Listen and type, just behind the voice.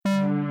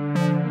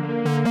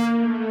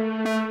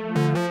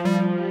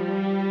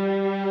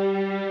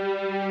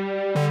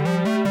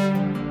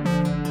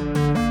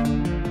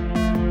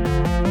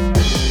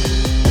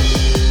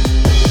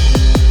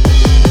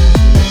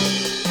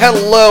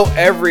Hello,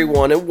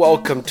 everyone, and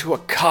welcome to a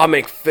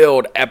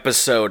comic-filled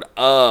episode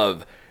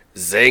of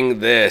Zing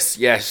This.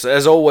 Yes,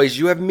 as always,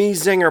 you have me,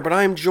 Zinger, but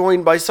I am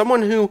joined by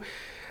someone who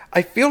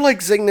I feel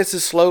like Zing This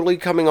is slowly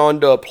coming on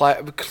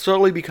to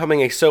slowly becoming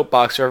a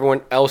soapbox for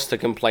everyone else to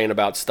complain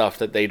about stuff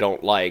that they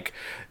don't like.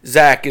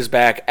 Zach is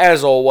back,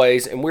 as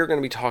always, and we're going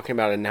to be talking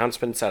about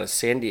announcements out of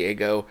San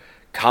Diego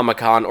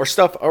Comic-Con, or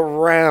stuff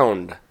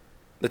around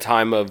the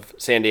time of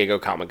San Diego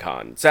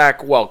Comic-Con.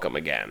 Zach, welcome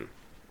again.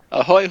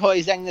 Ahoy hoy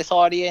Zing This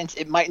audience.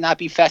 It might not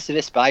be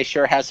Festivus, but I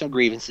sure have some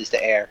grievances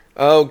to air.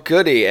 Oh,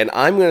 goody. And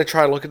I'm going to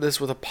try to look at this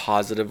with a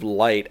positive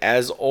light,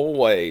 as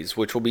always,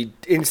 which will be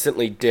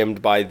instantly dimmed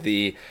by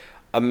the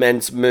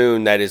immense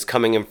moon that is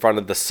coming in front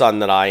of the sun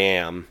that I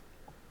am.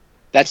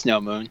 That's no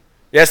moon.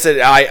 Yes,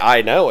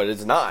 I know it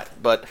is not.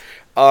 But,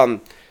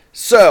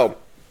 so,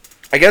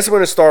 I guess I'm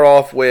going to start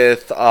off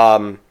with,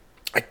 I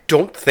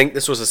don't think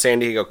this was a San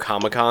Diego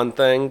Comic-Con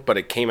thing, but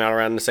it came out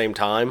around the same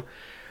time.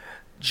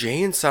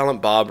 Jay and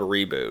Silent Bob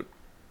reboot.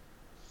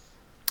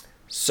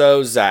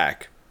 So,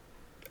 Zach,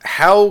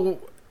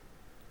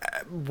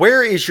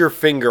 where is your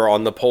finger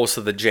on the pulse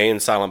of the Jay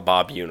and Silent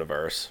Bob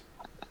universe?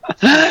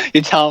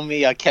 You're telling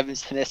me Kevin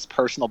Smith's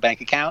personal bank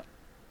account?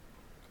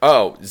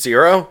 Oh,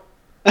 zero?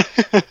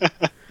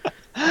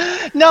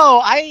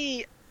 No,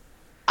 I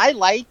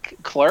like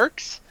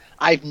Clerks.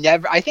 I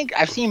think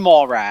I've seen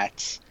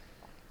Mallrats.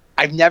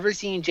 I've never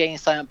seen Jay and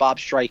Silent Bob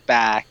Strike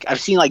Back. I've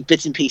seen like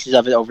bits and pieces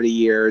of it over the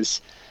years.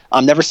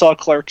 Never saw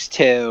Clerks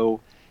 2.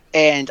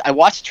 And I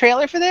watched the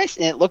trailer for this,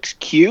 and it looks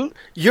cute.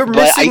 You're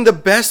missing the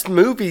best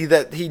movie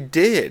that he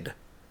did.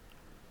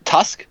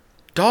 Tusk?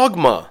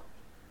 Dogma.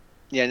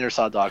 Yeah, I never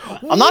saw Dogma.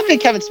 I'm not a big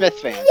Kevin Smith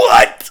fan.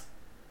 What?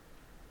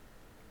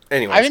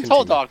 Anyway, I've been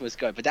told Dogma was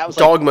good, but that was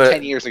like Dogma,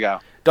 10 years ago.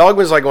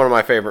 Dogma's like one of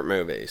my favorite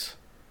movies.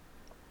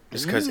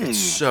 Just because it's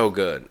so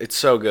good. It's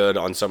so good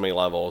on so many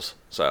levels.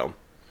 So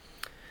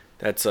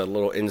that's a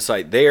little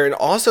insight there. And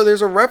also,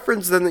 there's a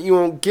reference then that you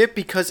won't get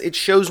because it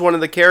shows one of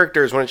the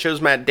characters. When it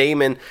shows Matt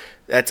Damon,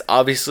 that's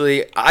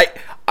obviously...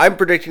 I'm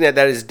predicting that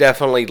is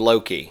definitely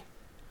Loki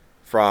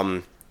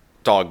from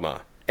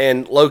Dogma.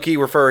 And Loki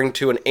referring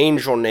to an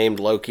angel named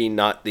Loki,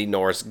 not the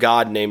Norse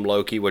god named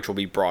Loki, which will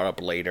be brought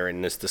up later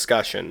in this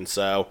discussion.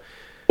 So,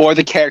 or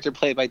the character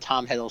played by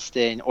Tom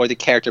Hiddleston, or the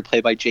character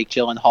played by Jake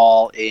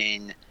Gyllenhaal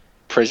in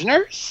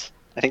Prisoners.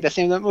 I think that's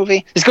the name of that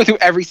movie. Just go through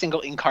every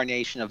single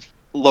incarnation of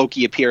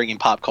Loki appearing in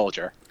pop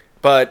culture.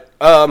 But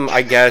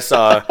I guess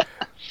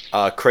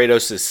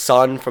Kratos'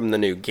 son from the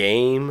new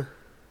game,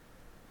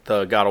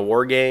 the God of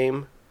War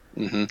game.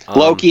 Mm-hmm.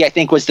 Loki, I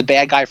think, was the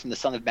bad guy from the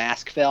Son of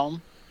Mask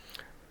film.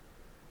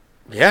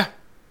 Yeah.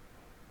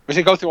 We're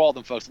going to go through all of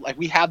them, folks. Like,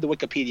 we have the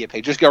Wikipedia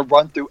page. We're just going to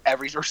run through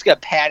we're just going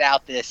to pad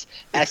out this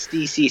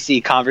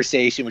SDCC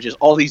conversation, which is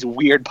all these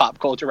weird pop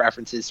culture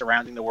references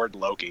surrounding the word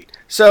Loki.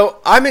 So,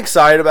 I'm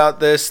excited about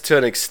this to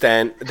an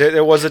extent.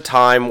 There was a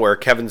time where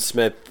Kevin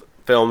Smith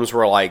films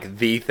were like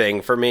the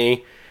thing for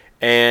me,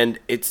 and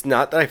it's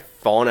not that I've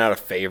fallen out of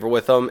favor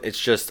with them. It's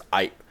just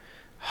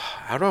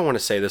how do I want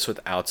to say this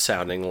without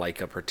sounding like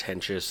a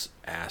pretentious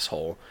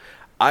asshole?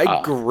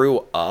 I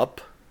grew up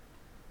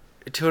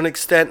to an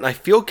extent, and I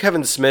feel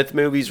Kevin Smith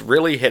movies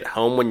really hit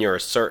home when you're a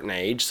certain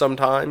age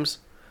sometimes.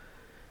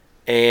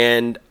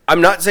 And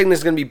I'm not saying this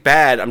is going to be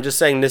bad. I'm just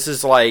saying this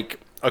is like,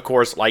 of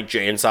course, like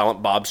Jay and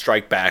Silent Bob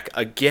Strike Back.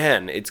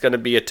 Again, it's going to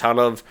be a ton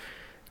of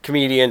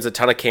comedians, a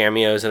ton of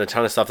cameos, and a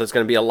ton of stuff that's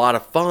going to be a lot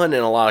of fun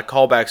and a lot of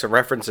callbacks and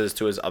references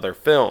to his other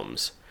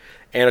films.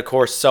 And, of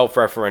course,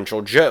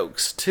 self-referential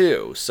jokes,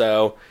 too.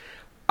 So,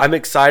 I'm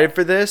excited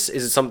for this.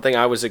 Is it something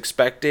I was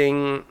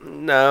expecting?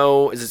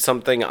 No. Is it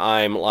something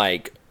I'm,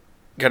 like,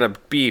 going to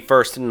be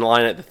first in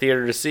line at the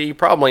theater to see?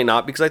 Probably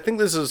not, because I think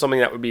this is something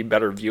that would be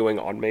better viewing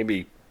on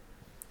maybe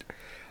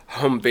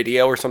home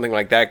video or something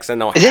like that, because then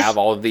they'll have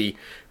all of the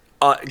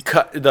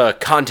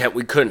content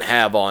we couldn't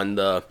have on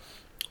the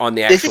actual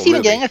movie. Is this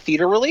even getting a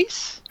theater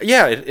release?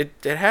 Yeah,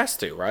 it has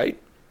to,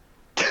 right?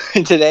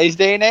 In today's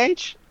day and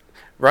age?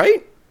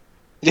 Right?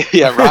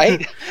 Yeah,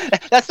 right?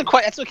 That's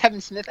what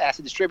Kevin Smith asked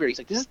the distributor. He's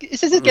like,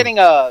 this isn't getting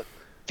a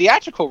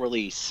theatrical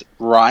release,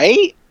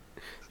 right?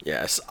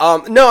 Yes.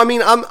 No, I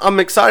mean, I'm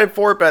excited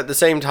for it, but at the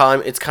same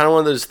time, it's kind of one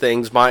of those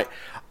things.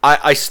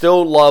 I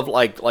still love,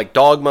 like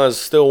Dogma is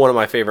still one of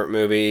my favorite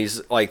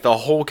movies. Like, the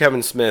whole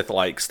Kevin Smith,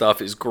 like,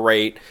 stuff is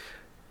great.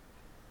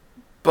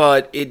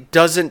 But it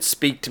doesn't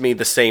speak to me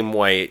the same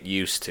way it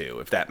used to,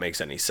 if that makes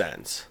any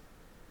sense.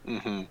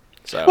 Mm-hmm.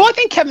 So. Well, I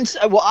think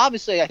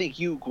obviously, I think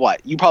you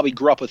probably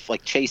grew up with,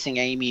 like, Chasing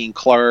Amy and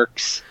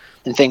Clerks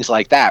and things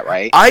like that,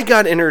 right?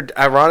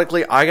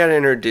 Ironically, I got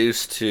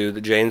introduced to the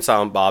Jay and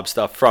Silent Bob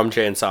stuff from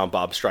Jay and Silent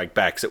Bob Strike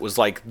Back, 'cause it was,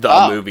 like,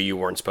 the movie you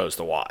weren't supposed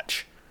to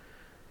watch.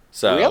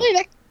 So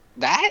really?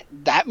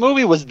 That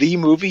movie was the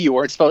movie you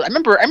weren't supposed. I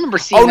remember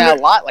seeing that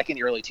a lot, like in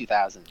the early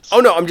 2000s.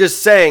 Oh no, I'm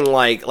just saying,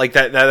 like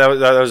that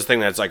was the thing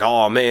that's like,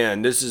 oh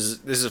man, this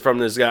is from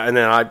this guy, and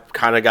then I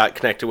kind of got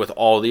connected with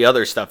all the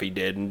other stuff he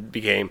did and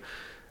became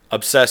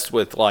obsessed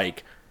with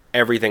like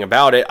everything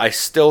about it. I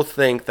still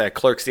think that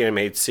Clerks the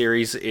Animated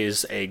Series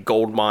is a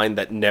gold mine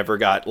that never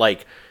got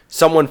like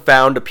someone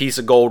found a piece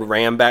of gold,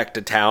 ran back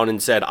to town,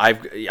 and said, I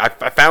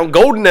found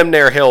gold in them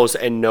there hills,"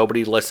 and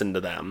nobody listened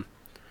to them.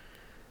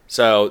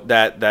 So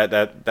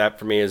that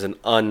for me is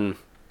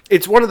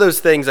it's one of those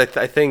things I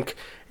think,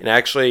 and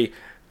actually,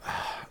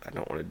 I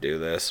don't want to do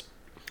this,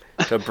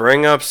 to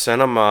bring up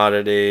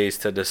Cinemodities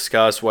to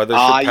discuss whether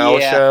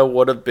Chappelle Show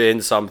would have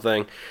been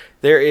something.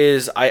 There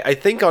is, I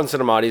think on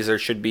Cinemodities there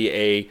should be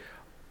a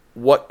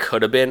what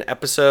could have been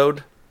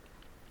episode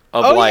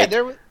of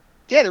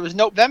there was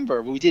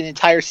November. We did an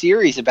entire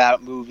series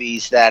about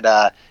movies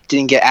that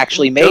didn't get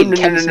actually made.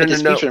 Kevin Smith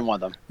is featured in one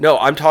of them. No,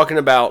 I'm talking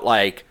about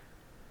like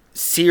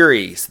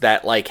series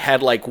that like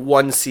had like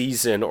one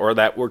season or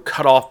that were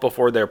cut off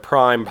before their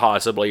prime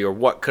possibly, or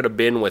what could have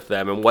been with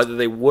them and whether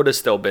they would have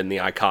still been the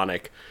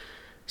iconic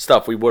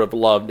stuff we would have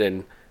loved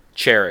and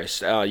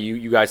cherished.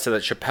 You guys said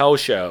that Chappelle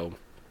Show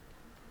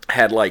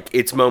had like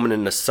its moment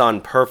in the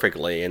sun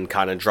perfectly and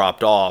kind of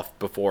dropped off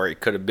before it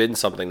could have been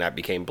something that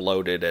became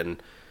bloated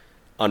and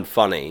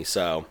unfunny.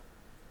 So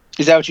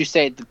is that what you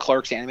say the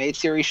Clerks animated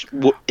series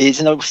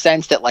is, in a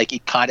sense that like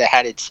it kind of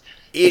had it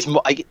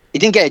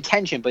didn't get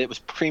attention, but it was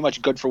pretty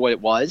much good for what it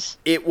was?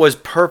 It was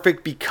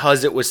perfect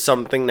because it was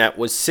something that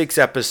was 6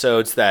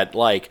 episodes that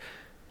like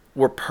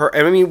were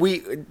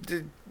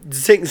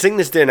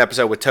Cygnus did an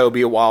episode with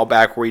Toby a while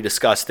back where he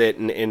discussed it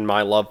and in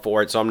my love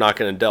for it, so I'm not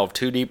going to delve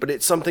too deep, but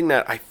it's something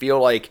that I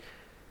feel like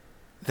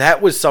that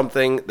was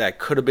something that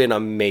could have been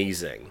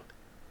amazing,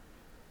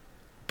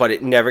 but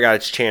it never got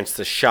its chance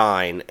to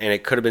shine, and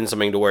it could have been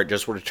something to where it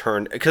just would have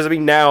turned, because I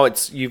mean now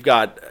it's you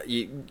can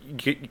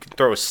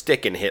throw a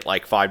stick and hit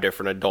like 5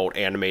 different adult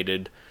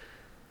animated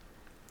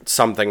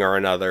something or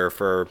another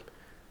for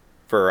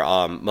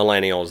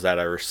millennials that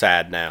are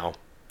sad now.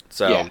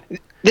 So yeah.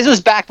 This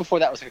was back before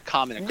that was a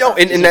common occurrence. No,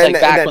 and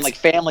back when like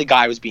Family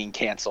Guy was being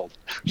canceled.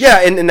 Yeah,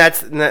 and that's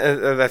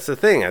the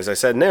thing. As I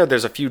said,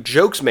 there's a few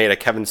jokes made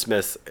at Kevin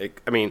Smith's.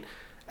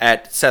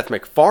 At Seth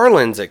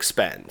MacFarlane's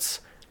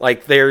expense.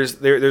 Like there's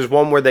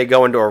one where they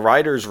go into a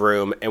writer's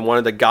room and one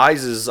of the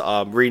guys is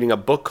reading a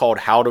book called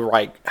How to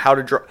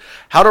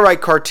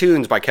Write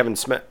Cartoons by Kevin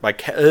Smith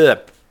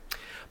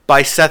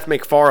by Seth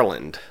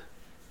MacFarlane.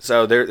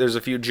 So there's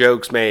a few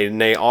jokes made,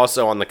 and they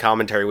also on the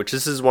commentary, which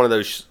this is one of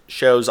those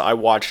shows I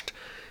watched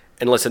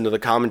and listened to the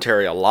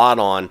commentary a lot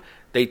on.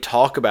 They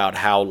talk about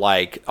how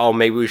like, oh,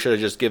 maybe we should have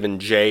just given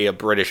Jay a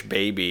British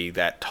baby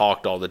that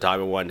talked all the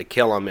time and wanted to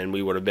kill him, and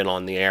we would have been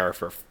on the air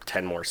for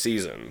 10 more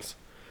seasons.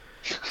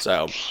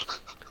 So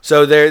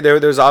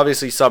there's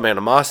obviously some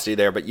animosity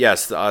there, but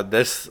yes,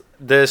 this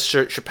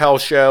Chappelle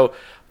Show,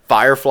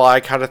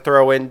 Firefly kind of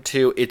throw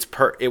into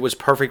it was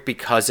perfect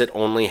because it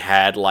only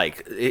had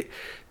like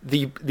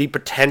the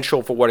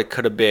potential for what it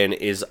could have been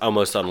is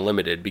almost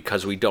unlimited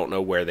because we don't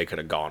know where they could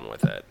have gone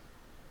with it.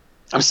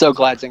 I'm so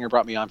glad Zinger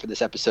brought me on for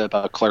this episode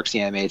about Clerks the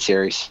animated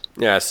series.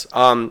 Yes.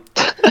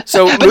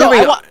 So moving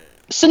on.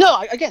 So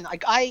no, again,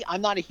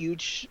 I'm not a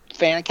huge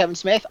fan of Kevin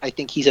Smith. I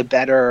think he's a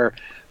better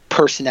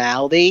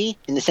personality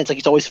in the sense like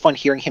it's always fun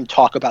hearing him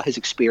talk about his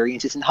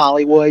experiences in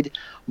Hollywood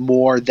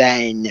more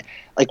than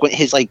like when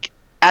his like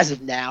as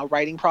of now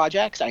writing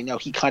projects. I know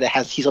he's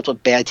left a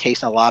bad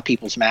taste in a lot of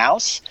people's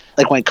mouths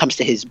like when it comes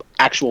to his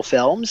actual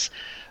films.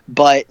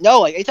 But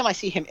no, like anytime I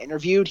see him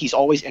interviewed, he's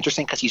always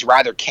interesting because he's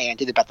rather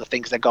candid about the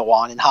things that go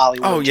on in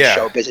Hollywood,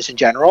 show business in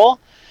general.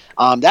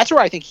 That's where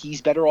I think he's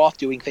better off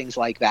doing things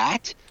like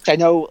that. I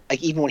know,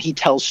 like even when he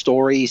tells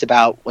stories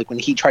about like when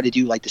he tried to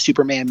do like the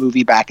Superman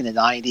movie back in the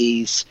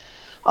 90s,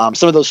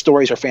 some of those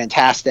stories are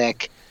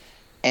fantastic.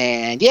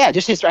 And yeah,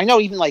 just history. I know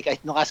even like in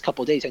the last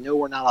couple of days, I know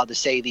we're not allowed to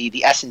say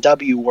the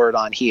S&W word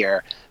on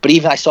here, but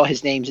even I saw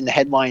his names in the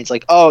headlines,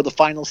 like, oh, the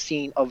final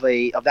scene of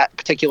that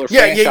particular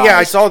franchise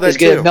I saw that is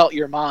going to melt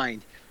your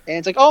mind. And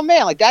it's like, oh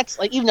man, like that's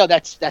like even though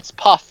that's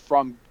puff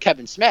from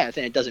Kevin Smith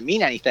and it doesn't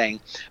mean anything,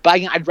 but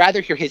I'd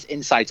rather hear his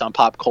insights on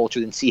pop culture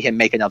than see him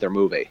make another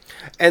movie.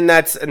 And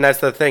that's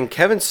the thing.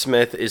 Kevin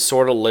Smith is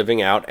sort of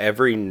living out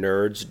every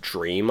nerd's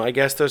dream, I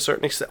guess, to a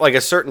certain extent, like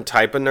a certain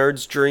type of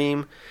nerd's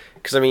dream.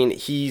 Because, I mean,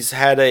 he's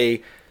had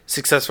a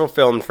successful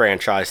film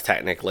franchise,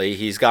 technically.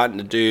 He's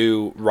gotten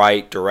to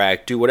write,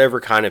 direct, do whatever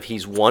kind of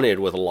he's wanted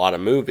with a lot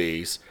of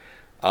movies.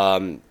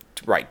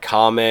 Write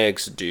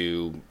comics,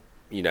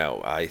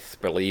 I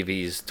believe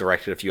he's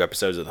directed a few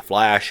episodes of The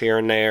Flash here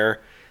and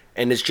there.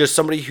 And it's just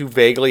somebody who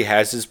vaguely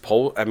has his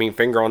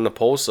finger on the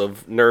pulse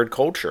of nerd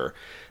culture.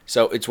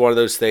 So it's one of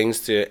those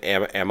things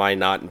am I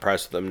not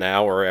impressed with him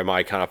now, or am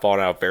I kind of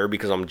falling out of favor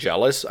because I'm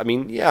jealous? I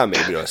mean, yeah,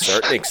 maybe to a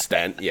certain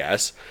extent,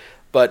 yes.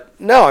 But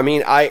no, I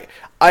mean,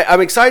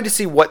 I'm excited to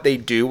see what they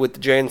do with the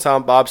Jay and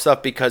Silent Bob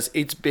stuff because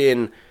it's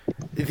been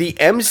the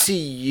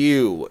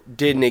MCU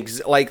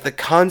didn't like the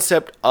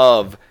concept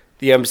of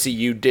the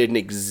MCU didn't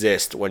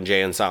exist when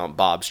Jay and Silent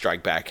Bob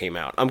Strike Back came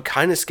out. I'm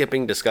kind of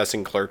skipping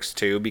discussing Clerks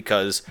 2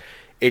 because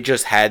it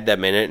just had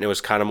them in it and it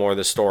was kind of more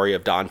the story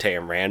of Dante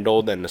and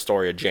Randall than the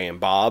story of Jay and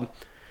Bob.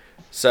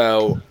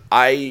 So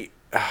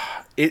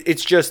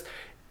it's just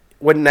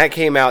when that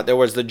came out, there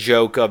was the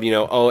joke of,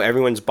 oh,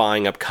 everyone's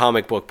buying up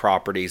comic book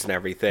properties and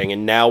everything,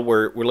 and now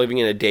we're living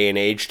in a day and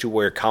age to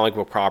where comic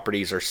book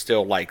properties are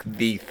still like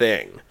the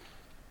thing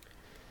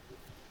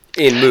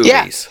in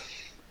movies.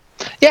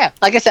 Yeah,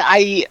 like I said,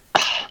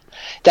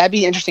 that'd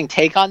be an interesting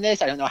take on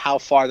this. I don't know how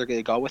far they're going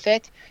to go with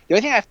it. The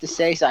only thing I have to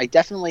say is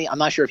I'm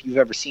not sure if you've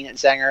ever seen it,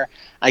 Zenger.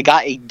 I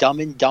got a Dumb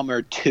and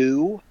Dumber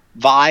 2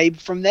 vibe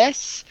from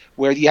this,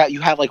 where you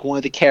have like one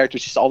of the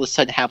characters just all of a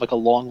sudden have like a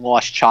long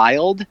lost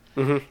child,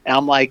 and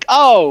I'm like,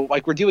 oh,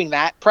 like we're doing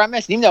that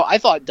premise. And even though I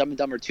thought Dumb and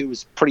Dumber 2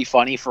 was pretty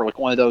funny for like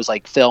one of those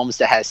like films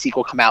that has a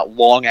sequel come out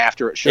long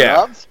after it should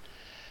have,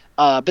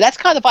 but that's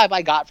kind of the vibe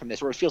I got from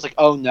this, where it feels like,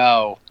 oh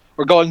no,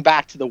 we're going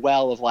back to the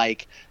well of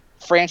like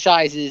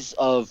franchises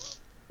of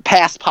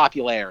past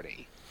popularity.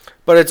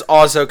 But it's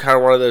also kind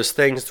of one of those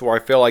things to where I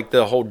feel like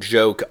the whole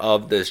joke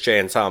of this Jay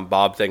and Silent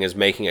Bob thing is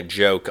making a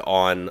joke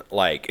on,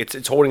 like,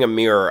 it's holding a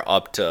mirror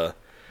up to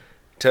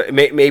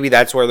maybe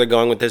that's where they're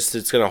going with this.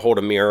 It's going to hold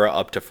a mirror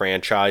up to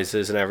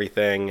franchises and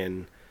everything.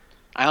 And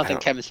I don't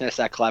think Kevin Smith's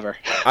that clever.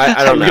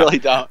 I don't know. I really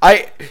don't.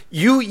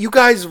 You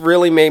guys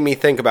really made me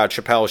think about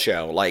Chappelle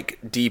Show, like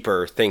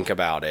deeper think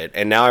about it.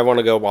 And now I want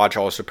to go watch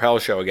all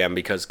Chappelle Show again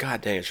because,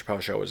 god dang it,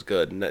 Chappelle Show was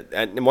good.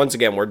 And once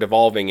again, we're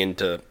devolving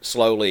into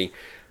slowly...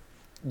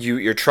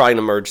 You're trying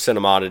to merge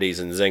Cinemodities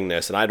and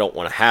Zingness, and I don't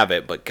want to have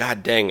it, but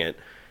god dang it.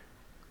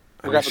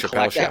 We're going to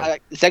collect.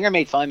 Zenger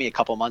made fun of me a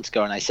couple months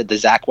ago, and I said the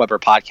Zach Weber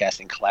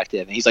Podcasting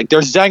Collective, and he's like,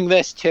 there's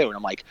Zengness too. And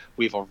I'm like,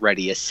 we've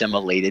already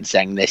assimilated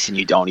Zengness, and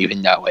you don't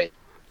even know it.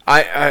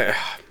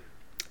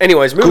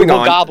 Anyways, moving Google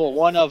on. Gobble,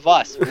 one of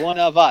us.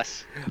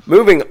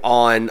 Moving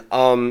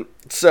on.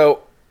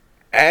 So,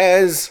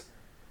 as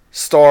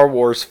Star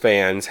Wars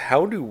fans,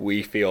 how do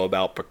we feel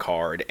about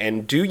Picard?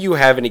 And do you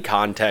have any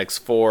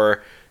context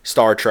for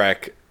Star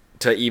Trek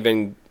to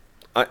even...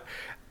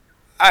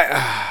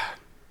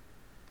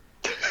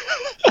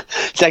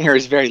 Zenger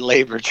is very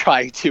labored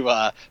trying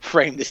to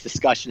frame this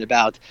discussion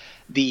about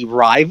the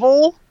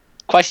rival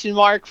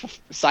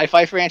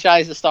sci-fi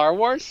franchise of Star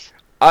Wars.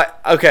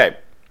 Okay.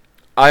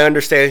 I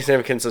understand the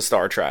significance of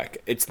Star Trek.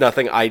 It's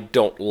nothing I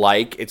don't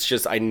like. It's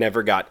just I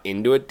never got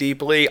into it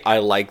deeply. I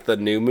like the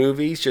new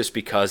movies just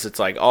because it's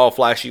like, oh,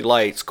 flashy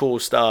lights, cool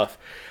stuff.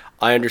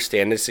 I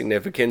understand the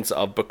significance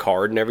of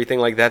Picard and everything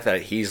like that,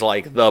 that he's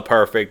like the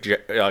perfect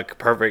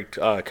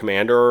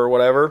commander or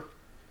whatever.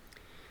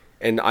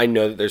 And I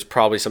know that there's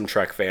probably some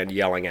Trek fan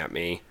yelling at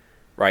me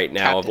right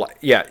now of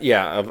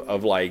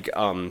like,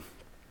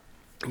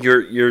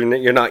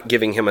 you're not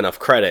giving him enough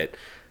credit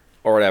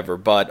or whatever.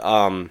 But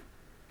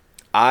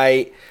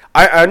I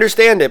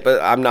understand it,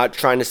 but I'm not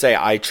trying to say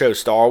I chose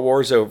Star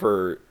Wars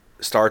over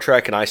Star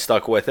Trek and I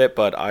stuck with it,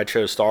 but I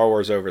chose Star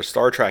Wars over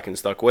Star Trek and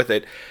stuck with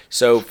it.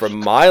 So from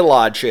my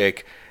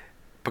logic,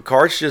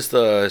 Picard's just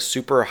a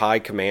super high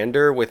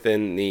commander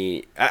within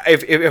the...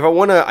 If I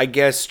want to, I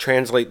guess,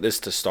 translate this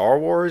to Star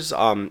Wars,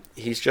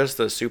 he's just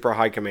a super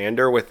high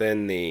commander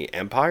within the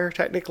Empire,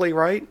 technically,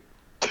 right?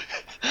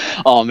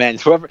 Oh, man.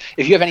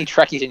 If you have any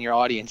Trekkies in your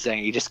audience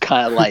saying you just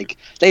kind of like...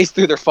 they just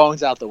threw their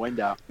phones out the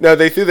window. No,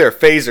 they threw their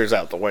phasers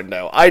out the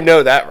window. I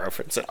know that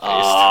reference at least.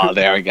 Oh,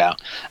 there we go.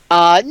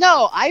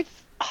 No,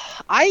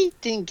 I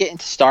didn't get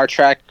into Star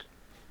Trek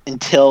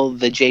until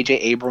the J.J.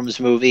 Abrams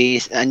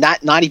movies, and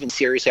not even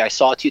seriously. I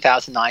saw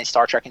 2009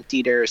 Star Trek in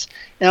theaters,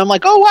 and I'm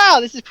like, oh wow,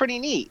 this is pretty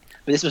neat.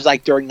 But this was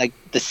like during like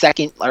the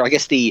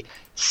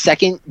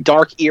second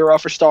dark era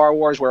for Star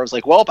Wars, where I was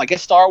like, well, I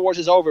guess Star Wars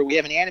is over. We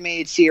have an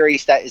animated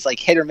series that is like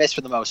hit or miss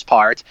for the most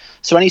part.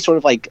 So any sort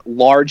of like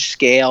large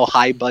scale,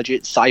 high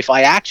budget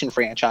sci-fi action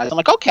franchise, I'm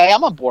like, okay,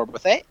 I'm on board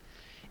with it.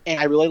 And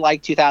I really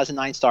like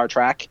 2009 Star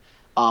Trek.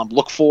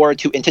 Look forward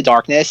to Into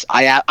Darkness.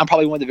 I'm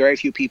probably one of the very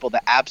few people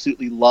that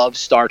absolutely love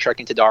Star Trek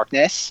Into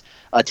Darkness.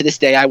 To this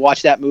day, I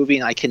watch that movie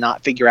and I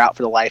cannot figure out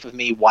for the life of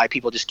me why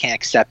people just can't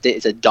accept it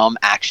as a dumb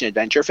action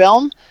adventure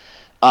film.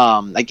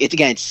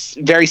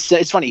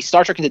 It's funny.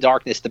 Star Trek Into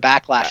Darkness, the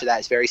backlash of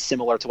that is very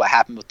similar to what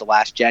happened with The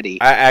Last Jedi.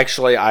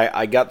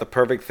 I got the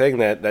perfect thing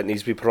that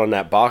needs to be put on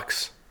that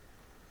box.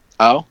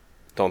 Oh?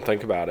 Don't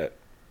think about it.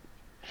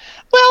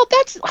 Well,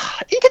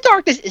 Into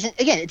Darkness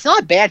it's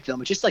not a bad film.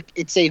 It's just like,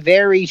 it's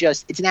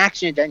an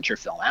action adventure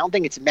film. I don't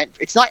think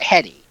it's not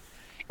heady,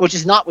 which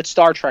is not what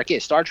Star Trek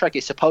is. Star Trek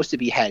is supposed to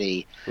be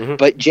heady,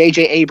 but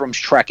J.J. Abrams'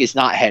 Trek is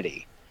not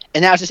heady.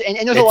 And that was just, and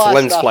there's a lot of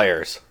lens stuff.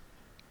 flares.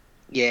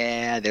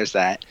 Yeah, there's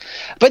that.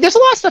 But there's a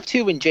lot of stuff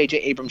too in J.J.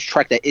 Abrams'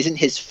 Trek that isn't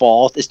his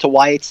fault as to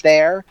why it's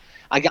there.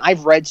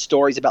 I've read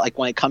stories about like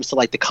when it comes to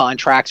like the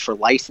contracts for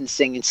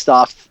licensing and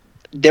stuff.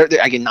 They're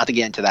again, not to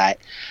get into that,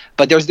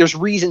 but there's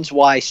reasons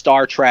why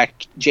Star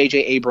Trek J.J.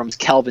 Abrams'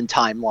 Kelvin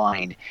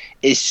timeline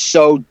is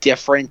so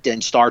different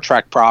than Star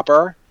Trek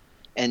proper,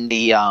 and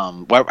the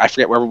I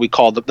forget whatever we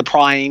call the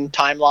Prime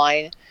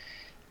timeline.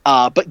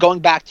 But going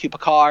back to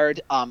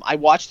Picard, I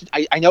watched it.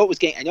 I know it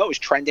was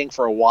trending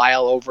for a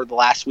while over the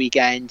last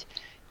weekend,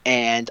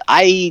 and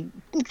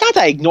not that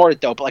I ignored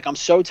it though, but like I'm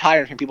so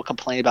tired of hearing people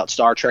complain about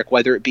Star Trek,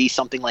 whether it be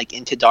something like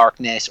Into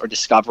Darkness or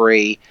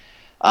Discovery.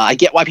 I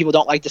get why people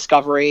don't like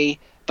Discovery,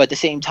 But at the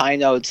same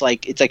time, though, it's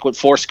like what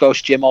Force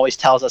Ghost Jim always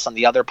tells us on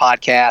the other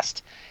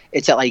podcast.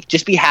 It's that, like,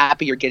 just be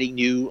happy you're getting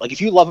new. Like,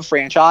 if you love a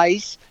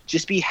franchise,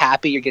 just be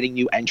happy you're getting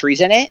new entries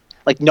in it.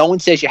 Like, no one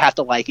says you have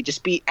to like it.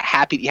 Just be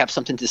happy that you have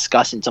something to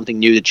discuss and something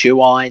new to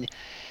chew on.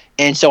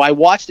 And so I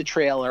watched the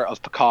trailer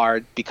of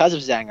Picard because of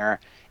Zenger,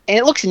 and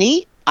it looks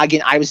neat.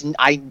 Again,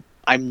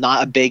 I'm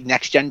not a big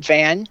Next Gen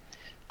fan.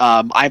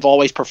 I've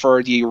always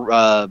preferred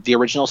the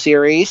original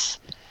series.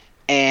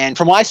 And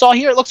from what I saw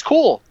here, it looks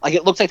cool. Like,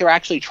 it looks like they're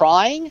actually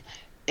trying.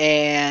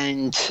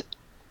 And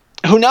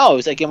who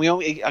knows? Like,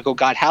 I go,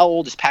 God, how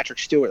old is Patrick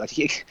Stewart? Like,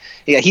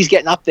 he's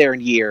getting up there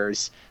in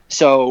years.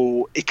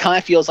 So it kind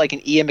of feels like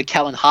an Ian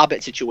McKellen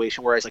Hobbit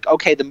situation, where it's like,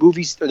 okay, the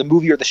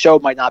movie or the show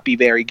might not be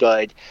very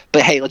good,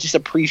 but hey, let's just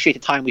appreciate the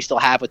time we still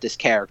have with this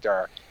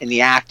character and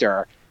the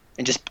actor,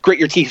 and just grit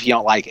your teeth if you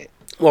don't like it.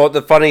 Well,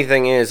 the funny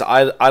thing is,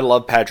 I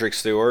love Patrick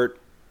Stewart,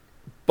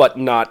 but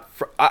not.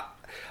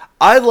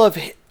 I love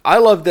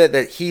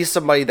that he's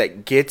somebody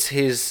that gets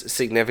his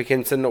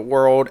significance in the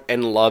world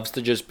and loves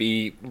to just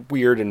be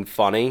weird and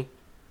funny.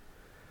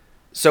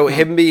 So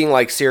him being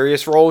like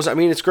serious roles, I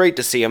mean, it's great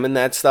to see him in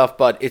that stuff,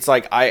 but it's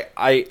like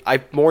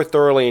I more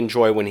thoroughly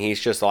enjoy when he's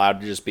just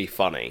allowed to just be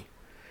funny.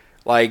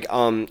 Like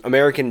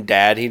American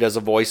Dad, he does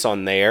a voice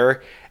on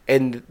there,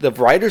 and the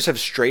writers have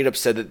straight up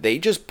said that they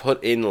just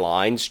put in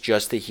lines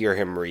just to hear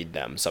him read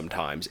them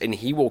sometimes, and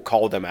he will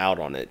call them out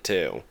on it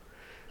too.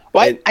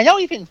 Well, I know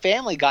even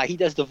Family Guy, he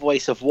does the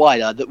voice of what?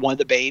 One of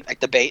the babe, like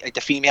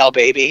the female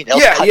baby.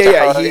 Yeah.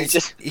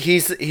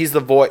 He's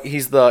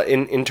the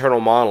internal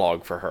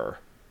monologue for her.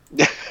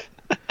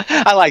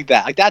 I like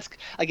that. Like, that's,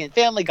 again,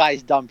 Family Guy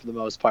is dumb for the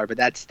most part, but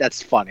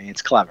that's funny.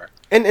 It's clever.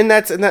 And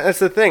that's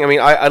the thing. I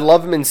mean, I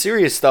love him in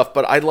serious stuff,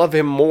 but I love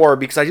him more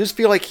because I just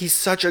feel like he's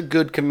such a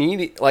good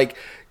comedian. Like,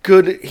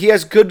 he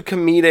has good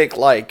comedic,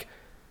 like,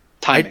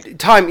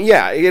 time,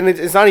 yeah, and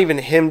it's not even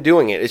him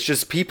doing it. It's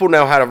just people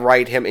know how to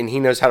write him, and he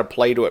knows how to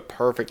play to it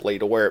perfectly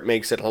to where it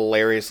makes it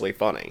hilariously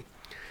funny.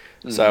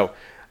 Mm-hmm. So,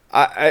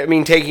 I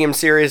mean, taking him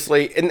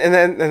seriously, and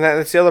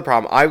that's the other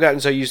problem. I've gotten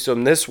so used to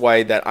him this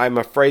way that I'm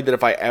afraid that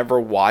if I ever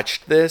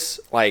watched this,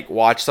 like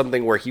watch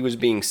something where he was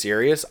being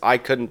serious, I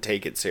couldn't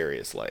take it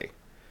seriously.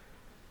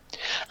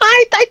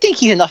 I think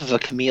he's enough of a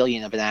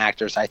chameleon of an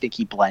actor, so I think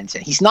he blends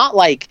in. He's not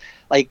like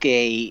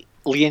a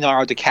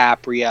Leonardo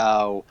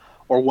DiCaprio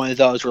or one of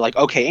those where, like,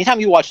 okay, anytime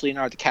you watch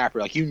Leonardo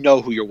DiCaprio, like, you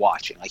know who you're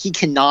watching. Like, he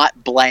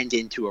cannot blend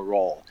into a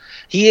role.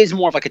 He is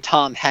more of like a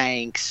Tom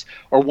Hanks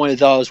or one of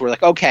those where,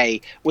 like,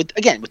 okay, with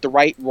the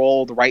right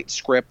role, the right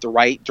script, the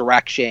right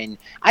direction,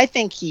 I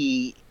think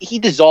he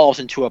dissolves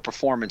into a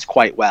performance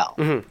quite well.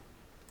 Mm-hmm.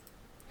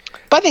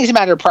 But I think it's a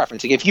matter of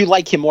preference. Like, if you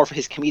like him more for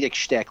his comedic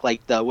shtick, like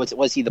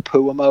was he the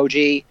poo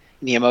emoji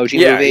in the Emoji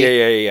movie?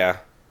 Yeah.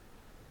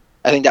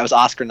 I think that was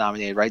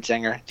Oscar-nominated, right,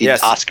 Zinger?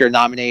 Yes.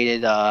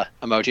 Oscar-nominated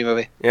Emoji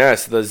movie?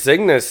 Yes, the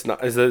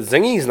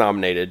Zingy's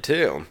nominated,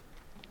 too.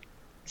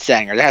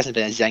 Zinger. There hasn't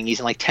been a Zingy's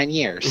in like 10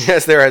 years.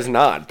 Yes, there has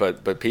not,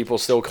 but people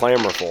still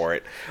clamor for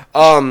it.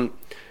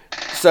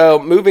 So,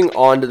 moving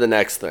on to the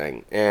next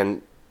thing,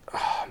 and,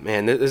 oh,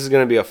 man, this is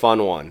going to be a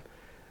fun one.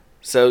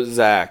 So,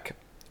 Zach,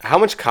 how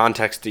much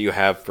context do you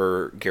have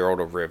for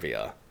Geralt of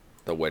Rivia,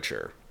 The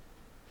Witcher?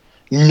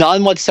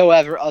 None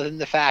whatsoever, other than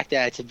the fact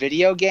that it's a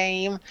video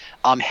game.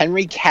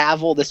 Henry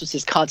Cavill, this was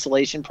his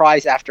consolation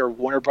prize after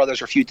Warner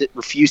Brothers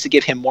refused to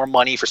give him more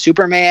money for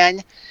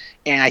Superman,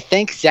 and I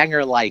think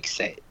Zenger likes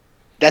it.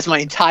 That's my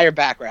entire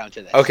background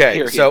to this. Okay,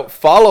 period. So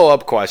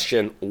follow-up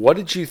question. What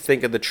did you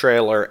think of the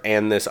trailer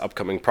and this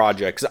upcoming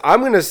project? 'Cause I'm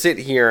going to sit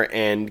here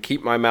and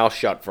keep my mouth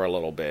shut for a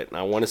little bit, and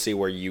I want to see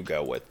where you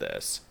go with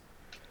this.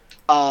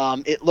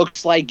 It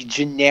looks like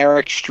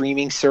generic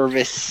streaming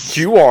service.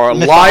 You are a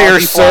liar,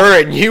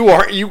 sir, and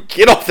you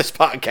get off this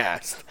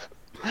podcast.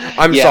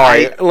 I'm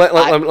sorry.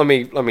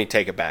 Let me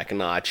take it back a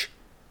notch.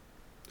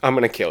 I'm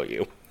gonna kill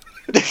you.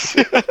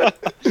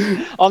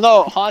 Oh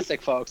no,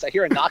 Hansik, folks! I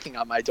hear a knocking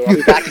on my door. I'll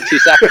be back in 2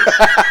 seconds.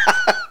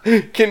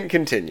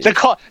 Continue. The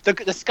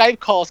Skype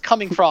call is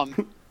coming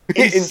from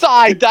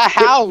inside the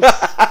house.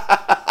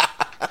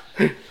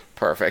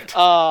 Perfect.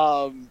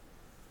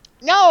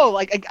 No,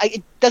 like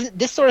it doesn't.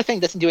 This sort of thing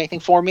doesn't do anything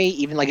for me.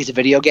 Even like it's a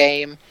video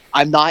game,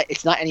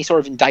 it's not any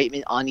sort of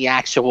indictment on the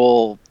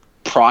actual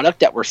product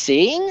that we're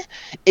seeing.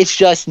 It's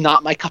just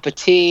not my cup of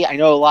tea. I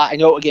know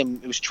again,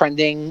 it was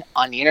trending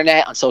on the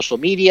internet, on social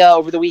media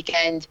over the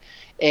weekend,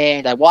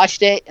 and I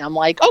watched it, and I'm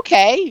like,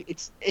 okay,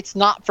 it's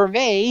not for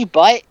me.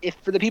 But if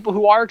for the people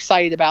who are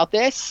excited about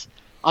this,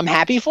 I'm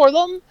happy for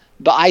them.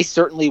 But I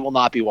certainly will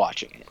not be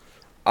watching it.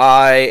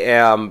 I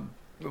am.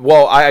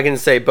 Well, I can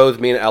say both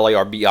me and Ellie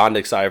are beyond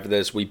excited for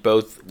this. We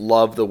both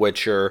love The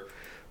Witcher,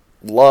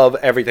 love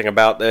everything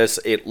about this.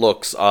 It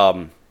looks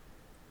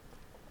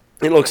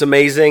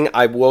amazing.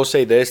 I will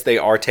say this, they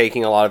are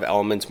taking a lot of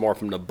elements more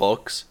from the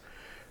books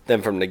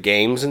than from the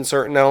games in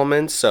certain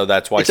elements, so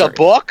that's why it's a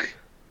book?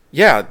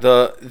 Yeah,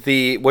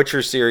 the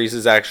Witcher series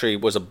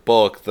was a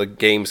book. The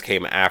games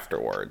came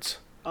afterwards.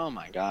 Oh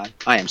my god.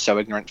 I am so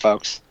ignorant,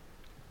 folks.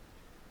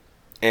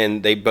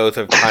 and they both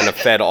have kind of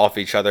fed off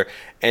each other.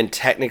 And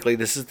technically,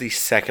 this is the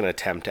second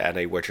attempt at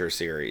a Witcher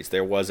series.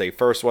 There was a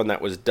first one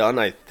that was done,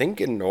 I think,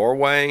 in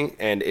Norway,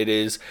 and it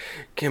is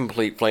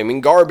complete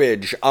flaming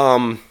garbage.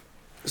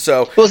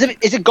 So, well,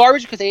 is it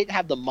garbage because they didn't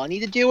have the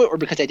money to do it, or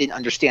because they didn't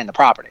understand the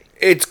property?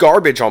 it's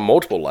garbage on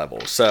multiple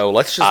levels. So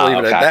let's just leave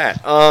it okay.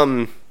 at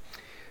that.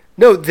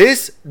 No,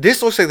 this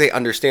looks like they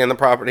understand the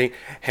property.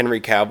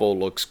 Henry Cavill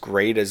looks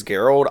great as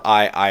Geralt.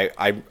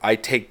 I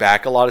take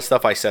back a lot of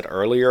stuff I said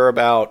earlier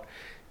about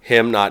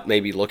him not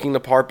maybe looking the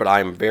part, but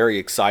I'm very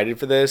excited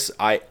for this.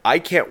 I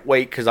can't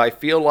wait because I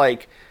feel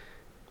like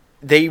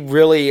they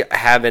really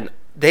haven't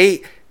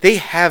they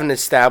have an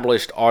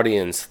established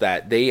audience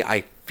that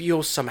I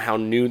feel somehow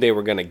knew they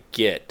were gonna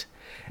get.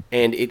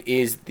 And it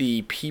is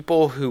the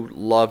people who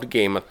loved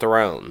Game of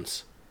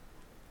Thrones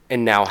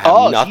and now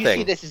have nothing. So you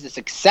see this as a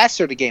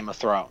successor to Game of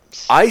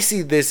Thrones. I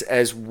see this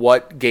as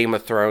what Game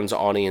of Thrones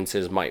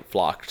audiences might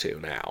flock to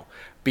now,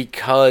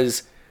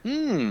 because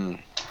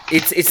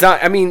it's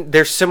not. I mean,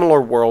 they're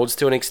similar worlds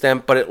to an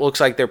extent, but it looks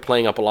like they're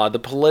playing up a lot of the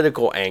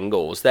political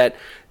angles. That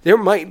there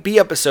might be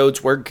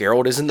episodes where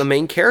Geralt isn't the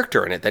main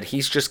character in it; that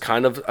he's just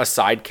kind of a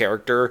side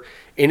character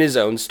in his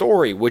own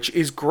story, which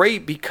is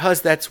great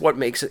because that's what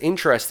makes it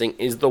interesting,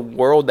 is the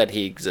world that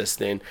he exists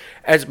in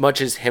as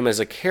much as him as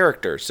a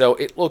character. So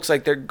it looks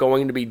like they're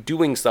going to be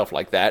doing stuff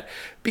like that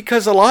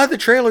because a lot of the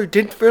trailer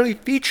didn't really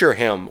feature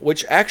him,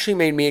 which actually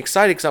made me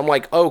excited because I'm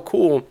like, oh,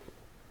 cool.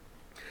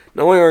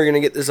 Not only are we going to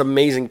get this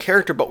amazing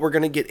character, but we're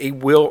going to get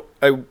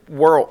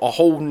a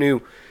whole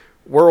new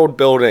world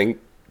building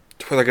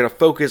where they're going to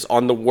focus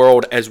on the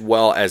world as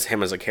well as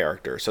him as a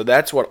character. So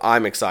that's what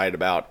I'm excited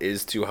about,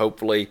 is to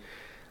hopefully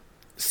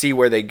see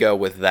where they go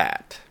with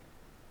that.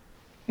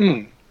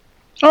 All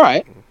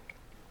right.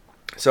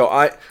 So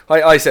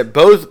like I said,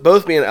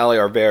 both me and Ellie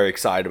are very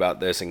excited about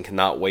this and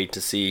cannot wait to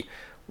see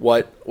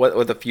what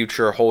the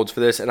future holds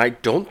for this. And I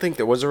don't think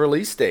there was a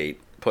release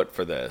date put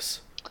for this.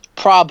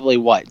 Probably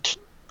what?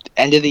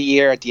 End of the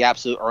year at the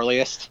absolute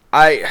earliest?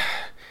 I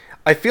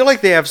feel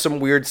like they have some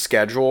weird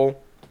schedule.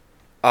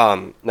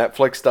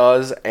 Netflix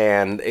does,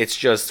 and it's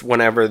just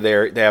whenever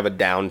they have a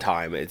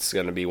downtime, it's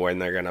going to be when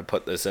they're going to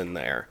put this in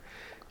there.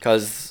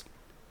 Because,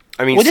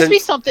 I mean, would this be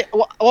something?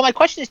 Well, my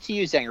question is to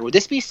you, Zenger. Would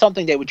this be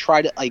something they would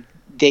try to like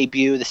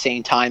debut the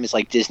same time as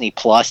like Disney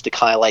Plus to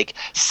kind of like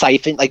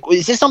siphon? Like,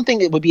 is this something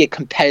that would be a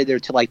competitor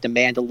to like The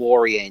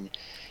Mandalorian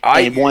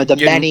and one of the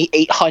many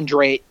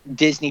 800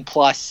 Disney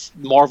Plus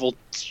Marvel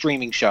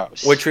streaming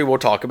shows, which we will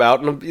talk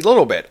about in a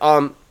little bit?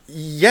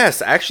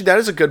 Yes, actually, that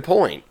is a good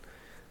point.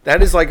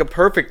 That is like a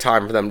perfect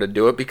time for them to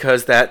do it,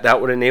 because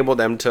that would enable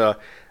them to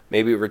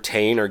maybe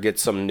retain or get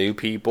some new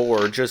people,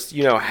 or just,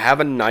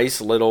 have a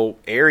nice little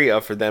area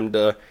for them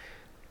to,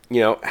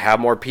 have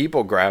more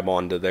people grab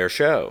onto their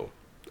show.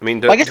 I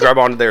mean, grab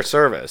onto their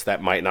service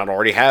that might not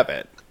already have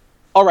it.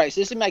 All right,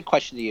 so this is my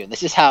question to you, and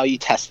this is how you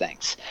test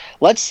things.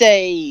 Let's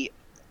say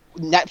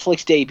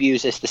Netflix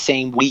debuts as the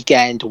same week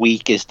as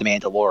The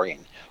Mandalorian,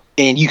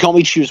 and you can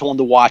only choose one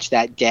to watch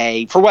that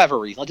day for whatever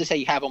reason. Let's just say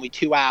you have only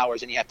 2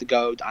 hours and you have to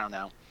go, I don't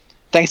know,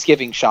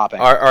 Thanksgiving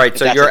shopping. All right,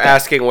 so you're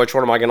asking which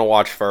one am I going to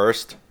watch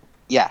first?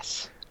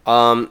 Yes.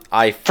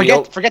 I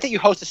feel... Forget that you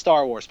host a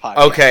Star Wars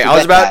podcast. Okay, I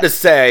was about to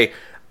say,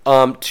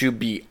 to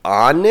be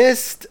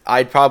honest,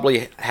 I'd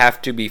probably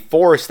have to be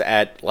forced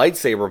at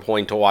lightsaber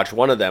point to watch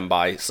one of them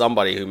by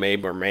somebody who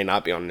may or may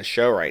not be on the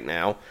show right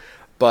now.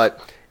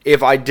 But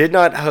if I did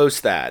not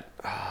host that...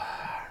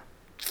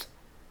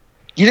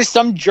 You're just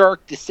some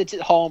jerk that sits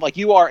at home like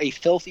you are a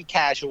filthy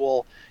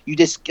casual. You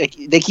just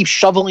they keep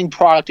shoveling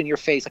product in your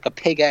face like a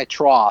pig at a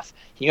trough.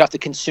 And you have to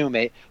consume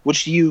it.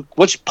 Which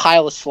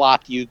pile of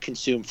slop do you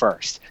consume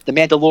first? The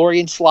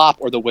Mandalorian slop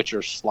or the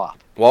Witcher slop?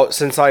 Well,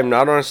 since I'm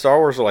not on a Star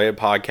Wars related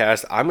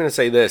podcast, I'm going to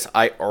say this: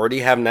 I already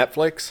have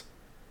Netflix,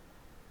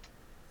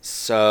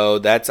 so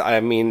that's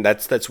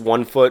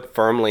 1 foot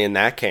firmly in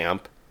that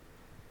camp.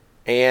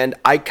 And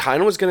I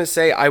kind of was going to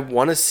say I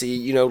want to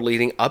see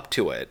leading up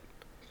to it.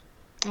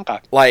 Okay.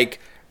 Like,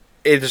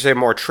 is there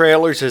more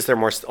trailers? Is there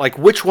more... Like,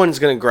 which one's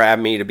going to grab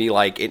me to be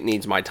like, it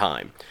needs my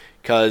time?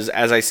 Because,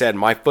 as I said,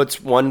 my foot's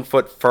 1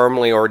 foot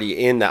firmly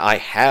already in that I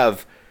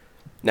have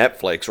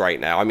Netflix right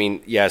now. I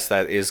mean, yes,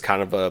 that is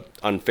kind of a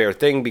unfair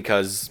thing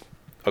because,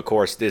 of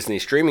course, Disney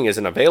streaming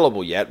isn't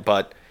available yet,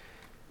 but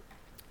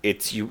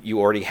it's you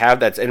already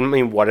have that. And I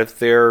mean, what if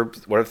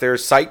their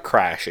site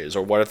crashes,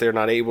 or what if they're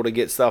not able to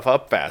get stuff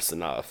up fast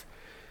enough?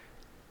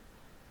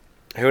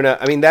 Who knows?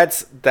 I mean,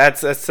 that's the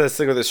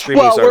thing with the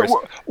streaming service.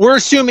 We're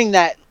assuming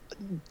that,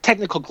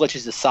 technical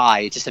glitches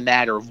aside, it's just a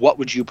matter of what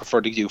would you prefer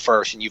to do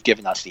first, and you've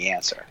given us the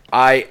answer.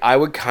 I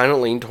would kind of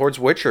lean towards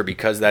Witcher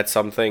because that's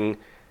something.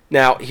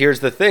 Now,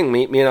 here's the thing: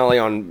 me and Ellie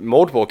on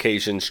multiple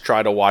occasions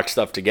try to watch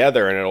stuff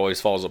together, and it always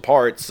falls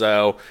apart.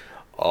 So,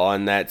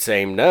 on that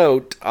same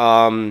note,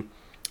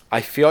 I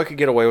feel I could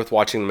get away with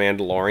watching The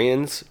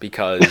Mandalorians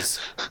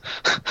because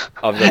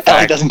of the fact...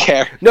 Ellie doesn't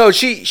care. No,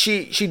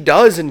 she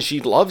does, and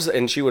she loves,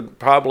 and she would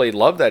probably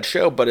love that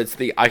show, but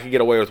I could get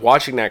away with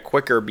watching that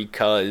quicker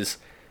because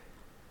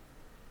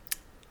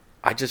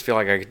I just feel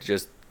like I could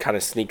just kind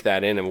of sneak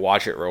that in and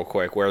watch it real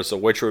quick. Whereas The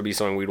Witcher would be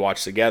something we'd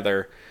watch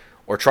together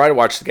or try to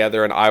watch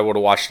together, and I would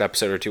have watched an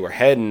episode or two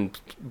ahead and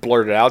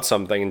blurted out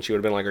something, and she would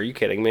have been like, "Are you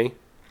kidding me?"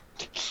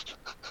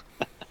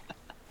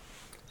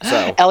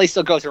 So Ellie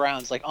still goes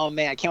around. It's like, oh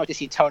man, I can't wait to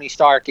see Tony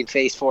Stark in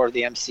Phase 4 of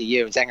the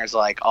MCU. And Zenger's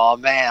like, oh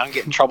man, I'm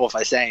getting in trouble if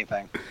I say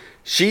anything.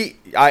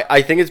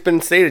 I think it's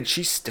been stated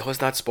she still is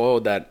not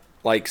spoiled that,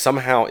 like,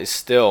 somehow is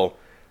still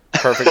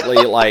perfectly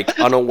like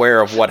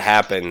unaware of what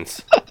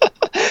happens.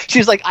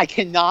 She's like, I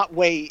cannot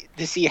wait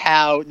to see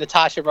how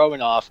Natasha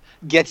Romanoff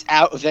gets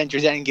out of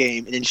Avengers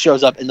Endgame and then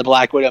shows up in the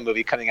Black Widow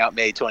movie coming out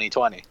May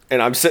 2020. And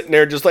I'm sitting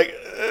there just like.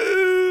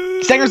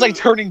 Zenger's like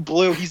turning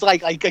blue. He's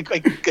like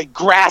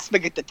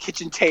grasping at the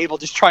kitchen table,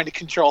 just trying to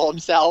control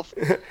himself.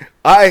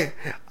 I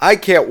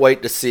can't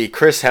wait to see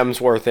Chris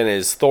Hemsworth in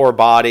his Thor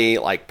body,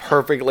 like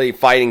perfectly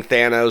fighting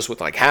Thanos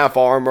with like half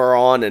armor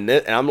on, and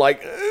I'm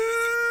like,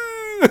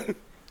 I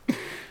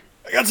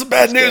got some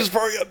bad news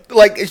for you.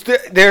 Like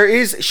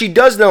she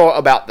does know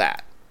about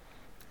that.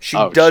 She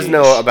does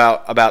know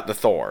about the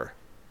Thor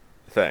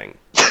thing,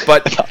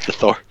 but the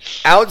Thor.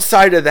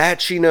 Outside of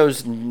that, she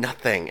knows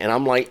nothing, and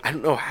I'm like, I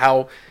don't know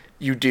how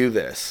you do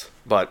this,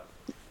 but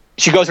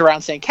she goes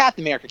around saying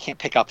Captain America can't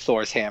pick up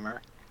Thor's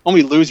hammer.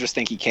 Only losers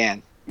think he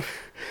can.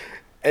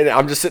 And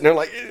I'm just sitting there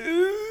like,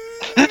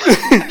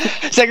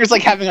 Zenger's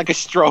like having like a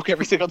stroke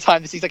every single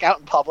time he's like out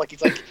in public.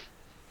 He's like,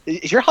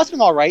 "Is your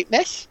husband all right,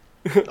 miss?"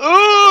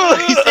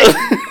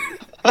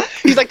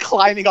 He's like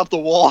climbing up the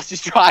walls,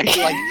 just trying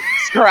to like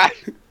scratch.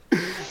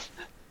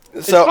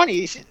 It's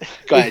funny.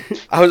 Go ahead.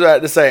 I was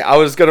about to say I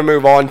was going to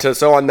move on to.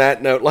 So on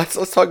that note, let's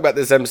talk about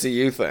this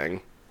MCU thing.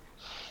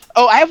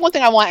 Oh, I have one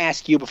thing I want to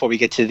ask you before we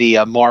get to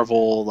the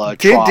Marvel.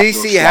 Did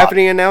DC have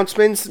any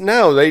announcements?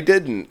 No, they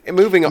didn't.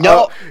 Moving on.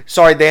 No.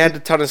 Sorry, they had a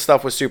ton of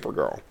stuff with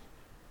Supergirl.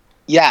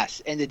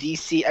 Yes, and the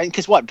DC.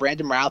 Because what?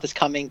 Brandon Routh is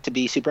coming to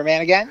be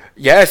Superman again?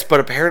 Yes, but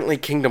apparently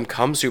Kingdom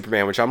Come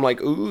Superman, which I'm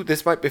like, ooh,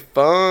 this might be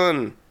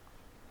fun.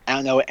 I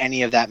don't know what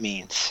any of that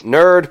means.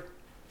 Nerd.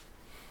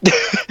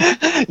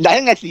 I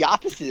think that's the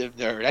opposite of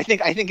nerd. I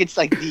think it's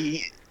like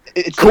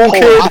it's cool the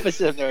kid.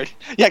 Opposite of nerd.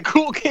 Yeah,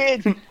 cool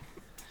kid.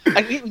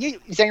 Like, we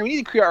need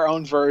to create our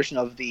own version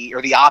of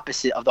the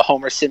opposite of the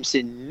Homer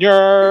Simpson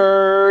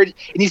nerd.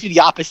 It needs to be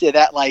the opposite of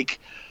that, like,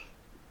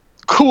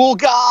 cool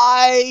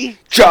guy.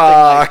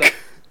 Jock.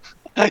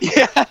 Like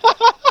yeah.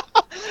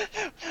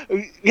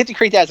 We have to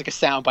create that as like a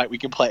soundbite we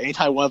can play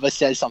anytime one of us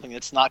says something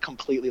that's not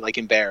completely like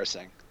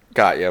embarrassing.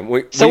 Got you.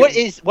 What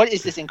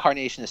is this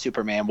incarnation of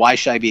Superman? Why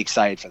should I be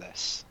excited for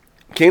this?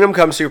 Kingdom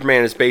Come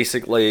Superman is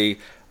basically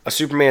a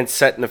Superman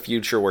set in the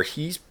future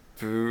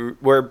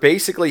where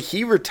basically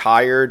he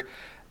retired,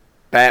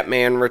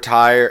 Batman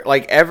retired,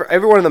 like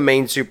every one of the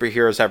main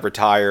superheroes have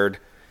retired,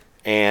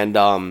 and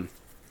oh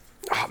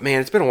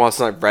man, it's been a while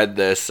since I've read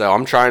this, so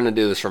I'm trying to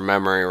do this from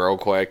memory real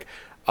quick.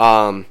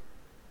 But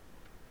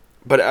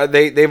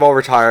they've all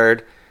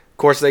retired. Of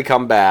course, they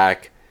come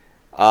back.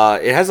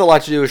 It has a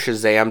lot to do with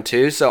Shazam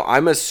too, so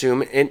I'm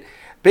assuming it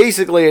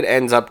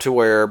ends up to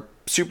where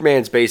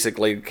Superman's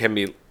basically can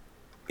be,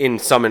 in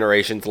some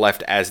iterations,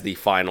 left as the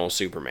final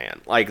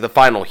Superman. Like, the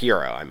final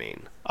hero, I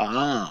mean.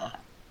 Ah.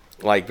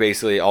 Like,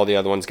 basically, all the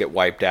other ones get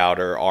wiped out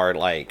or are,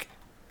 like,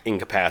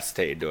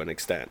 incapacitated to an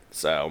extent.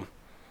 So,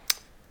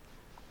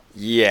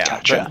 yeah.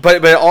 Gotcha.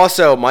 But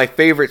also, my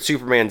favorite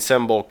Superman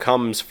symbol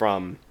comes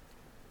from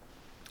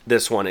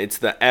this one. It's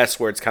the S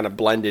where it's kind of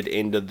blended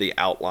into the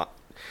outline,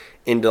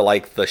 into,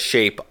 like, the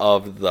shape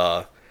of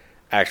the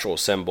actual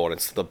symbol. And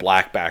it's the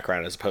black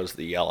background as opposed to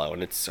the yellow.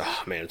 And it's,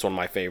 oh, man, it's one of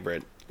my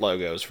favorite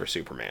logos for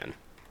Superman.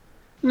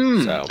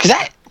 So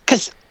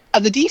because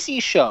of the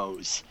DC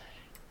shows,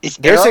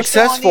 they're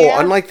successful,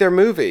 unlike their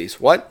movies.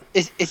 What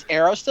is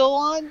Arrow still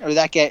on, or did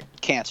that get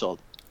canceled?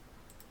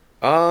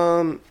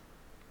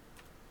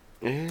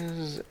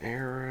 Is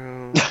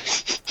Arrow?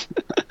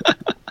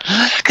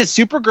 Because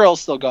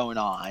Supergirl's still going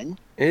on.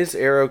 Is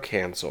Arrow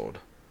canceled?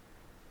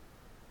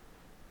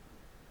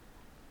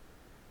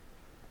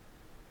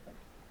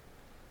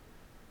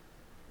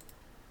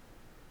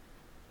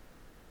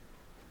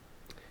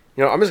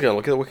 You know, I'm just going to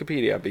look at the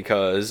Wikipedia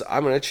because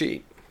I'm going to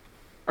cheat.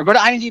 Or go to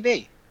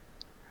IMDb.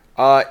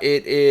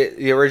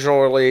 The original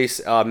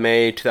release,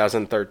 May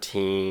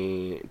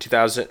 2013.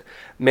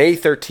 May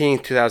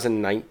 13th,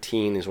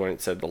 2019 is when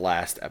it said the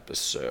last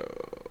episode.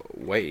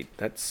 Wait,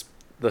 that's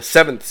the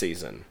 7th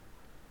season.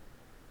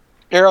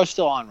 Arrow's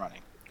still on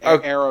running.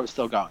 Okay. Arrow's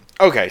still going.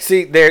 Okay,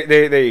 see,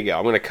 there you go.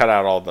 I'm going to cut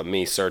out all the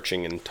me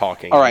searching and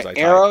talking. All right,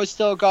 Arrow's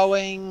still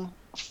going.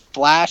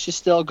 Flash is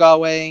still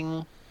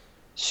going.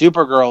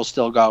 Supergirl's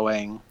still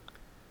going.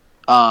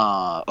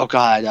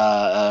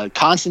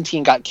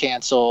 Constantine got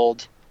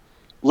canceled.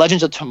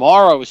 Legends of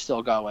Tomorrow is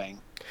still going.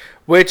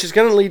 Which is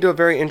going to lead to a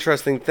very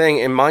interesting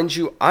thing. And mind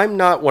you, I'm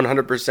not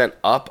 100%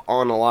 up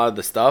on a lot of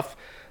the stuff,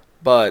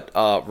 but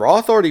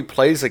Roth already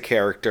plays a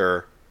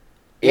character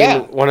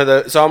in one of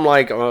the... So I'm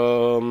like,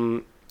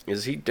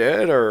 Is he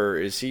dead, or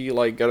is he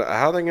like gonna?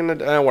 How are they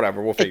gonna?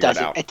 Whatever, we'll figure it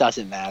out. It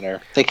doesn't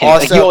matter. They can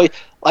Also,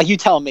 like you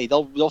tell me.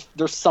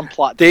 There's some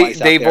plot.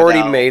 They've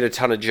already made a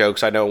ton of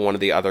jokes. I know one of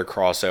the other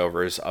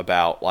crossovers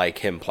about like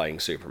him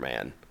playing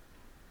Superman.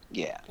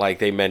 Yeah. Like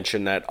they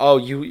mentioned that. Oh,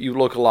 you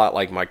look a lot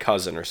like my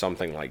cousin, or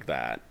something like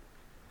that.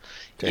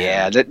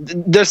 Yeah.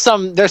 There's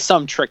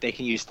some trick they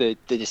can use to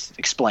just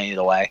explain it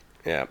away.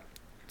 Yeah.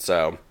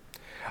 So.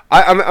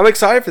 I'm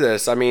excited for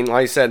this. I mean,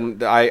 like I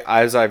said,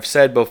 as I've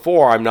said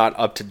before, I'm not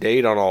up to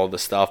date on all of the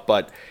stuff,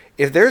 but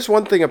if there's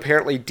one thing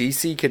apparently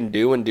DC can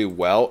do and do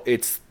well,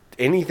 it's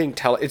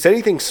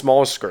anything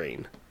small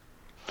screen.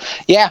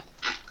 Yeah.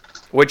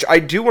 Which I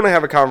do want to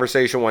have a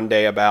conversation one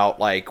day about,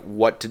 like,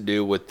 what to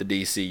do with the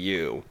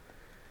DCU.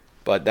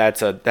 But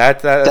that's a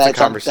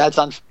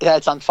conversation.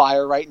 That's on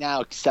fire right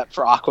now, except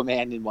for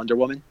Aquaman and Wonder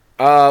Woman.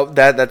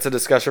 That's a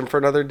discussion for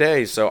another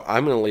day, so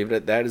I'm going to leave it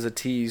at that as a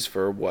tease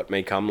for what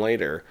may come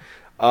later.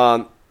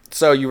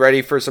 So you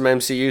ready for some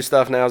MCU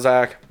stuff now,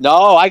 Zach?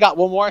 No, I got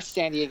one more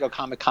San Diego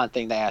Comic-Con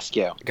thing to ask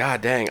you.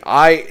 God dang.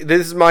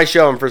 This is my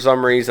show, and for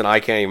some reason, I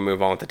can't even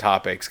move on with the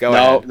topics. Go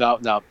ahead.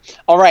 No.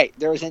 All right,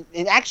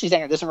 and actually,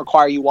 Zanger, it doesn't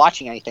require you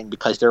watching anything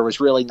because there was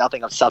really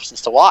nothing of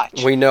substance to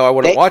watch. We know I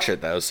wouldn't watch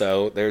it, though,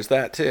 so there's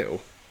that, too.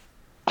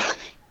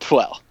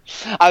 Well,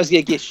 I was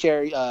going to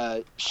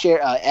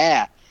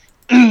get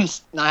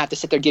not have to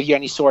sit there and give you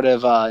any sort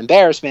of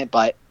embarrassment,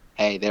 but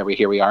hey,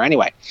 here we are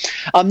anyway.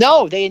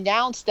 No, they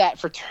announced that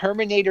for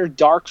Terminator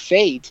Dark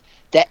Fate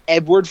that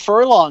Edward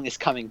Furlong is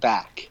coming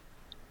back.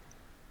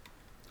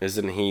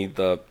 Isn't he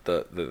the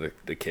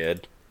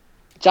kid?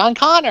 John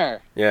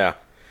Connor. Yeah.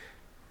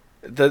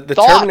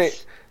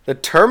 The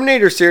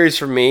Terminator series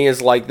for me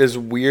is like this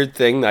weird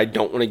thing that I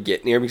don't want to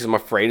get near because I'm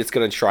afraid it's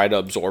going to try to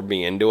absorb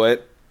me into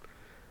it.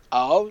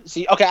 Oh,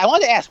 see, okay, I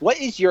wanted to ask, what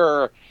is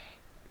your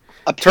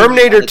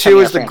Terminator 2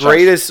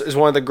 is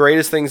one of the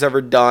greatest things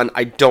ever done.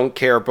 I don't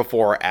care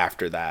before or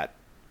after that.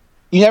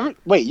 You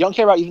don't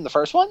care about even the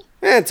first one?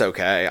 It's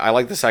okay. I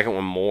like the second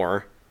one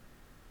more.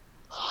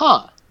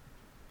 Huh.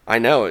 I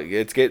know.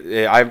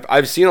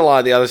 I've seen a lot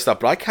of the other stuff,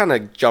 but I kind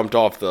of jumped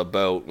off the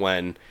boat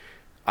when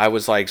I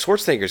was like,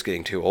 Schwarzenegger's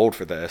getting too old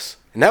for this.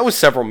 And that was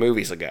several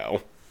movies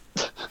ago.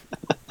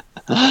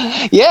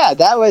 Yeah,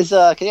 that was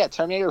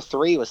Terminator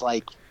 3 was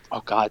like,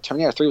 oh god,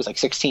 Terminator 3 was like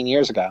 16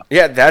 years ago.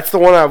 Yeah, that's the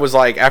one I was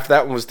like, after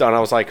that one was done, I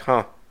was like,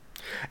 huh.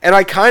 And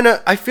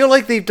I feel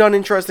like they've done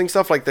interesting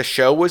stuff. Like the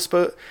show was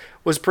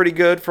pretty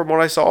good from what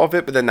I saw of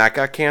it, but then that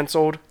got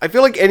canceled. I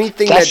feel like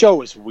anything that show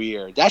was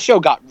weird. That show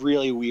got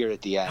really weird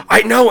at the end.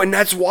 I know, and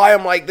that's why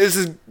I'm like,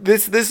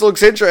 this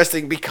looks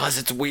interesting because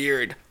it's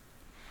weird.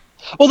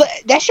 Well,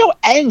 that show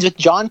ends with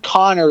John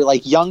Connor,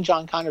 like young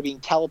John Connor, being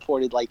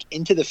teleported like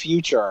into the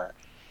future.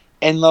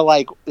 And they're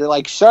like,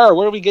 sir,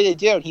 what are we going to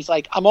do? And he's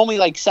like, I'm only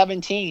like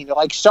 17. They're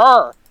like,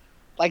 sir,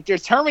 like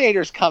there's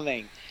Terminators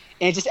coming.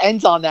 And it just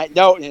ends on that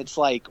note. And it's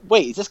like,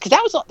 wait, is this, cause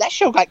that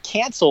show got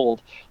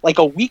canceled like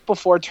a week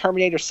before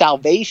Terminator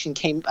Salvation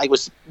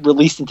was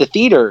released into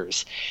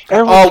theaters.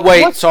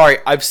 Sorry.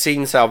 I've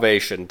seen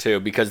Salvation too,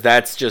 because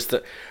that's just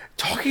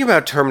talking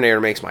about Terminator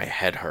makes my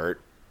head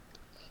hurt.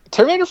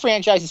 Terminator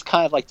franchise is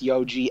kind of like the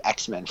OG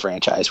X-Men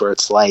franchise where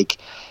it's like,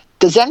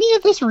 does any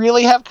of this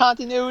really have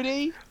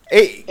continuity?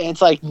 And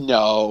it's like,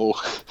 no.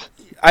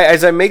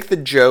 As I make the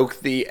joke,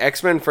 the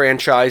X-Men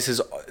franchise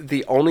is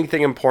the only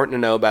thing important to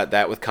know about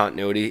that with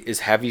continuity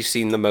is, have you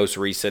seen the most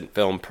recent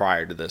film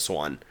prior to this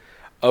one?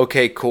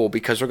 Okay, cool,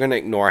 because we're going to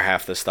ignore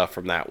half the stuff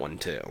from that one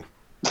too.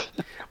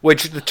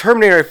 Which the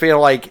Terminator, I feel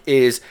like,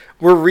 is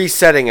we're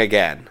resetting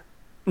again.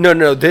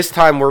 No, this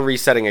time we're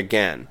resetting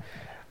again.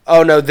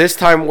 Oh no, this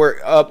time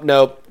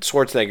no,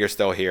 Schwarzenegger's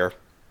still here.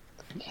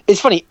 It's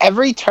funny,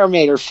 every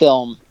Terminator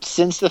film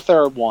since the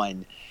third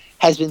one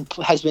has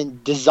been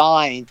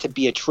designed to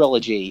be a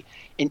trilogy,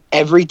 and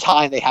every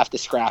time they have to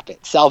scrap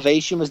it.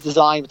 Salvation was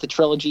designed with the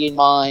trilogy in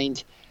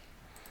mind.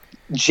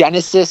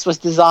 Genesis was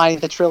designed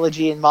with the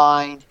trilogy in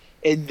mind.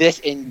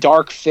 And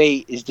Dark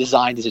Fate is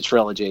designed as a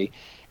trilogy.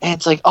 And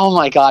it's like, oh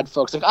my god,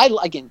 folks!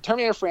 Like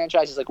Terminator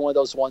franchise is like one of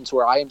those ones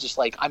where I am just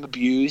like, I'm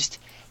abused,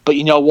 but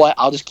you know what?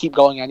 I'll just keep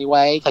going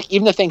anyway. Like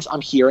even the things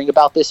I'm hearing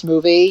about this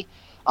movie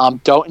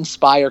don't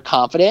inspire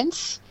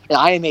confidence, and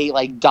I am a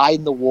like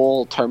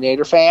dyed-in-the-wool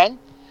Terminator fan.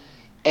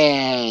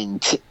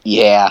 And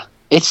yeah,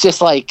 it's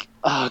just like,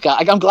 oh god,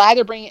 like, I'm glad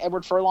they're bringing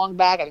Edward Furlong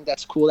back. I think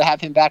that's cool to have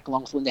him back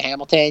along with Linda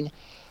Hamilton.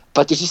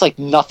 But there's just like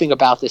nothing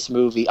about this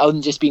movie other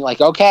than just being like,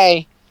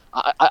 okay,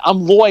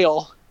 I'm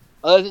loyal.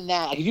 Other than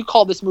that, like, if you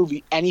call this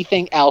movie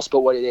anything else but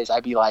what it is,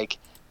 I'd be like,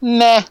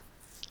 meh.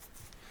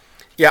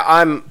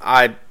 Yeah,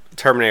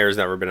 Terminator's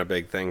never been a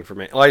big thing for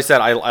me. Like I said,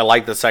 I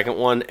like the second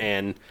one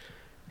and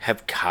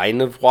have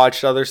kind of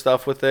watched other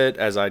stuff with it,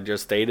 as I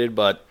just stated,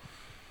 but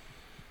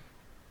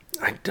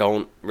I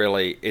don't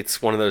really,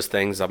 it's one of those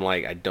things I'm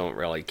like, I don't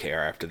really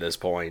care after this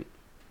point.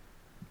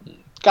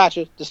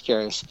 Gotcha. Just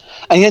curious.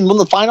 And then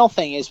the final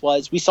thing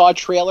was we saw a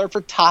trailer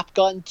for Top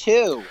Gun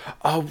 2.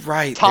 Oh,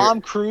 right.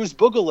 Tom Cruise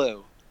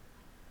Boogaloo.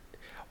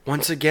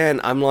 Once again,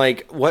 I'm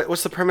like,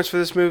 what's the premise for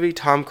this movie?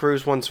 Tom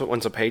Cruise wants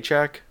a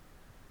paycheck?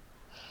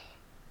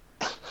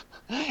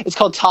 It's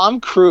called Tom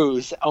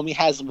Cruise. Only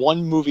has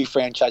one movie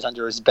franchise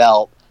under his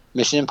belt,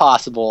 Mission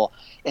Impossible,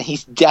 and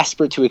he's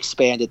desperate to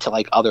expand it to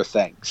like other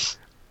things.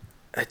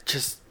 I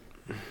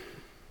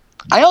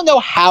don't know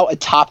how a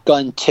Top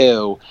Gun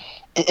 2,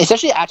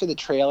 especially after the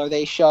trailer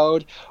they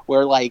showed,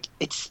 where like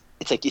it's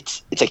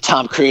like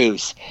Tom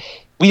Cruise.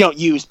 We don't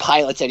use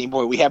pilots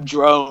anymore. We have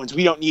drones.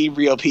 We don't need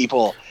real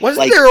people. Wasn't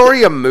like, there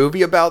already a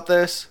movie about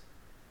this?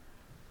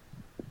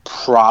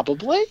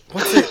 Probably.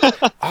 What's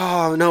it?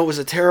 Oh no, it was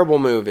a terrible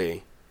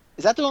movie.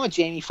 Is that the one with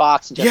Jamie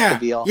Foxx and Jessica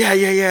Biel?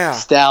 Yeah.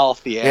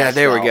 Stealth. Yeah,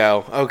 there Stealth. we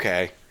go.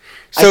 Okay.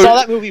 So, I saw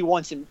that movie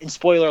once, and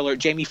spoiler alert,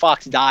 Jamie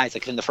Foxx dies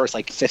like in the first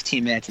like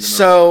 15 minutes of the movie.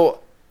 So,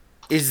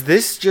 is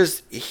this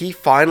just he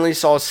finally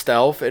saw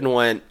Stealth and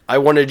went, I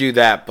want to do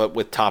that, but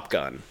with Top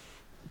Gun?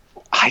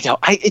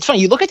 It's funny.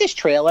 You look at this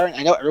trailer, and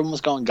I know everyone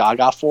was going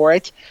gaga for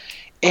it,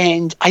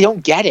 and I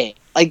don't get it.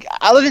 Like,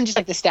 other than just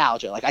like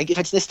nostalgia. Like, if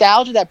it's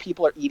nostalgia that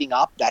people are eating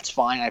up, that's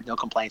fine. I have no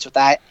complaints with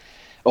that.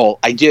 Well,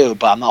 I do,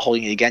 but I'm not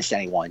holding it against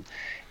anyone.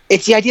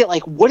 It's the idea,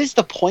 like, what is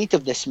the point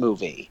of this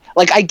movie?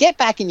 Like, I get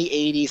back in the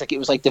 80s, like, it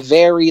was like the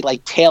very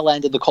like tail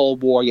end of the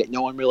Cold War, yet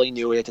no one really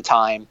knew it at the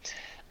time.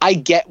 I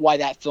get why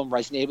that film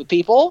resonated with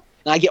people,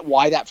 and I get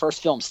why that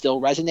first film still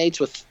resonates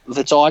with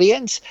its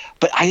audience,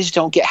 but I just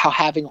don't get how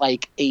having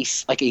like a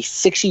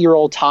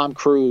 60-year-old Tom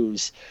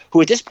Cruise, who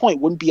at this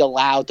point wouldn't be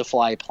allowed to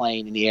fly a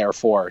plane in the Air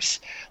Force,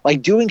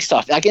 like doing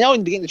stuff. Like, I know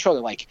in the beginning of the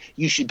trailer, like,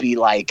 you should be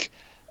like,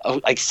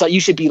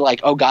 you should be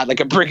like, oh god, like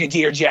a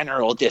brigadier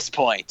general at this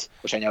point,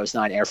 which I know is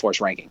not an Air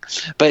Force ranking,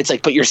 but it's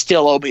like, but you're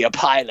still only a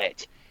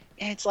pilot.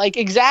 And it's like,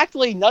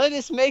 exactly, none of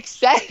this makes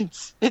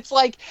sense. It's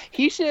like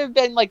he should have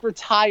been like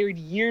retired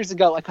years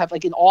ago, like have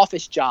like an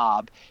office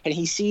job, and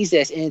he sees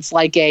this, and it's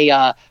like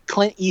a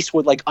Clint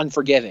Eastwood like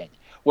Unforgiven,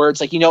 where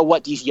it's like, you know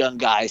what, these young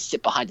guys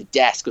sit behind a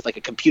desk with like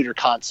a computer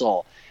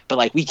console, but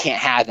like we can't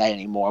have that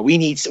anymore. We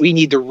need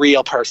the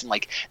real person.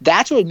 Like,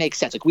 that's what would make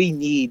sense. Like, we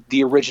need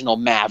the original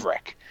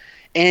Maverick.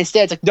 And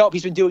instead, it's like, nope,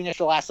 he's been doing this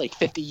for the last like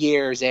 50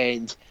 years,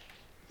 and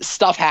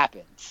stuff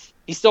happens.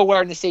 He's still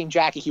wearing the same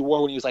jacket he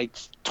wore when he was like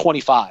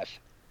 25.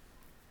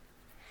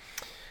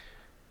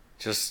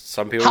 Just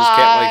some people just can't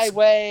like.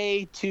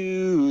 Highway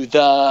to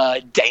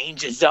the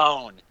Danger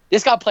Zone.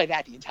 This got played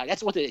at the entire.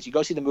 That's what it is. You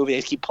go see the movie, they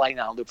just keep playing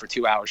that on loop for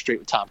 2 hours straight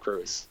with Tom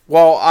Cruise.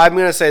 Well, I'm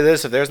gonna say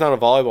this: if there's not a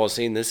volleyball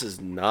scene, this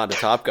is not a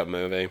Top Gun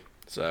movie.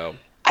 So.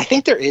 I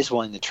think there is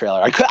one in the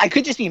trailer. I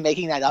could just be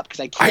making that up because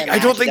I can't. I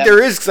don't think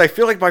there is, because I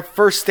feel like my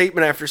first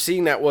statement after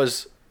seeing that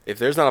was, if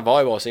there's not a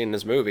volleyball scene in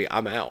this movie,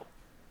 I'm out.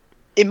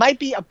 It might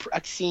be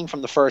a scene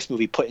from the first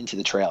movie put into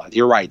the trailer.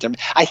 You're right.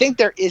 I think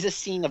there is a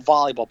scene of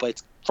volleyball, but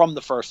it's from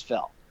the first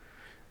film.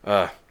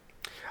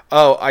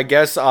 I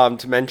guess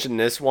to mention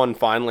this one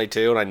finally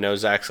too, and I know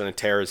Zach's gonna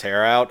tear his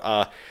hair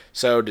out.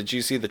 So did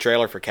you see the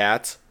trailer for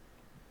Cats?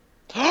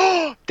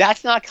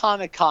 That's not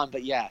Comic-Con,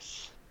 but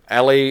yes.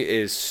 Ellie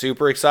is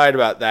super excited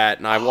about that,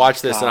 and I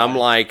watched this, and I'm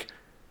like,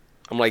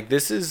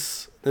 this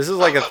is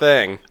like a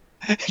thing.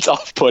 It's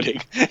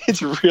off-putting.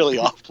 It's really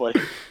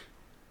off-putting.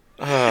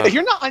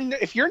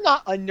 If you're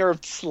not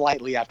unnerved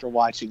slightly after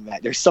watching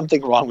that, there's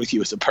something wrong with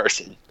you as a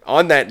person.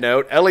 On that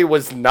note, Ellie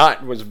was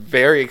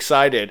very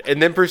excited, and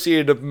then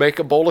proceeded to make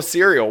a bowl of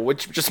cereal,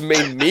 which just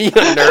made me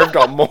unnerved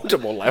on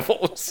multiple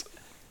levels.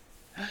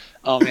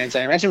 Oh man, so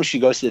I imagine when she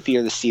goes to the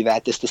theater to see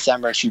that this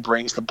December, and she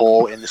brings the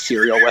bowl and the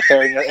cereal with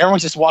her, and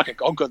everyone's just walking.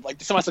 Oh, good!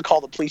 Like, someone has to call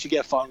the police. You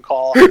get a phone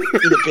call. You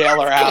need to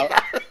bail her out.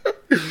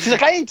 She's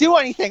like, I didn't do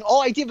anything.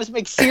 All I did was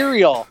make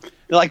cereal.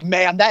 They're like,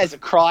 man, that is a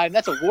crime.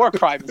 That's a war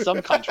crime in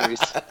some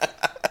countries.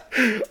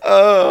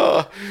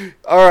 All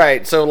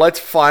right. So let's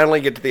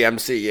finally get to the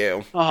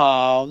MCU.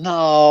 Oh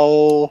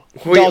no!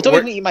 Don't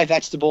make me eat my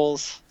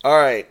vegetables. All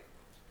right.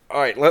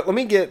 Let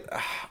me get.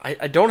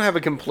 I don't have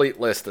a complete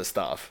list of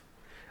stuff.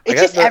 It's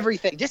just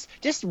everything. Just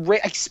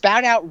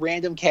spout out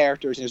random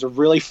characters, and there's a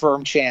really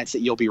firm chance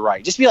that you'll be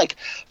right. Just be like,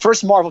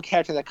 first Marvel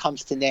character that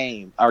comes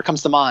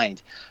to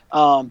mind.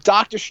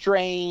 Doctor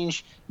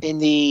Strange in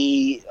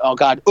the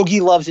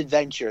Oogie Loves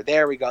Adventure.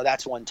 There we go.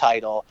 That's one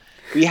title.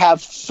 We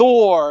have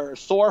Thor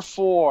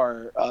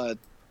 4,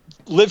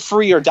 Live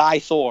Free or Die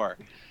Thor.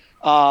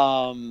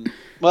 What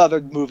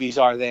other movies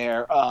are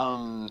there?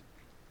 All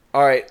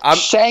right,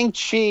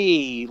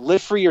 Shang-Chi,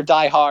 Live Free or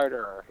Die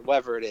Harder.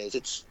 Whatever it is,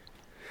 it's.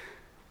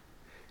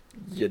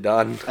 You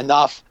done?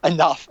 Enough of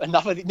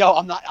the, no,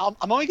 I'm not.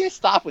 I'm only going to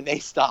stop when they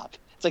stop.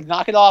 It's like,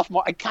 knock it off.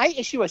 Can I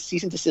issue a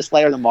cease and desist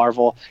letter to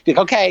Marvel? Like,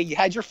 okay, you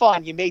had your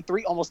fun. You made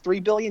almost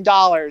 $3 billion.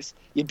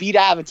 You beat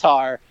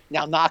Avatar.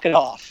 Now knock it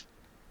off.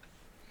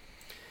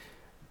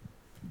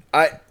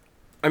 I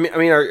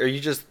mean, are you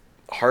just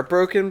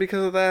heartbroken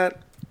because of that?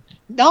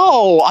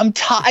 No, I'm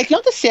tired. You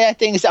know, the sad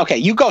thing is, okay,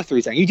 you go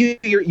through things.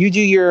 You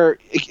do your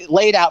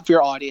lay it out for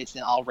your audience,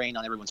 and I'll rain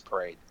on everyone's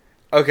parade.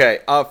 Okay,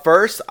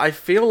 first, I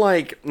feel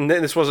like,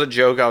 this was a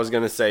joke I was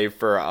going to say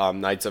for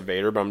Knights of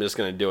Vader, but I'm just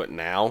going to do it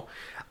now.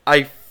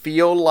 I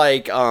feel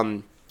like,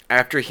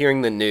 after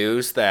hearing the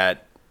news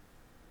that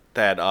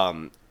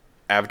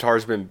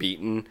Avatar's been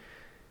beaten,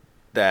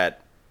 that,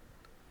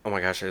 oh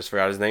my gosh, I just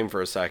forgot his name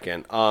for a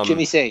second.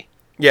 Jimmy C.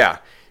 Yeah,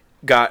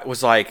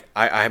 was like,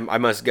 I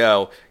must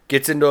go.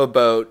 Gets into a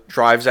boat,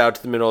 drives out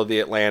to the middle of the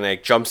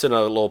Atlantic, jumps in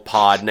a little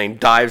pod, and then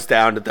dives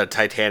down to the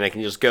Titanic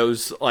and just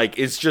goes like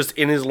it's just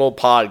in his little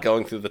pod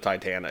going through the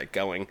Titanic,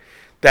 going.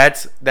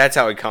 That's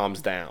how he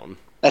calms down.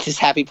 That's his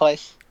happy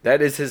place.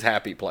 That is his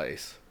happy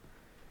place.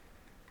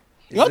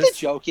 You know what the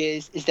joke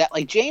is that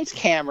like James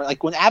Cameron,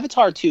 like when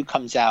Avatar 2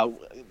 comes out,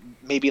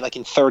 maybe like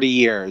in 30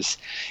 years,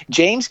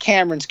 James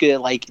Cameron's gonna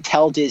like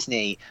tell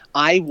Disney,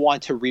 I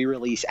want to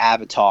re-release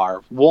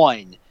Avatar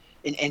 1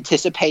 in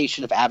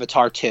anticipation of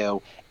Avatar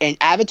 2. And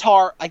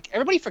Avatar, like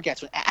everybody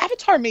forgets, when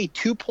Avatar made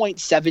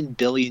 $2.7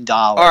 billion.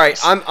 All right,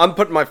 I'm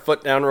putting my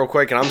foot down real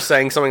quick, and I'm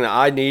saying something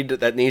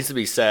that needs to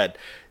be said.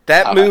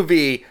 That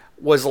movie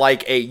was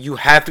like you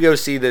have to go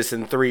see this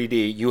in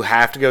 3D. You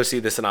have to go see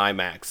this in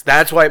IMAX.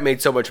 That's why it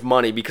made so much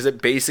money, because it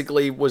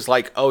basically was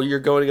like, oh, you're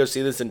going to go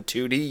see this in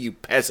 2D, you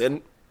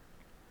peasant.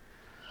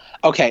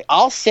 Okay,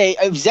 I'll say,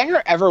 if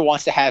Zenger ever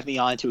wants to have me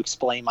on to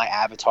explain my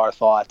Avatar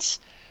thoughts,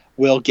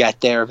 we'll get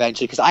there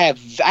eventually, because I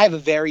have a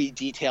very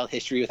detailed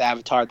history with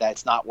Avatar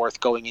that's not worth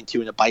going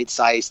into in a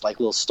bite-sized like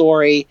little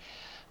story.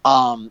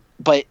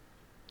 But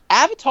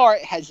Avatar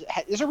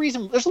there's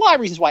a lot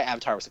of reasons why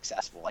Avatar was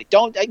successful. Like,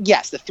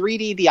 yes, the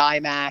 3D, the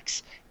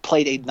IMAX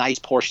played a nice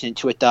portion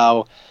into it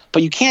though,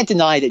 but you can't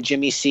deny that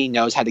Jimmy C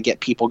knows how to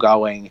get people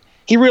going.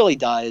 He really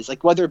does.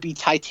 Like, whether it be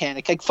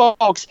Titanic, like,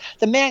 folks,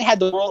 the man had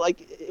the world,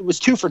 like, it was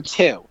 2 for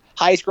 2,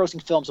 highest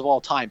grossing films of all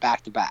time,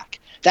 back to back.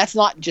 That's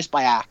not just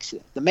by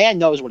accident. The man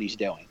knows what he's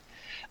doing.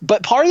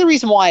 But part of the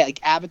reason why like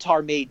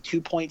Avatar made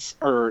when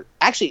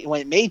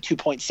it made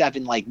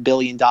 $2.7 like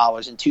billion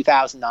in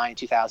 2009,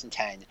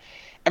 2010,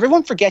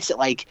 everyone forgets that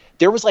like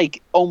there was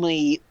like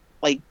only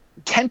like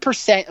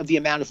 10% of the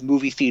amount of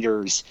movie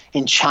theaters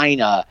in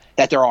China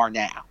that there are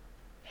now.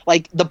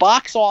 Like the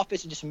box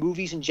office and just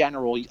movies in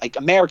general, like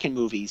American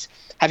movies,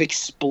 have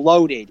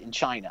exploded in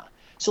China.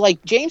 So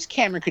like James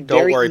Cameron could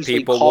very easily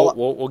people.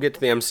 We'll get to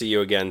the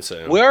MCU again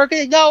soon.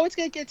 It's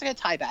gonna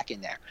tie back in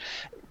there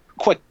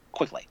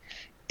quickly.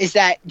 Is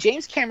that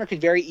James Cameron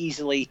could very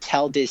easily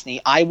tell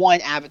Disney, I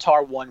want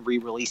Avatar 1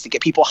 re-release to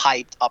get people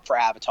hyped up for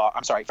Avatar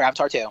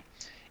 2.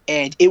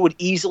 And it would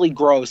easily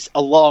gross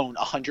alone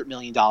 $100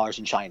 million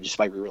in China just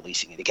by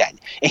re-releasing it again.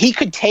 And he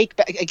could take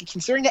back,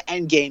 considering the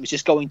Endgame is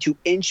just going to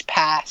inch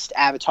past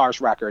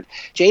Avatar's record,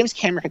 James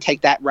Cameron could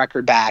take that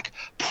record back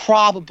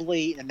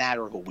probably in a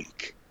matter of a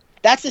week.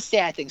 That's the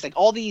sad thing. It's like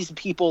all these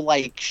people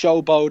like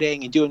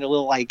showboating and doing a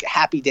little like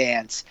happy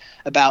dance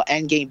about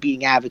Endgame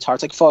being Avatar.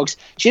 It's like, folks,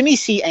 Jimmy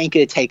C ain't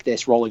going to take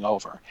this rolling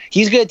over.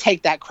 He's going to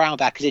take that crown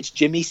back because it's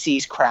Jimmy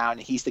C's crown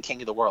and he's the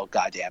king of the world,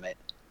 goddammit.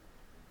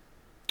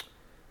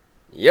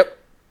 Yep.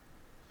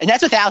 And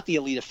that's without the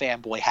Alita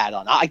fanboy hat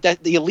on.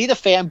 The Alita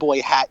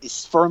fanboy hat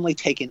is firmly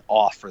taken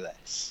off for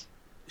this.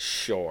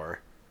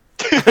 Sure.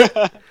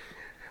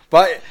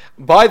 But,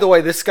 by the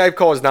way, this Skype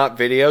call is not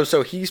video,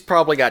 so he's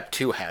probably got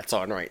 2 hats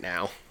on right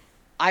now.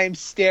 I am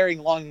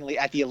staring longingly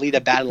at the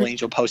Alita Battle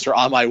Angel poster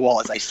on my wall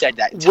as I said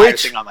that entire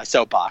thing on my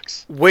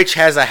soapbox. Which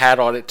has a hat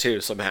on it, too,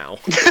 somehow.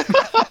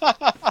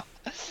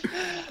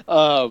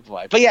 Oh,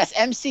 boy. But, yes,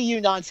 MCU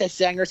nonsense,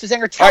 Zenger. So,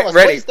 Zenger, tell us,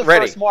 what is the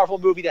first Marvel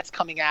movie that's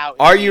coming out?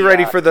 Are you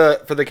ready for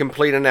the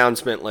complete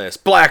announcement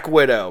list? Black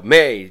Widow,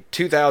 May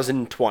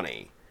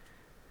 2020.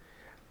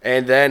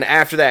 And then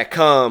after that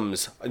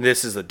comes,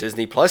 this is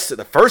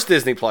the first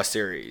Disney Plus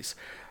series,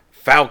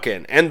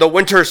 Falcon and the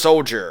Winter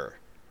Soldier,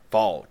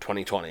 fall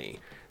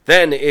 2020.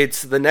 Then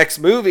it's the next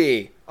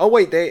movie. Oh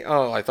wait,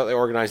 I thought they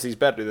organized these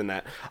better than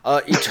that.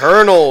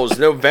 Eternals,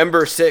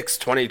 November 6th,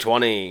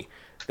 2020.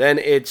 Then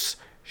it's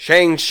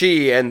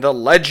Shang-Chi and the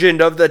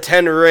Legend of the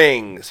Ten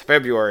Rings,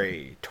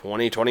 February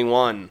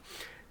 2021.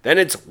 Then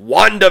it's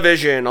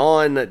WandaVision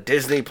on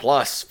Disney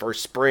Plus for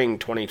spring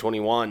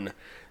 2021.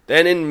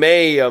 Then in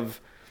May of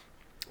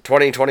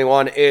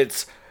 2021,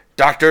 it's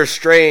Doctor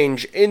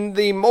Strange in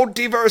the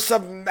Multiverse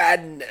of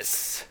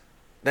Madness.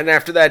 Then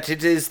after that,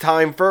 it is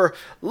time for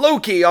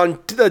Loki on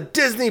the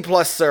Disney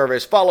Plus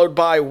service, followed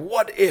by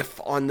What If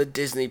on the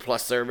Disney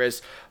Plus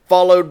service,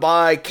 followed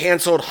by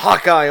canceled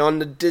Hawkeye on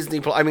the Disney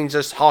Plus,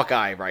 just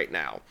Hawkeye right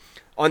now,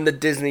 on the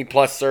Disney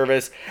Plus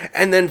service,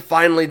 and then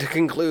finally to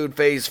conclude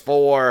Phase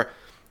 4,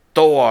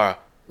 Thor,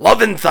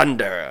 Love and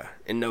Thunder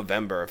in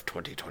November of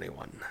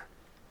 2021.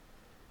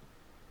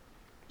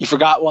 You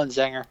forgot one,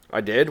 Zenger.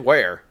 I did?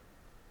 Where?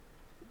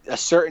 A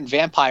certain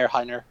vampire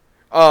hunter.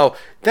 Oh,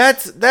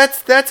 that's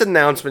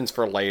announcements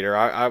for later.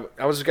 I'm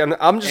just going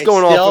off of It's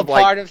still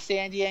part of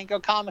San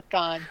Diego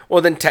Comic-Con.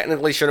 Well, then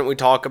technically, shouldn't we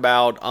talk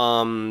about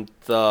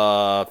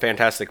the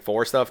Fantastic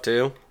Four stuff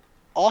too?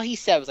 All he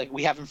said was like,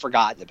 we haven't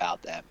forgotten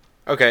about them.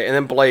 Okay, and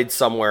then Blade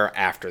somewhere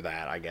after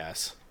that, I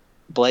guess.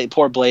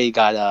 Poor Blade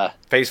got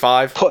Phase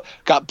 5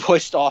 got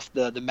pushed off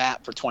the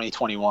map for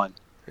 2021.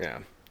 Yeah,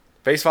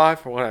 Phase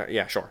 5 or whatever.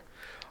 Yeah, sure.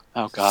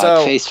 Oh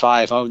God, Phase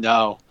 5. Oh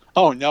no.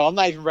 I'm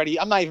not even ready.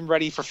 I'm not even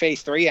ready for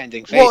Phase 3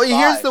 ending. Phase 5.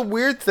 Here's the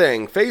weird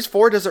thing. Phase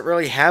 4 doesn't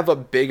really have a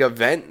big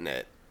event in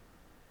it.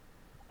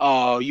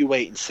 Oh, you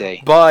wait and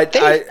see. But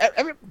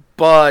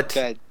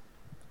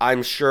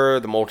I'm sure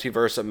the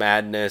Multiverse of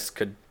Madness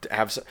could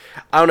have some,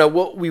 I don't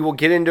know. We will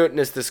get into it in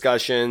this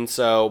discussion.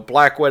 So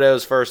Black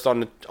Widow's first on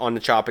the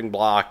chopping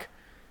block,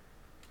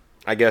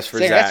 I guess, for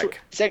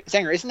Zach.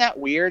 Sanger, isn't that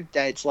weird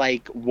that it's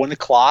like 1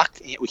 o'clock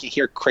and we can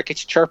hear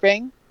crickets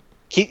chirping?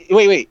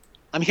 Wait.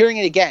 I'm hearing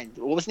it again.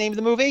 What was the name of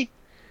the movie?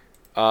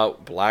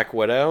 Black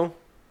Widow.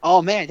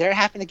 Oh, man, there it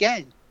happened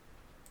again.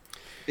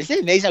 Isn't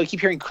it amazing how we keep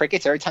hearing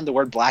crickets every time the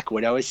word Black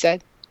Widow is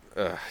said?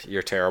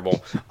 You're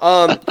terrible.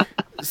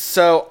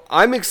 So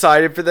I'm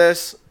excited for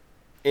this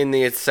in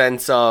the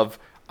sense of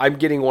I'm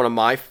getting one of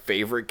my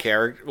favorite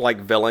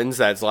villains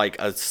that's like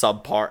a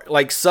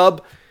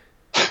subpart,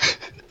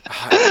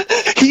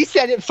 He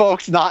said it,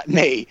 folks, not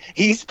me.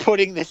 He's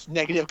putting this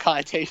negative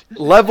connotation.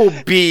 Level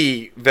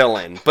B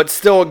villain, but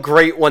still a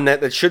great one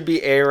that should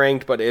be A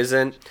ranked but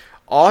isn't.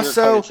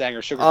 Also,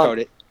 sugarcoat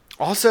it.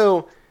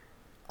 Also,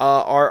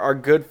 our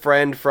good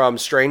friend from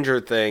Stranger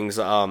Things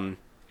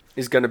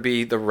is going to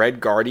be the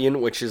Red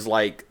Guardian, which is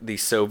like the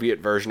Soviet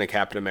version of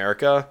Captain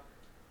America.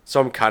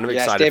 So I'm kind of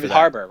excited. David for that.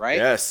 Harbour, right?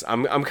 Yes,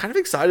 I'm kind of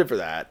excited for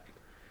that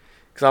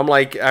because I'm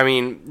like, I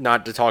mean,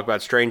 not to talk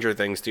about Stranger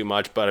Things too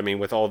much, but I mean,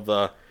 with all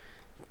the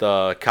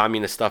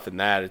communist stuff in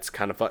that, it's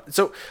kind of fun.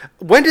 So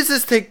when does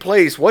this take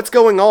place? What's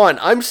going on?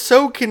 I'm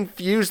so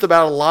confused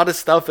about a lot of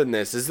stuff in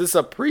this. Is this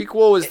a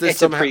prequel? Is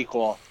this a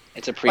prequel?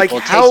 It's a prequel.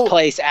 It takes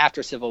place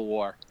after Civil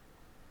War.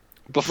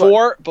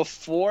 Before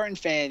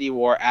Infinity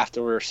War,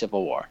 after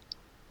Civil War.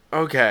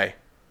 Okay.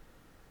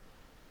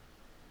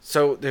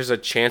 So there's a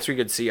chance we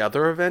could see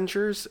other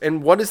Avengers?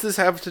 And what does this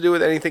have to do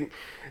with anything?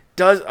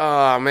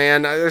 Oh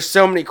man, there's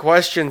so many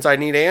questions I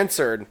need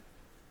answered.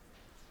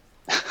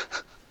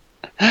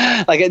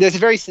 There's a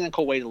very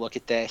cynical way to look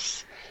at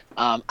this.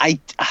 I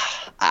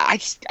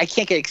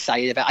can't get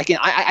excited about.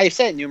 I've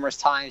said it numerous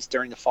times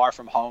during the Far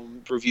From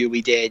Home review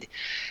we did.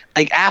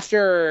 Like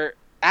after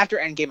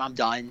Endgame, I'm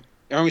done.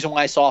 The only reason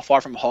why I saw Far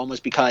From Home was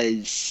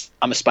because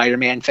I'm a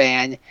Spider-Man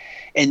fan,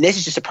 and this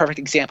is just a perfect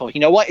example. You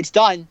know what? It's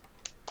done.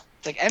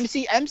 It's like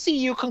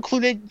MCU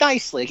concluded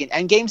nicely. Like,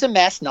 Endgame's a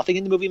mess. Nothing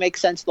in the movie makes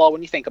sense at all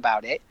when you think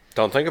about it.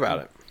 Don't think about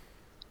it.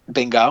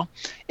 Bingo. And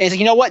it's like,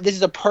 you know what? This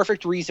is a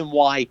perfect reason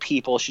why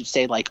people should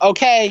say, like,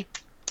 okay,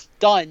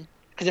 done.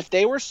 Because if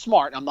they were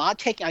smart, I'm not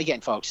taking, again,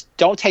 folks,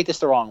 don't take this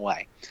the wrong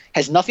way.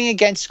 Has nothing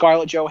against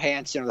Scarlett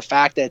Johansson or the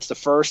fact that it's the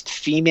first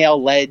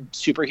female-led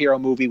superhero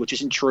movie, which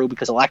isn't true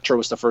because Elektra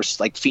was the first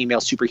female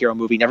superhero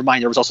movie. Never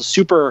mind, there was also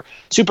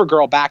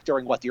Supergirl back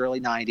during the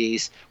early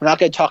 90s. We're not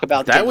going to talk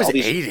about that. Was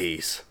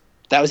 80s.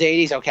 That was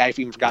 80s. Okay, I've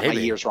even forgotten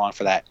my years wrong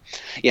for that.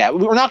 Yeah,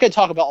 we're not going to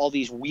talk about all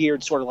these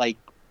weird sort of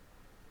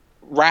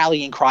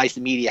rallying cries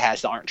the media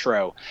has that aren't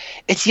true.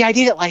 It's the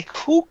idea that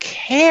who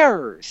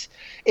cares?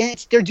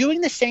 And they're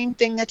doing the same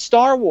thing that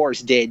Star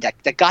Wars did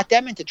that got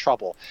them into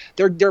trouble.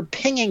 They're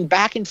pinging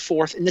back and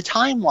forth in the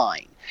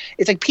timeline.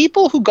 It's like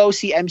people who go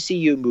see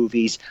MCU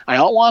movies, I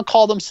don't want to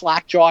call them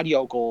slack-jawed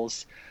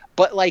yokels,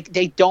 but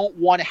they don't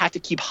want to have to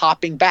keep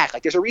hopping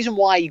back. There's a reason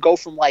why you go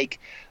from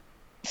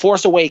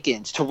Force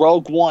Awakens to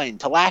Rogue One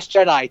to Last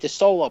Jedi to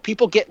Solo.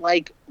 People get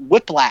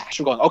whiplash.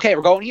 We're going, okay,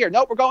 we're going here.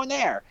 Nope, we're going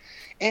there.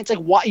 And it's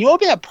why, what would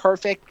be a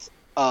perfect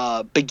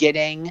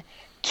beginning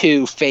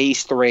to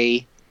Phase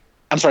 3?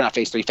 I'm sorry, not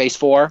Phase 3, Phase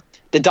 4.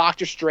 The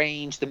Doctor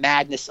Strange, the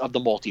madness of the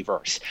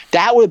multiverse.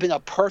 That would have been a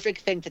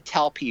perfect thing to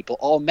tell people.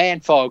 Oh man,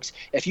 folks,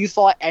 if you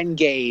thought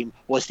Endgame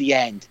was the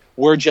end,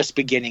 we're just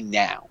beginning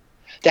now.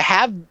 To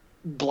have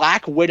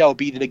Black Widow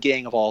be the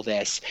beginning of all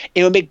this,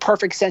 it would make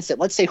perfect sense that,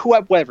 let's say,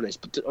 whatever it is,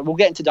 but we'll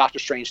get into Doctor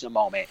Strange in a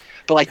moment,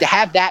 but to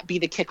have that be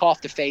the kickoff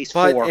to Phase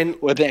 4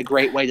 would have been a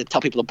great way to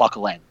tell people to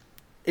buckle in.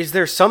 Is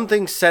there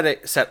something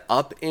set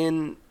up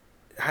in...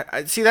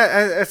 See,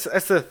 that's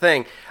the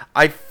thing.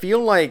 I feel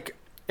like,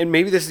 and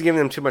maybe this is giving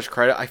them too much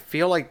credit, I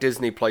feel like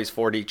Disney plays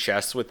 4D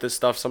chess with this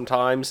stuff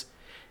sometimes,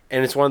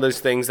 and it's one of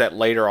those things that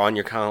later on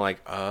you're kind of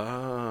like,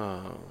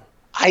 oh...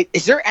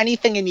 Is there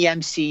anything in the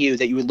MCU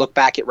that you would look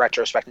back at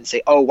retrospect and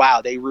say, oh,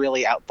 wow, they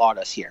really outthought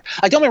us here?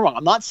 Don't get me wrong.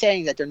 I'm not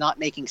saying that they're not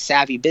making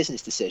savvy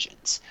business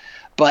decisions,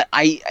 but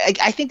I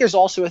think there's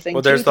also a thing.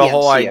 Well, there's the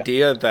whole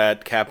idea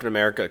that Captain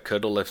America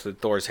could have lifted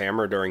Thor's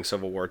hammer during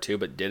Civil War II,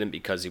 but didn't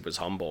because he was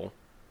humble.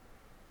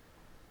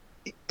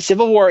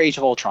 Civil War, Age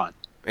of Ultron.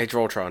 Age of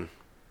Ultron.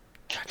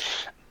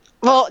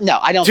 Well, no,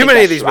 I don't. Too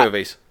many of these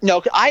movies.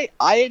 No, I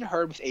had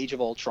heard with Age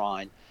of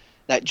Ultron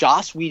that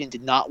Joss Whedon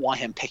did not want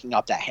him picking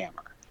up that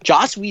hammer.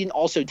 Joss Whedon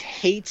also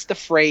hates the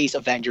phrase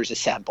Avengers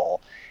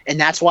Assemble, and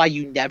that's why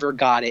you never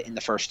got it in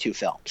the first two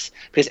films.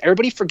 Because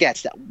everybody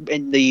forgets that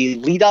in the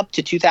lead up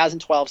to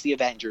 2012's The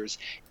Avengers,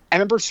 I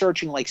remember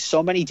searching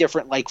so many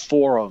different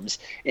forums,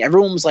 and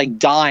everyone was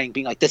dying,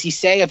 being does he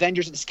say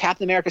Avengers, does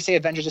Captain America say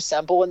Avengers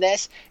Assemble in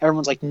this? And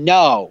everyone's like,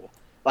 no.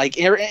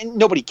 And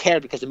nobody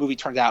cared because the movie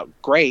turned out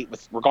great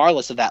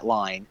regardless of that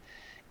line.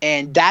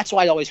 And that's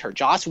why I always heard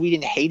Joss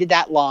Whedon hated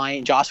that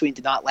line. Joss Whedon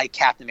did not like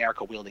Captain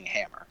America wielding a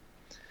hammer.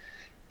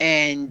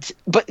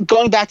 But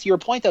going back to your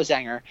point, though,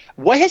 Zanger,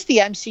 what has the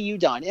MCU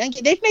done? And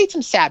they've made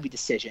some savvy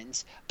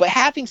decisions, but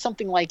having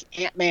something like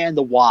Ant-Man and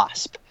the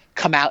Wasp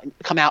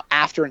come out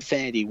after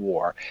Infinity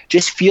War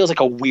just feels like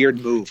a weird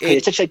move.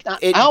 It's such like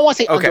I don't want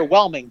to say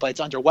underwhelming, but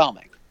it's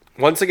underwhelming.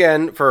 Once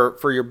again,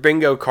 for your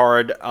bingo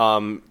card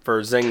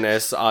for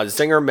Zingness,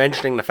 Zinger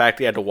mentioning the fact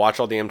he had to watch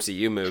all the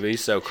MCU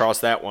movies, so cross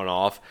that one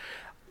off.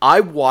 I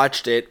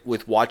watched it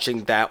with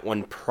watching that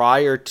one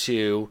prior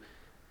to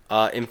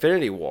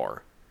Infinity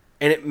War.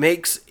 And it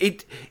makes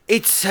it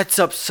sets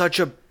up such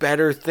a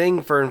better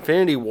thing for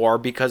Infinity War,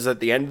 because at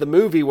the end of the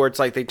movie where it's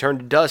like they turn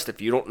to dust,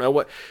 if you don't know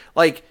what,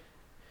 like,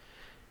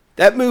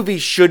 that movie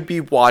should be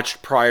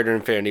watched prior to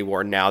Infinity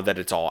War now that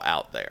it's all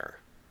out there.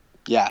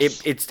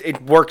 Yes.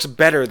 It works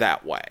better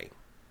that way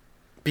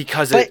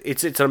because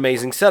it's an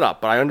amazing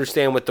setup. But I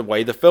understand with the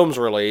way the film's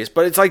released,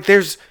 but it's like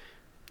there's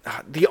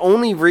the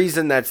only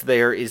reason that's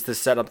there is to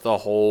set up the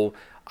whole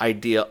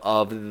idea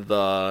of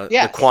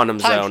the quantum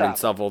zone and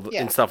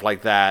stuff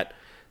like that,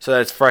 so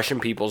that's fresh in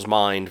people's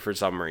mind for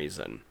some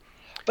reason.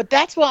 But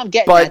that's what I'm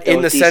getting but at, though,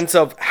 in the sense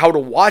of how to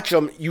watch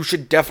them, you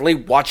should definitely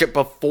watch it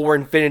before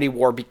Infinity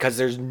War, because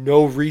there's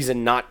no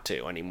reason not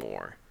to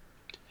anymore.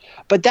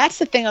 But that's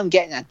the thing I'm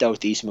getting at, though,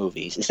 with these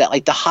movies, is that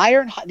like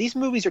these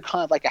movies are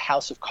kind of like a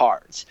house of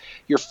cards.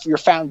 Your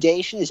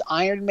foundation is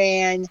Iron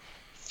Man,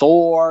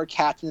 Thor,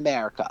 Captain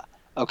America.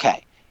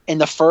 Okay.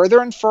 And the further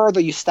and further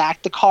you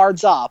stack the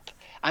cards up,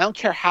 I don't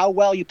care how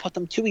well you put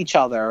them to each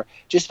other,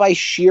 just by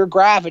sheer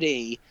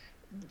gravity,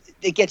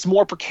 it gets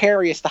more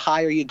precarious the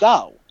higher you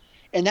go.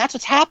 And that's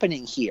what's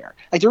happening here.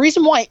 Like, the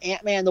reason why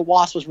Ant-Man and the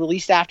Wasp was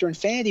released after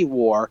Infinity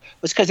War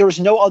was because there was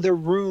no other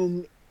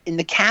room in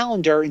the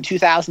calendar in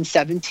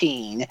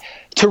 2017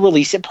 to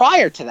release it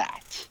prior to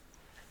that.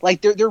 Like,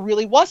 there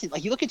really wasn't.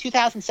 Like, you look at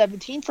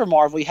 2017 for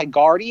Marvel, you had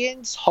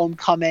Guardians,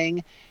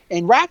 Homecoming,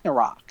 and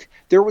Ragnarok.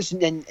 There was,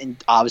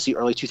 and obviously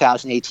early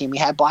 2018, we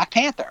had Black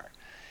Panther.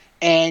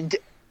 And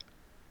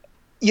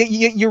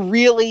you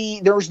really,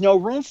 there was no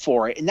room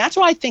for it. And that's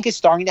what I think is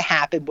starting to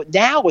happen. But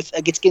now it's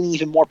getting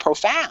even more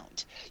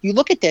profound. You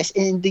look at this,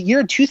 in the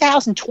year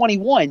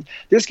 2021,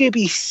 there's going to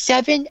be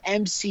 7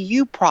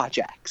 MCU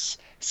projects.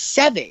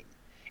 7.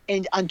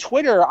 And on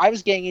Twitter, I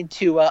was getting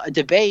into a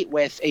debate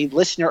with a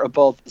listener of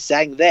both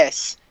Zang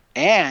This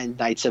and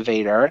Knights of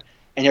Vader.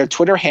 And their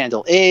Twitter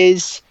handle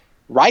is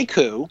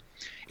Raikou.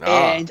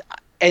 And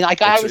like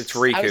it's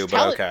Riku,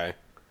 but okay.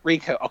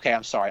 Riku. Okay,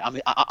 I'm sorry.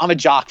 I'm a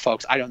jock,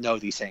 folks. I don't know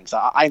these things.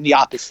 I'm the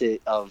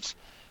opposite of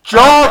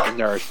jock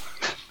nerd.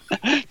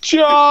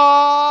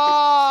 Jock.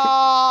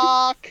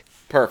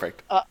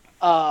 Perfect.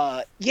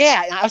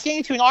 Yeah, and I was getting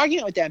into an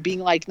argument with them, being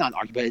like, not an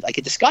argument, but like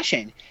a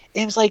discussion.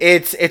 And it was like,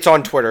 it's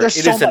on Twitter. It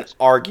is an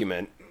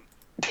argument.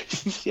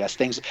 Yes,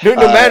 things. No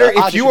matter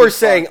if you are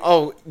saying,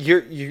 "Oh,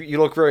 you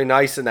look really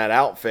nice in that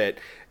outfit,"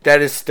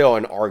 that is still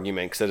an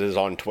argument because it is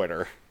on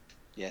Twitter.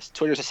 Yes,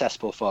 Twitter's a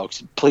cesspool,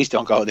 folks. Please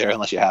don't go there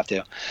unless you have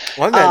to.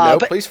 On that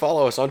note, please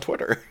follow us on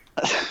Twitter.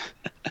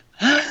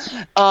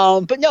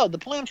 But no, the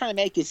point I'm trying to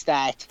make is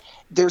that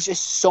there's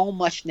just so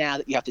much now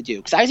that you have to do.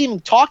 Because I was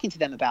even talking to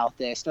them about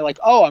this. They're like,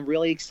 "Oh, I'm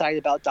really excited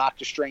about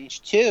Doctor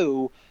Strange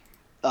 2,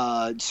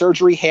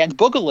 Surgery Hand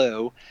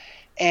Boogaloo."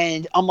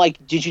 And I'm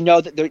like, did you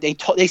know that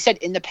they said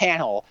in the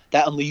panel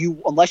that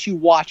unless you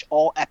watch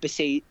all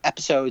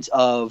episodes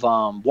of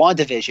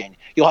WandaVision,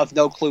 you'll have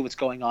no clue what's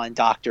going on in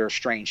Doctor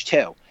Strange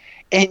 2.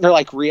 And they're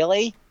like,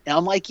 really? And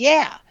I'm like,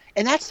 yeah.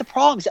 And that's the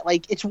problem, is that,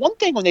 like, it's one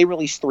thing when they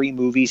release 3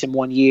 movies in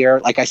one year.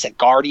 Like I said,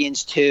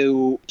 Guardians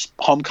 2,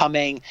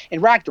 Homecoming,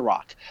 and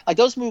Ragnarok. Like,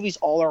 those movies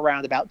all are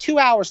around about 2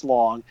 hours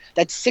long.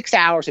 That's 6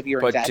 hours of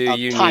your time invested. But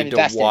do you need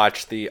to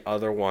watch the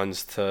other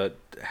ones to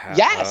have...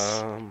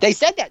 Yes. They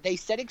said that. They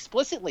said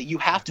explicitly, you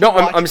have to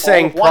watch I'm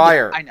saying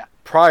prior. I know.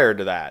 Prior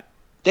to that.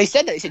 They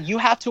said that. They said you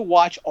have to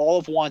watch all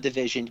of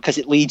WandaVision because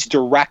it leads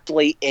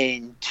directly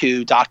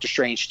into Doctor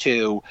Strange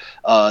 2,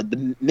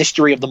 the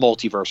Mystery of the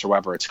Multiverse, or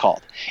whatever it's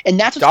called. And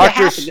that's what's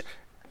going to happen.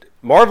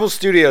 Marvel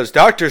Studios,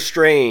 Doctor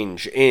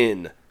Strange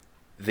in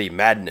the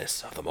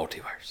Madness of the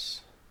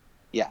Multiverse.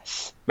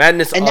 Yes.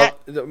 Madness of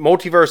the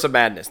Multiverse of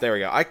Madness. There we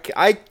go. I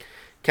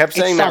kept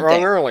saying that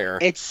wrong earlier.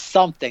 It's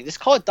something. Just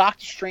call it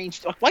Doctor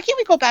Strange. Why can't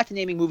we go back to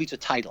naming movies with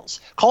titles?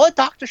 Call it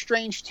Doctor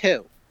Strange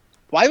 2.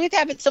 Why would they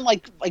have it some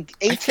like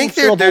 18 I think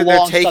they're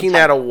taking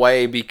that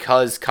away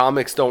because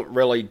comics don't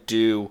really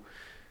do.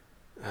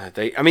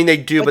 They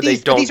do, but they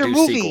don't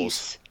do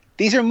sequels.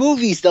 These are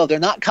movies, though. They're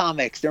not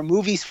comics. They're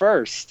movies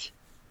first.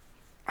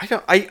 I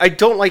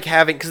don't like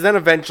having, because then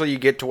eventually you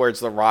get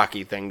towards the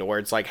Rocky thing, to where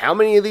it's like, how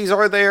many of these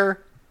are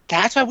there?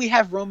 That's why we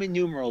have Roman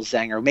numerals,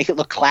 Zanger. Make it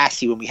look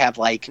classy when we have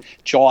like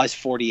Jaws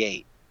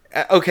 48.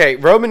 Okay,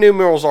 Roman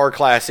numerals are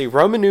classy.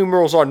 Roman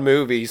numerals on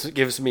movies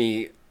gives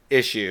me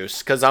issues,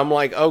 because I'm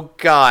like, oh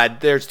god,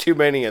 there's too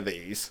many of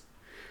these.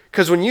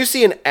 Because when you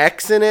see an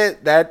X in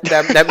it,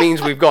 that means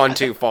we've gone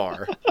too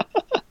far.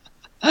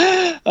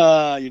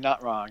 You're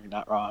not wrong.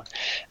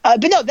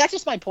 But no, that's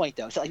just my point,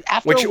 though. So like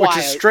after a while, which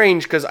is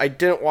strange, because I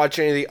didn't watch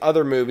any of the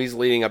other movies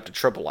leading up to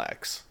Triple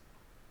X.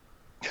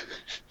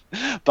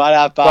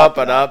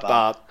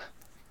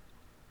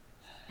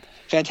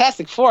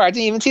 Fantastic Four. I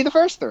didn't even see the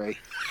first 3.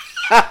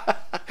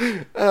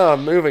 Oh,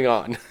 moving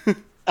on.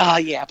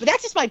 Yeah, but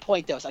that's just my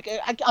point, though. It's like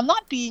I'm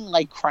not being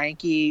like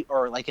cranky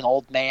or like an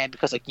old man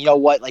because, like, you know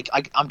what? Like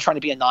I'm trying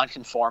to be a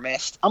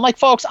nonconformist. I'm like,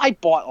 folks, I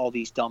bought all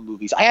these dumb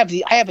movies. I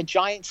have a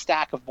giant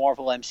stack of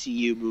Marvel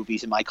MCU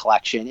movies in my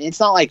collection. And it's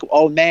not like,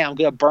 oh man, I'm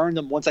gonna burn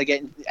them once I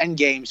get in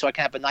Endgame so I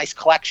can have a nice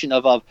collection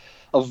of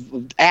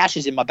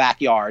ashes in my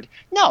backyard.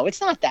 No,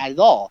 it's not that at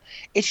all.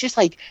 It's just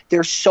like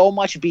there's so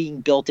much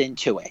being built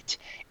into it,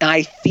 and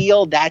I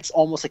feel that's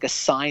almost like a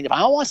sign of, I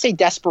don't want to say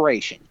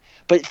desperation,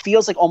 but it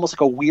feels like almost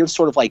like a weird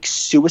sort of like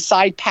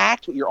suicide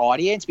pact with your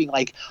audience, being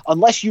like,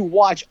 unless you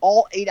watch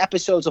all 8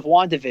 episodes of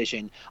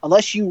WandaVision,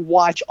 unless you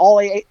watch all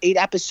 8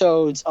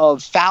 episodes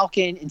of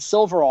Falcon and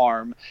Silver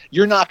Arm,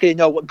 you're not going to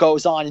know what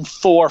goes on in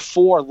Thor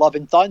 4, Love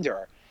and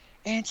Thunder.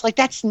 And it's like,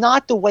 that's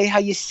not the way how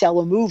you sell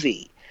a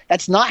movie.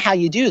 That's not how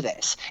you do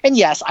this. And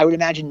yes, I would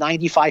imagine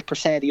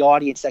 95% of the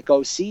audience that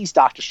goes sees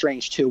Doctor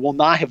Strange 2 will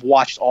not have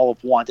watched all of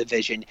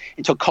WandaVision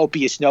and took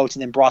copious notes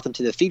and then brought them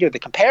to the theater to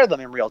compare them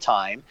in real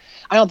time.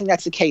 I don't think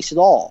that's the case at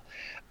all.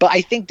 But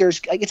I think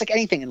it's like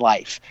anything in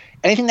life.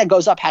 Anything that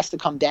goes up has to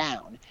come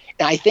down.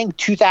 And I think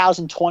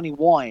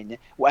 2021,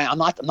 I'm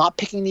not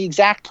picking the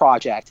exact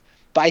project,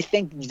 but I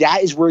think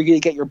that is where you're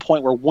going to get your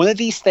point where one of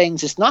these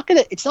things is not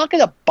going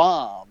to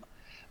bomb,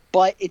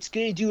 but it's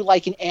going to do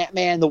like an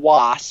Ant-Man and the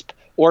Wasp,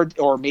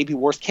 or maybe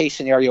worst case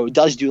scenario, it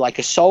does do like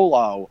a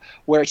Solo,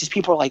 where it's just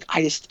people are like,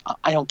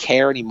 I don't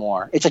care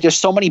anymore. It's like there's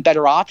so many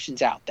better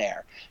options out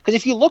there. Because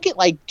if you look at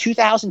like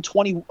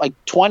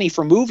 2020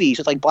 for movies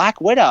with like Black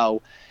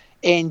Widow,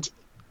 and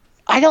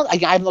I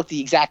haven't looked at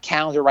the exact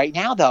calendar right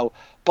now though,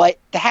 but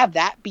to have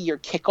that be your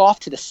kickoff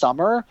to the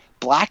summer,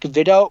 Black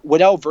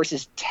Widow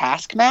versus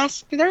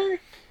Taskmaster,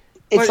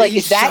 it's like,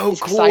 he's is that so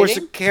cool exciting? as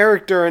a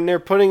character, and they're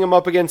putting him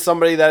up against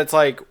somebody that it's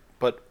like,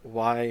 but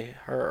why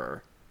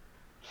her?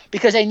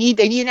 Because they need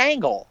an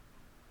angle.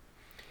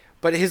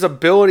 But his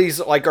abilities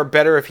like are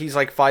better if he's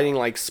like fighting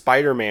like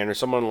Spider-Man or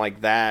someone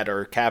like that,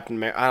 or Captain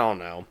America. I don't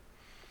know.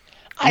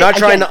 I'm not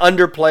trying to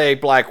underplay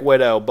Black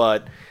Widow,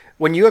 but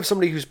when you have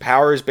somebody whose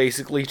power is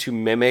basically to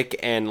mimic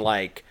and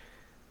like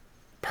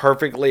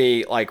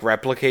perfectly like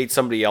replicate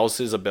somebody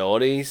else's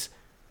abilities,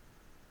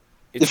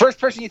 the first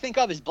person you think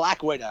of is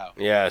Black Widow.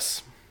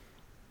 Yes.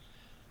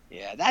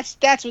 Yeah, that's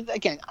what,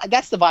 again,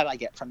 that's the vibe I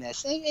get from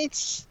this.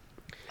 It's,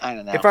 I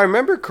don't know. If I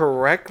remember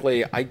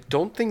correctly, I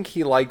don't think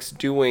he likes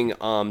doing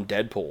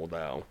Deadpool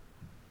though,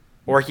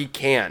 or he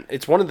can't.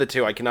 It's one of the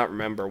two. I cannot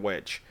remember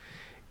which.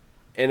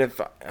 And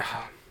so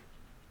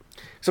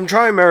I'm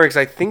trying to remember because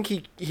I think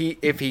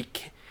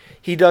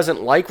he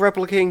doesn't like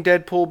replicating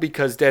Deadpool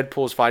because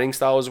Deadpool's fighting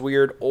style is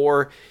weird,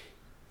 or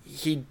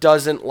he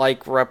doesn't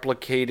like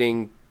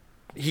replicating.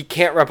 He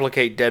can't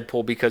replicate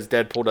Deadpool because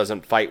Deadpool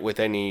doesn't fight with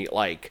any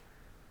like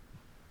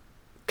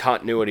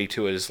continuity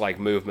to his like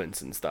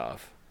movements and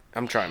stuff.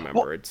 I'm trying to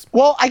remember.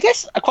 Well, I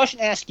guess a question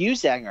to ask you,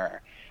 Zenger.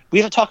 We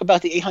have to talk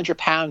about the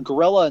 800-pound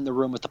gorilla in the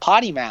room with the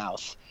potty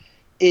mouth.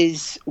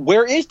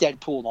 Where is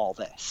Deadpool in all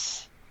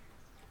this?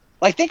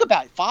 Like, think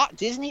about it.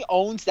 Disney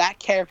owns that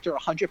character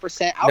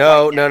 100%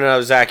 outright.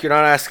 No, Zach. You're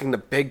not asking the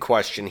big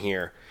question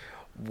here.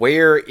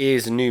 Where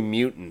is New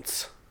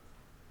Mutants?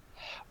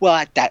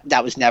 Well,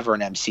 that was never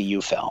an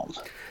MCU film.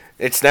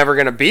 It's never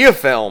going to be a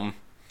film.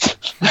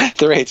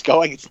 The way it's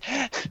going,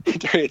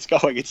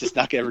 it's just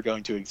not ever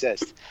going to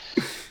exist.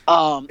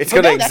 It's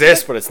going to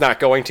exist, but it's not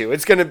going to.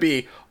 It's going to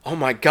be, oh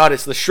my god,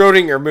 it's the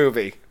Schrodinger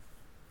movie.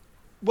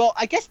 Well,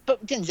 I guess, but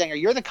then Zenger,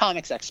 you're the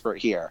comics expert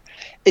here.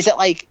 Is it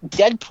like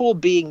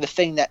Deadpool being the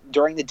thing that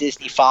during the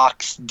Disney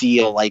Fox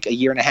deal, like a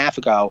year and a half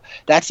ago,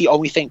 that's the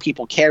only thing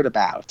people cared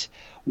about?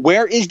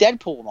 Where is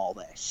Deadpool in all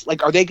this?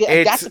 Like, are they?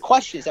 That's the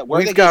question. Is that where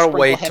we've got to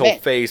wait till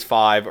Phase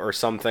 5 or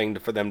something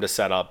for them to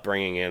set up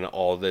bringing in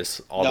all this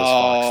Fox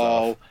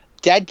stuff.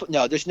 Deadpool.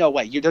 No, there's no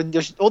way.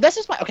 This is this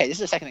is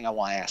the second thing I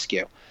want to ask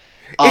you.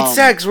 It's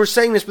sad because we're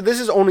saying this, but this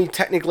is only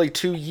technically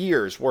 2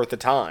 years worth of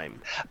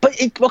time. But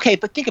think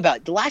about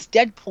it. The last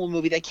Deadpool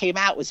movie that came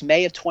out was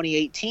May of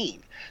 2018.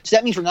 So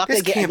that means we're not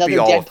going to get another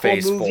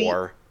Deadpool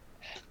movie.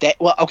 Phase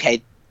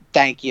 4.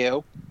 Thank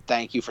you.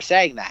 Thank you for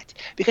saying that.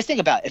 Because think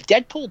about it. If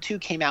Deadpool 2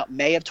 came out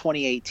May of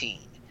 2018,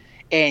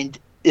 and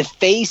if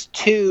Phase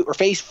 2 or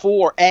Phase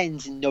 4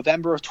 ends in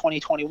November of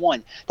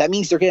 2021, that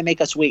means they're going to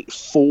make us wait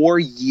 4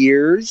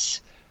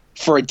 years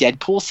for a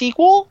Deadpool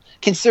sequel?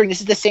 Considering this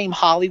is the same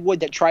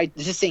this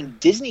is the same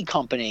Disney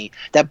company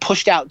that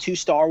pushed out 2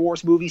 Star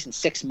Wars movies in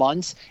 6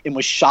 months and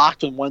was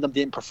shocked when one of them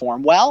didn't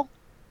perform well.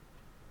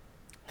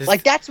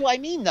 That's what I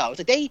mean, though.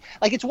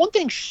 It's one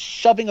thing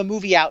shoving a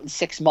movie out in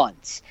 6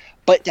 months,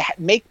 but to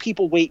make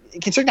people wait,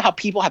 considering how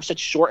people have such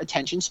short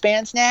attention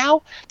spans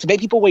now, to make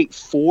people wait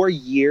 4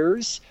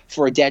 years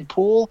for a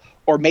Deadpool,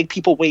 or make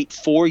people wait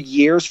 4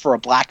 years for a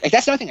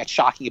that's another thing that's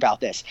shocking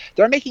about this.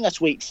 They're making us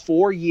wait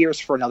 4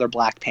 years for another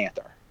Black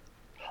Panther.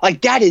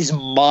 That is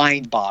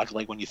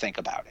mind-boggling when you think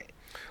about it.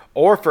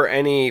 Or for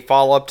any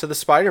follow-up to the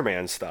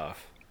Spider-Man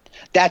stuff.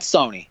 That's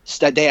Sony.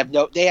 They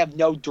have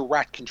no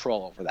direct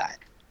control over that.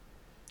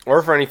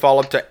 Or for any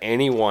follow-up to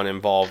anyone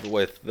involved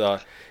with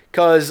the...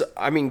 Because,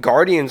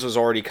 Guardians was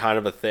already kind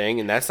of a thing,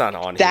 and that's not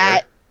on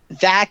here.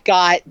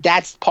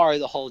 that's part of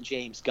the whole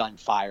James Gunn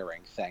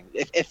firing thing.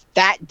 If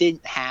that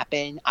didn't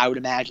happen, I would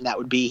imagine that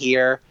would be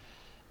here.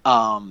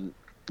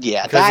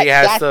 Yeah, because he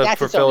has to that's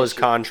fulfill his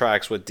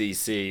contracts with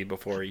DC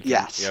before he can.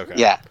 Yes. Okay.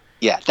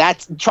 Yeah.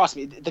 That's, trust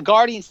me, the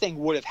Guardians thing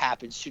would have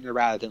happened sooner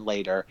rather than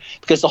later,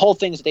 because the whole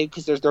thing is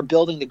they're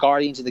building the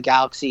Guardians of the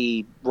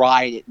Galaxy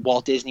ride at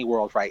Walt Disney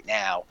World right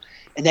now,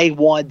 and they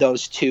wanted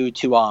those two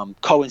to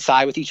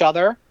coincide with each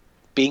other,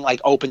 being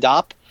like opened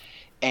up.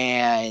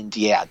 And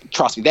yeah,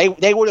 trust me,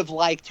 they would have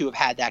liked to have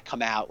had that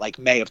come out like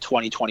May of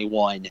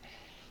 2021.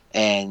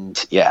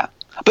 And yeah.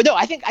 But no,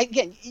 I think,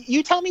 again,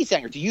 you tell me,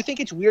 Zanger, do you think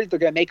it's weird they're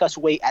going to make us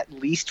wait at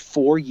least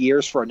 4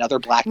 years for another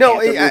Black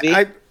Panther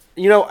movie?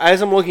 You know,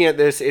 as I'm looking at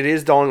this, it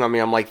is dawning on me.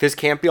 I'm like, this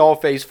can't be all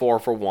Phase 4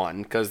 for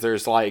one, because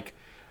there's like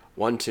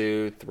 1,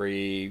 2,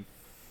 3,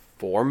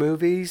 4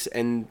 movies,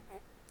 and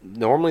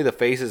normally the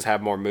Phases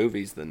have more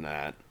movies than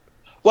that.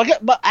 Well,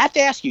 but I have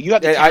to ask you. You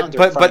have the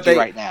calendar in front of you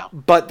right now.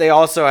 But they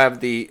also have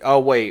the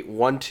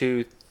 1,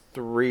 2,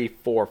 3,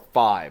 4,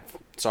 5.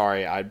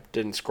 Sorry, I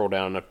didn't scroll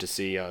down enough to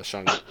see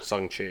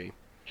Shang-Chi.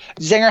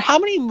 Zanger, how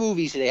many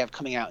movies do they have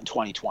coming out in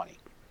 2020?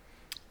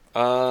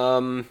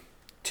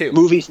 2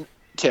 movies.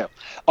 2.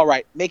 All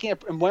right.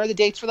 And when are the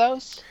dates for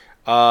those?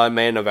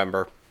 May and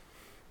November.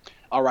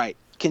 All right.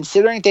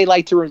 Considering they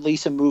like to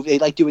release a movie, they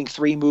like doing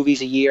 3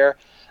 movies a year.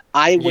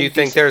 You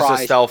think there's a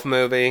stealth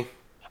movie?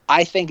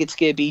 I think it's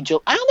going to be. I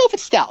don't know if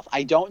it's stealth.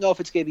 I don't know if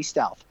it's going to be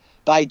stealth,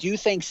 but I do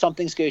think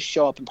something's going to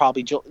show up in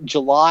probably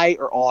July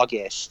or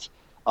August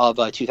of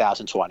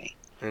 2020.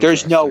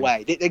 There's no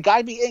way. They got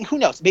to be. Who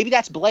knows? Maybe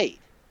that's Blade.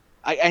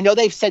 I know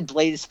they've said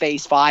Blade is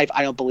Phase 5.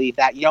 I don't believe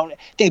that. You don't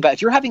think about it.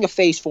 If you're having a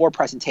Phase 4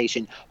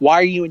 presentation, why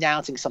are you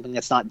announcing something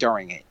that's not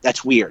during it?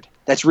 That's weird.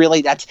 I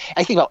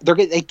think about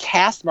they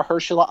cast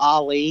Mahershala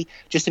Ali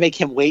just to make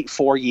him wait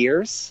 4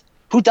 years.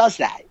 Who does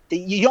that?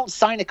 You don't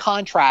sign a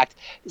contract.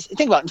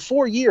 Think about it, in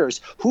 4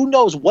 years, who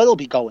knows what'll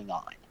be going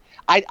on?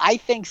 I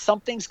think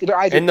something's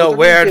either in the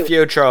weird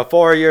future,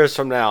 4 years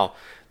from now,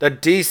 the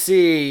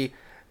DC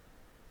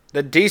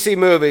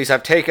movies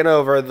have taken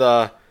over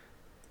the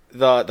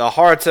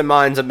hearts and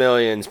minds of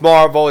millions.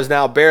 Marvel is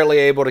now barely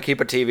able to keep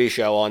a TV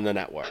show on the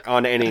network,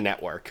 on any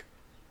network.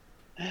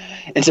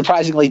 And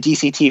surprisingly,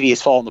 DC TV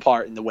has fallen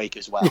apart in the wake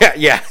as well.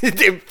 Yeah,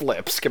 it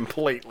flips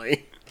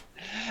completely.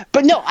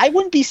 But no, I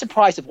wouldn't be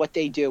surprised if what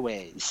they do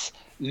is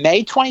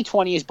May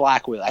 2020 is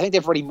Black Widow. I think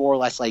they've already more or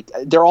less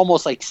they're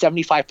almost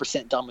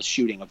 75% done with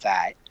shooting of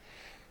that.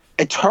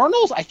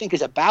 Eternals, I think,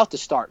 is about to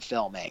start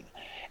filming.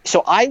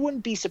 So I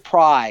wouldn't be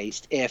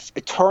surprised if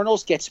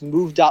Eternals gets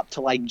moved up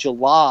to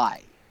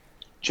July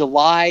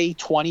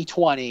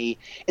 2020,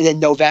 and then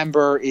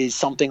November is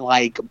something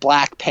like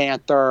Black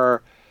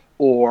Panther,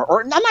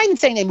 or I'm not even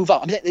saying they move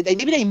up.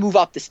 Maybe they move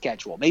up the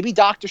schedule. Maybe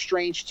Doctor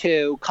Strange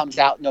 2 comes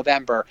out in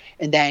November,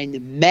 and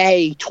then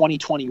May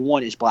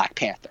 2021 is Black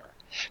Panther.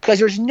 Because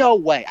there's no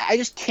way. I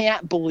just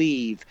can't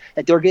believe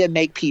that they're going to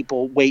make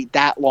people wait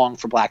that long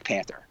for Black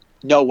Panther.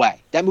 No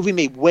way. That movie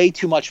made way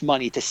too much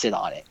money to sit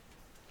on it.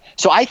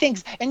 So I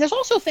think, and there's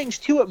also things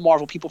too at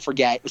Marvel people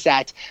forget, is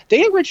that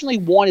they originally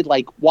wanted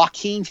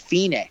Joaquin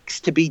Phoenix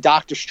to be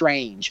Doctor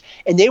Strange,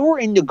 and they were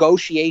in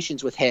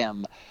negotiations with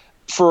him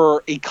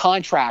for a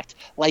contract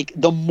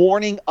the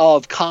morning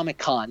of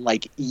Comic-Con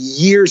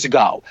years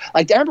ago.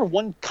 I remember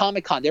one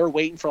Comic-Con they were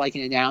waiting for an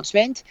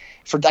announcement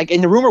for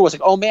and the rumor was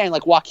oh man,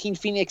 Joaquin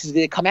Phoenix is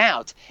going to come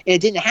out, and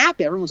it didn't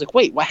happen. Everyone was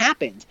wait, what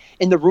happened?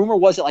 And the rumor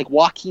was that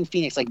Joaquin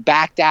Phoenix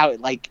backed out at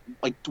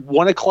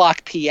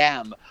 1:00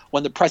 p.m.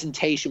 when the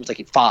presentation was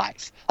at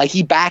 5.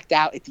 He backed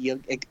out at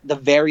the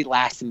very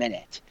last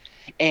minute.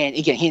 And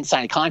again, he didn't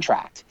sign a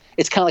contract.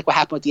 It's kind of like what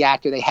happened with the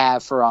actor they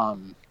have for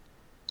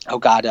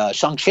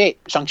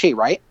Shang-Chi,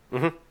 right?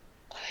 Mm-hmm.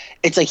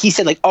 It's he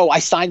said I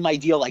signed my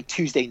deal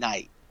Tuesday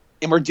night,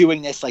 and we're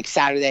doing this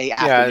Saturday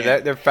afternoon. Yeah,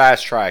 they're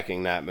fast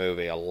tracking that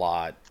movie a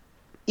lot.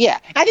 Yeah,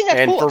 I think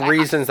that's cool. And for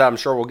reasons that I'm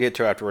sure we'll get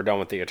to after we're done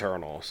with the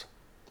Eternals.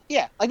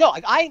 Yeah,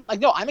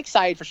 I'm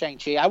excited for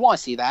Shang-Chi. I want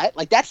to see that.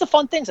 That's the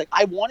fun things.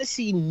 I want to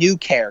see new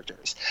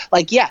characters.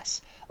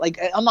 Yes,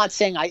 I'm not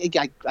saying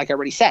I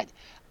already said,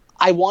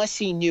 I want to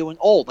see new and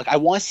old. I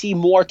want to see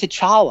more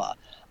T'Challa.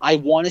 I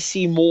want to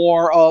see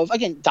more of,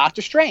 again,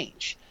 Doctor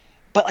Strange.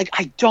 But,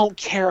 I don't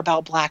care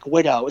about Black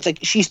Widow.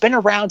 It's she's been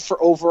around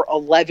for over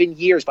 11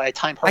 years by the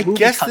time her movie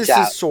comes out. I guess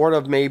this is sort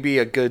of maybe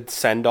a good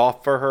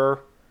send-off for her.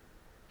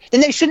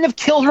 Then they shouldn't have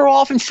killed her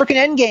off in freaking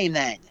Endgame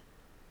then.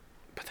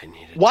 But they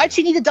needed Why'd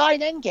she need to die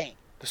in Endgame?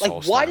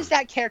 Why does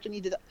that character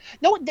need to die?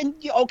 No, then,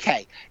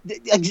 okay.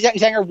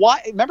 Zanger,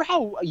 why? Remember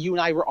how you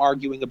and I were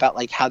arguing about,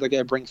 how they're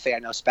going to bring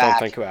Thanos back?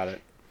 Don't think about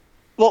it.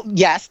 Well,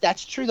 yes,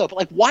 that's true, though.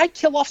 But, why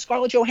kill off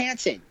Scarlett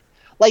Johansson?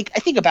 I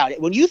think about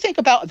it. When you think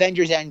about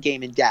Avengers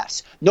Endgame and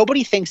deaths,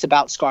 nobody thinks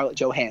about Scarlett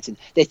Johansson.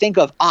 They think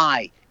of,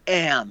 I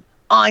am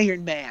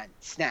Iron Man,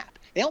 snap.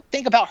 They don't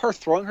think about her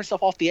throwing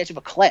herself off the edge of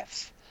a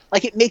cliff.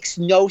 It makes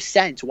no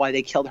sense why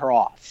they killed her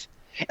off.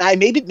 And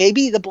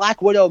maybe the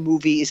Black Widow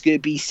movie is going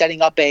to be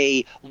setting up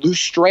a loose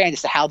strand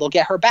as to how they'll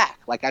get her back.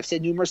 Like I've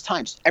said numerous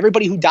times,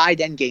 everybody who died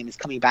Endgame is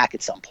coming back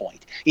at some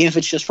point, even if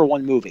it's just for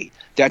one movie.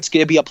 That's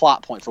going to be a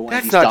plot point for one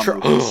of these dumb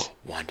movies.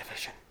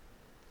 WandaVision.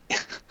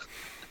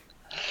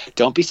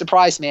 Don't be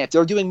surprised, man. If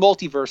they're doing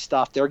multiverse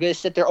stuff, they're going to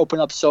sit there, open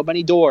up so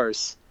many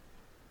doors.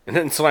 And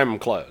then slam them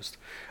closed.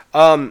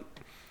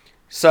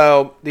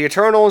 So, the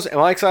Eternals, am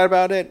I excited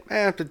about it?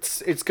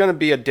 It's going to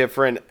be a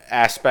different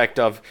aspect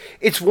of...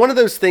 It's one of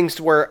those things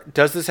to where,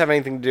 does this have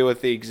anything to do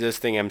with the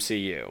existing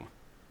MCU?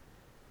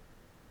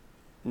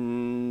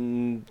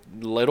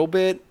 Little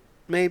bit,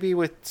 maybe,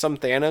 with some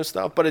Thanos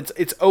stuff. But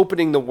it's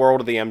opening the world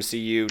of the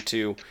MCU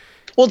to...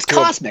 Well, it's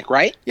cosmic,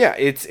 right? Yeah,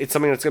 it's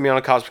something that's going to be on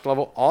a cosmic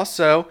level.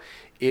 Also,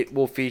 it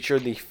will feature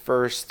the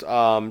first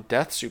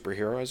death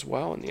superhero as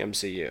well in the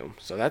MCU.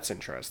 So that's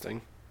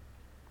interesting.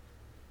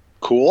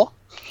 Cool.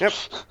 Yep.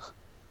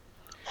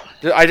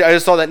 I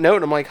just saw that note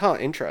and I'm like, huh,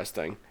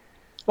 interesting.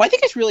 Well, I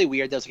think it's really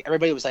weird. Like,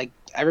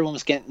 everyone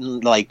was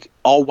getting like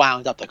all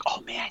wound up. Like,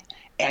 oh man,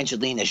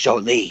 Angelina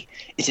Jolie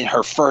is in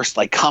her first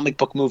like comic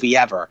book movie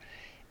ever,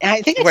 and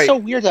I think it's so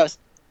weird.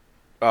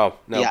 Oh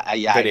no!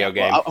 Yeah, video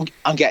game. Well,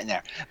 I'm getting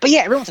there, but yeah,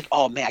 everyone's like,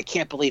 oh man, I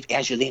can't believe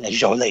Angelina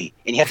Jolie,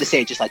 and you have to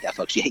say it just like that,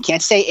 folks. You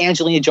can't say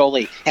Angelina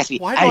Jolie. It has to be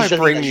Why do Angelina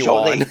I bring you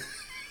Jolie. on?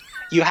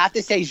 You have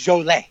to say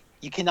Jolie.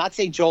 You cannot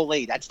say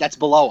Jolie. That's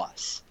below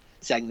us.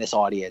 Saying this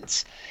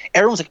audience,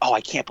 everyone's like, "Oh,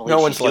 I can't believe no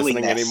she's one's doing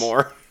listening this.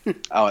 anymore."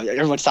 Oh,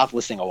 everyone stopped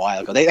listening a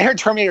while ago. They heard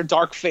Terminator: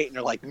 Dark Fate, and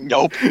they're like,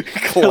 "Nope."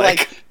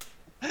 Click.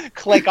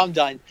 Click. I'm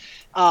done.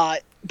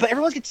 But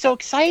everyone gets so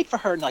excited for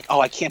her, and like, "Oh,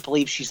 I can't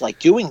believe she's like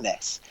doing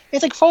this." And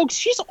it's like, folks,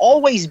 she's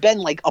always been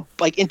like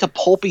into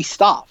pulpy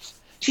stuff.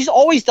 She's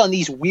always done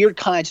these weird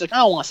kinds. Like, I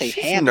don't want to say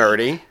hammy.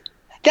 Nerdy.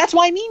 That's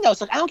why I mean, though.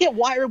 It's like I don't get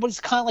why everybody's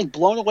kind of like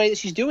blown away that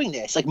she's doing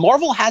this. Like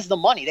Marvel has the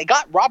money. They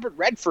got Robert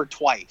Redford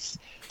twice.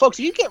 Folks,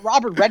 if you get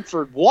Robert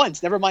Redford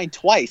once, never mind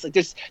twice. Like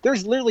there's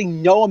literally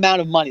no amount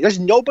of money. There's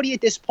nobody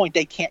at this point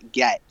they can't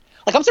get.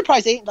 Like I'm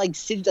surprised they didn't like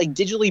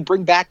digitally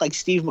bring back like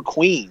Steve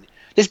McQueen.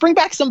 Just bring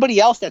back somebody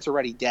else that's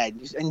already dead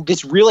and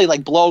just really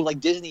like blow like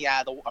Disney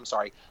out of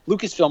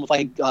Lucasfilm with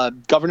like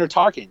Governor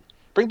Tarkin.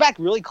 Bring back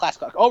really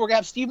classic. Oh, we're gonna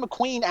have Steve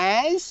McQueen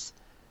as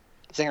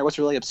Singer. What's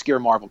a really obscure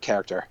Marvel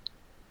character?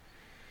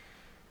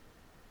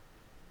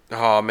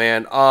 Oh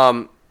man.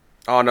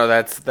 Oh no,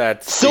 that's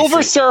Silver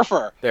DC.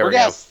 Surfer. There we're we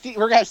gonna go.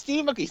 We're gonna have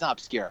Steve McQueen. He's not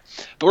obscure,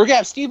 but we're gonna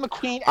have Steve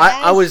McQueen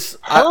as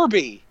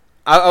Herbie.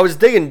 I was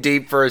digging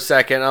deep for a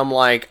second. I'm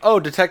like, oh,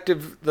 the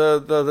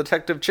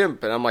Detective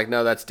Chimp, and I'm like,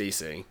 no, that's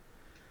DC.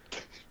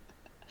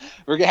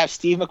 We're gonna have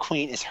Steve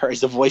McQueen as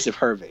the voice of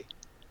Herbie.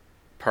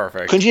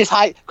 Perfect. Couldn't you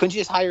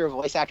just hire a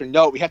voice actor?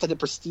 No, we have to have the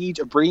prestige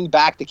of bringing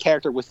back the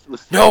character with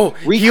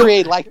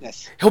recreate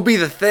likeness. He'll be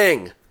the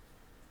Thing.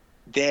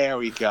 There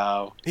we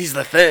go. He's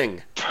the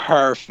Thing.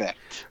 Perfect.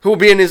 Who will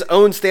be in his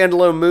own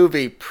standalone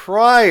movie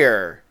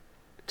prior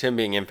to him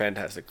being in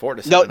Fantastic Four.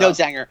 No,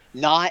 Zanger,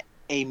 not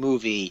a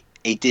movie,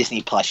 a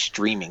Disney Plus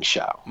streaming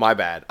show. My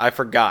bad. I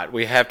forgot.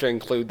 We have to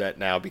include that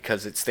now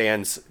because it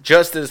stands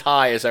just as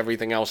high as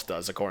everything else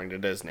does, according to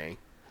Disney.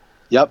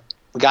 Yep.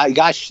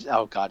 Gosh,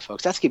 oh God,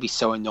 folks, that's gonna be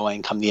so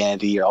annoying come the end of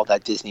the year. All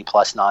that Disney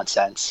Plus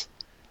nonsense.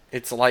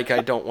 It's like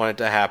I don't want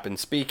it to happen.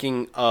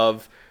 Speaking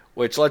of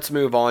which, let's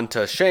move on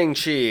to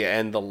Shang-Chi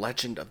and the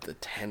Legend of the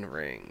Ten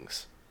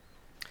Rings.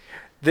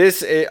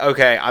 This is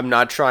okay. I'm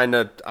not trying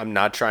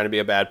to be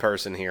a bad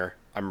person here.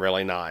 I'm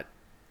really not.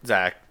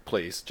 Zach,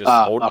 please just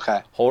hold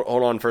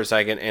on for a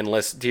second and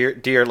listen,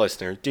 dear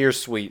listeners, dear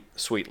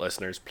sweet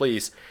listeners,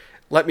 please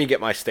let me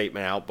get my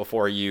statement out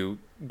before you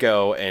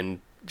go and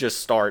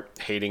just start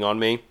hating on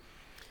me.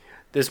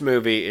 This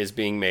movie is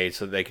being made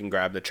so they can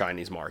grab the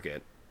Chinese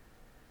market.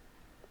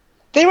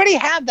 They already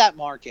have that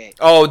market.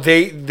 Oh,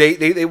 they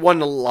want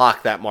to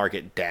lock that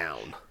market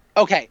down.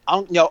 Okay,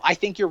 no, I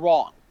think you're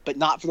wrong, but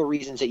not for the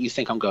reasons that you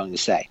think I'm going to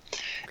say.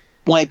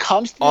 When it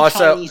comes to the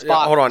Chinese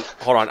box...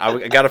 Hold on.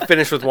 I got to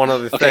finish with one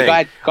other thing.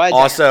 Okay, go ahead.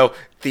 Also,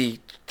 the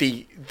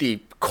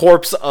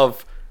corpse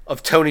of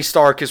Tony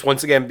Stark is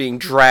once again being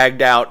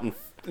dragged out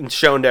and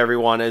shown to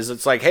everyone as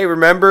it's like, hey,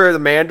 remember the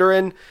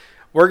Mandarin?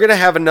 We're going to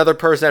have another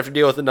person have to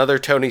deal with another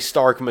Tony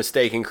Stark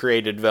mistake and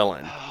created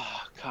villain.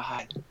 Oh,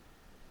 God.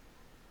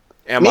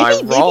 Am I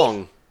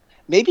wrong?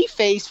 Maybe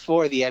Phase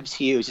 4 of the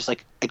MCU is just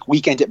like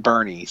Weekend at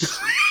Bernie's,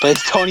 but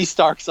it's Tony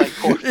Stark's like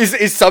corpse.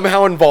 Is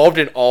somehow involved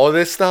in all of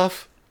this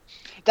stuff?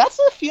 That's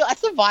the feel.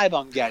 That's the vibe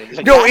I'm getting.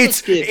 Like, no,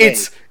 it's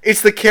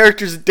the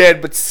character's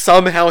dead, but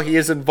somehow he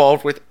is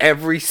involved with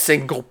every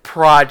single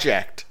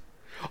project.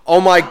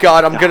 Oh my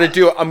God, I'm gonna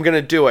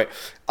do it.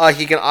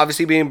 He can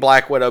obviously be in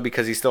Black Widow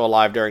because he's still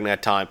alive during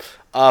that time.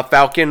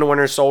 Falcon and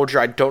Winter Soldier,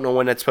 I don't know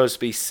when that's supposed to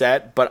be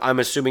set, but I'm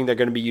assuming they're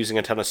gonna be using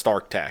a ton of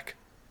Stark tech.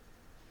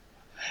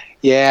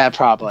 Yeah,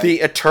 probably.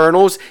 The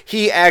Eternals,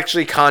 he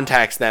actually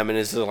contacts them and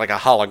is like a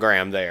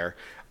hologram there.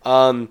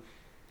 Of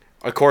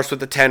course, with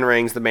the Ten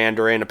Rings, the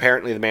Mandarin,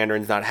 apparently the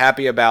Mandarin's not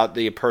happy about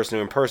the person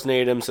who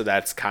impersonated him, so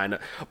that's kind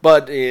of...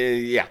 But,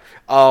 yeah.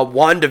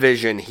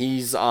 WandaVision,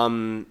 he's...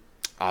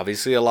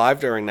 obviously alive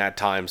during that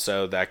time,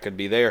 so that could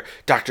be there.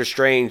 Doctor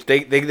Strange, they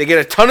get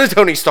a ton of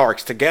Tony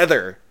Starks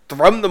together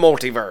from the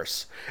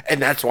multiverse,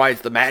 and that's why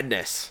it's the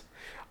madness.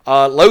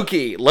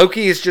 Loki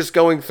is just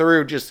going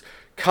through, just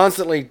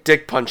constantly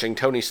dick punching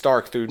Tony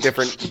Stark through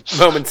different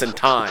moments in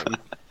time.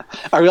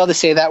 Are we allowed to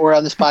say that word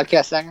on this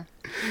podcast, Sanger?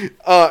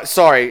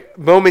 Sorry,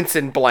 moments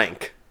in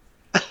blank.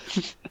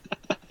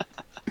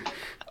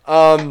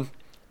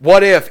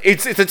 What if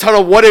it's a ton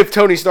of what if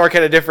Tony Stark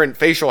had a different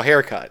facial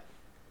haircut?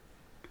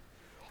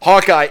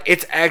 Hawkeye,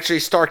 it's actually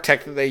Stark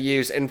tech that they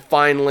use, and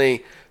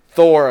finally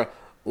Thor,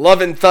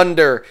 Love and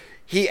Thunder,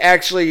 he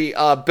actually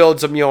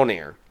builds a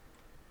Mjolnir.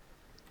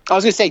 I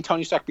was gonna say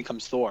Tony Stark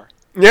becomes Thor.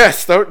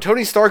 Yes,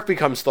 Tony Stark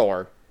becomes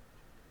Thor.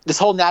 This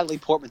whole Natalie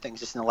Portman thing is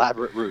just an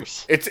elaborate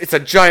ruse. It's a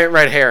giant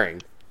red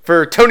herring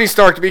for Tony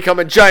Stark to become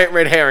a giant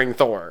red herring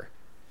Thor.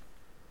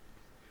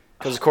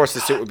 Because of course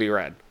the suit would be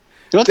red.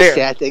 You know what the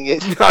sad thing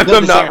is?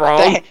 I'm not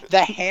wrong.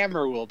 The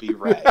hammer will be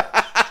red.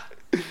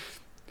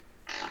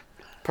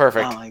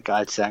 Perfect. Oh my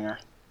God, Sanger.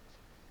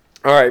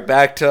 All right,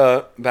 back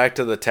to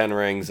the Ten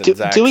Rings and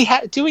Zach. Do we?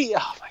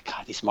 Oh my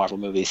God, these Marvel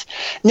movies.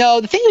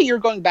 No, the thing that you're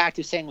going back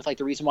to saying was like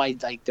the reason why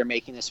like they're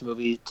making this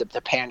movie to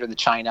pander to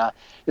China.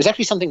 There's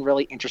actually something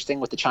really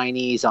interesting with the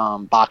Chinese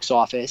box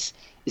office.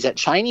 Is that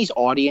Chinese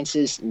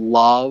audiences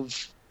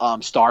love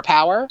star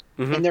power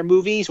in their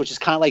movies, which is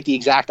kind of like the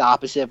exact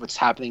opposite of what's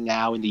happening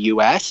now in the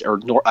U.S. or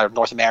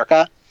North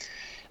America.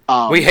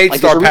 We hate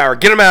star power.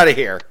 Get them out of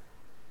here.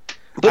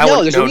 But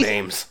there's no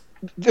names.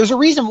 There's a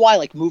reason why,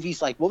 like,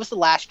 movies like, what was the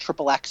last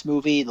XXX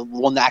movie, the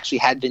one that actually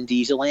had Vin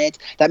Diesel in it?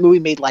 That movie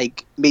made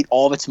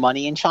all of its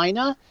money in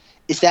China.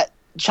 Is that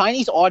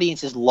Chinese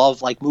audiences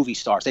love, like, movie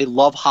stars. They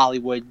love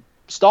Hollywood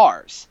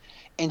stars.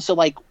 And so,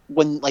 like,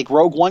 when, like,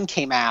 Rogue One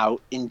came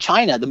out in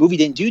China, the movie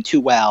didn't do too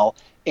well.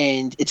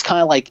 And it's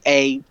kind of like,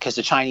 because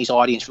the Chinese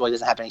audience really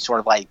doesn't have any sort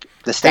of, like,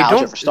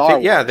 nostalgia for Star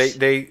Wars. Yeah,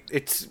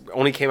 it's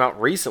only came out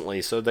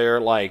recently, so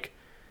they're, like,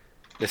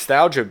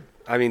 nostalgia.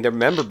 I mean, their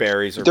member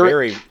berries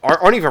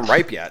aren't even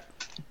ripe yet.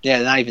 Yeah,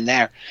 they're not even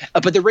there.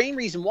 But the main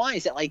reason why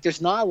is that like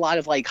there's not a lot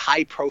of like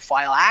high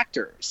profile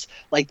actors.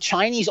 Like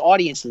Chinese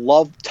audience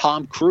love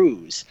Tom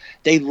Cruise.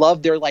 They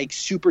love their like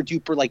super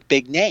duper like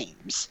big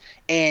names.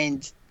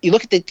 And you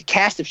look at the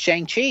cast of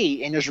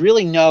Shang-Chi, and there's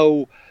really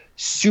no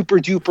super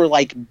duper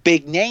like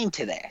big name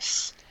to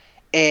this.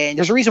 And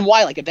there's a reason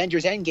why like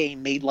Avengers Endgame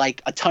made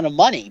like a ton of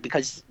money,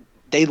 because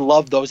they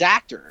love those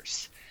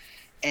actors.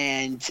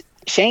 And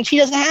Shang-Chi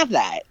doesn't have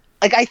that.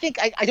 Like, I think,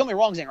 I don't get me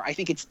wrong, Zanger, I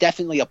think it's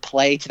definitely a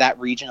play to that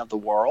region of the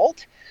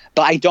world,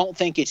 but I don't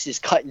think it's as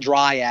cut and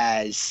dry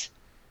as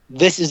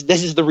this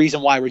is the reason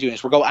why we're doing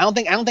this. I don't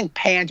think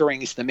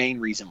pandering is the main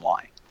reason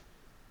why.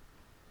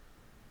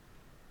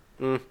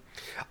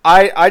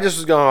 I just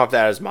was going off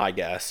that as my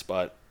guess,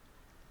 but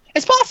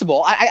it's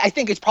possible. I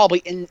think it's probably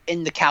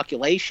in the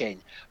calculation,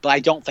 but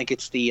I don't think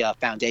it's the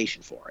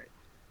foundation for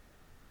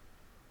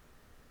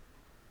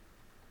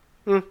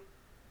it.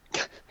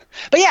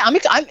 But yeah, I'm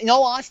in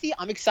all honesty,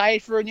 I'm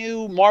excited for a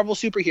new Marvel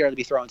superhero to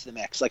be thrown into the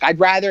mix. Like, I'd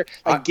rather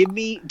give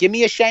me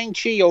a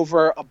Shang-Chi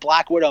over a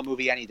Black Widow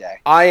movie any day.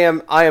 I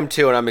am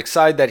too, and I'm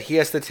excited that he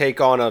has to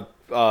take on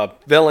a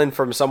villain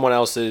from someone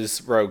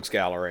else's rogues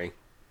gallery.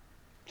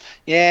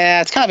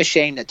 Yeah, it's kind of a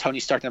shame that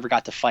Tony Stark never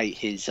got to fight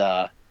his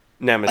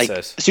nemesis,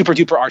 like, super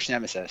duper arch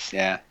nemesis.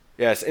 Yeah.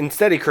 Yes.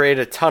 Instead, he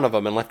created a ton of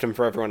them and left them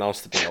for everyone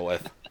else to deal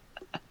with.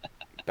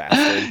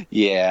 Bastard.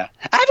 Yeah.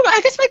 I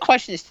guess my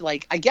question is to,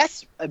 like, I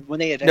guess when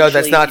they eventually... No,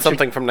 that's not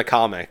something from the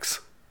comics.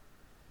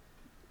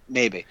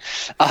 Maybe.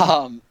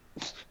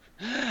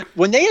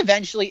 When they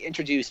eventually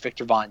introduce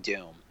Victor Von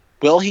Doom,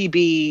 will he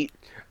be...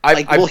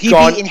 will he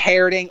be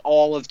inheriting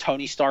all of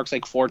Tony Stark's,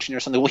 like, fortune or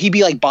something? Will he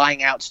be, like,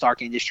 buying out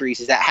Stark Industries?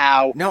 Is that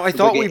how... No, I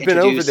thought we've been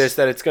over this,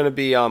 that it's going to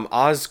be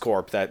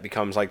Oscorp that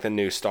becomes, like, the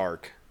new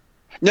Stark.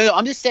 No,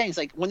 I'm just saying, it's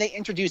like, when they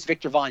introduce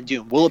Victor Von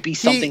Doom, will it be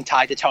something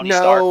tied to Tony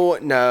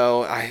Stark?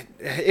 No.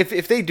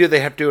 If they do,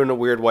 they have to do it in a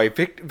weird way.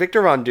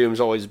 Victor Von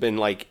Doom's always been,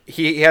 like,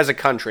 he has a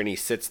country and he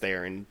sits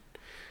there and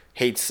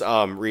hates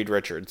Reed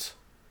Richards.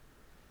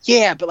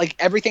 Yeah, but, like,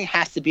 everything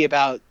has to be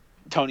about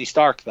Tony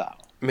Stark, though.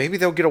 Maybe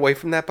they'll get away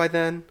from that by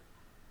then?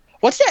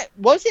 What's that?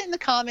 What was it in the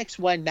comics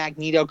when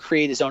Magneto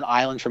created his own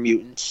island for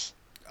mutants?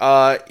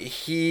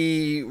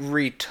 He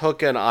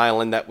retook an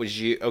island that was...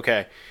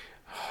 Okay.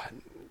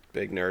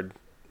 Big nerd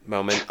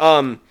moment.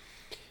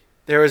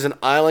 There was an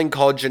island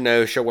called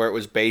Genosha where it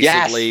was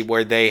basically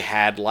where they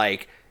had,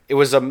 like, it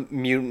was a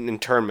mutant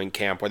internment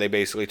camp where they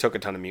basically took a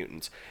ton of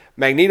mutants.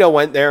 Magneto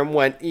went there and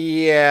went,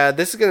 yeah,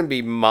 this is going to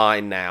be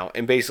mine now,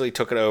 and basically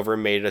took it over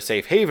and made it a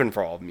safe haven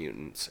for all of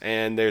mutants.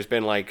 And there's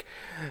been, like,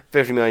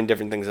 50 million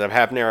different things that have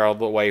happened there, all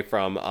the way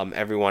from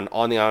everyone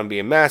on the island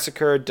being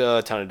massacred to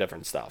a ton of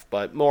different stuff.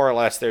 But more or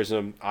less, there's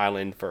an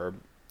island for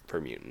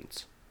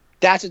mutants.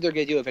 That's what they're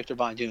going to do with Victor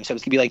Von Doom. So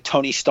it's going to be like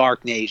Tony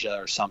Stark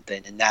Nasia or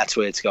something, and that's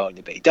what it's going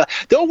to be.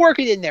 They'll work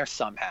it in there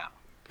somehow.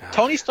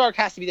 Tony Stark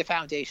has to be the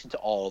foundation to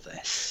all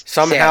this.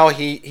 Somehow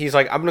he's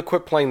like, I'm going to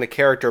quit playing the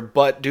character,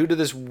 but due to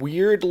this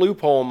weird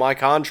loophole in my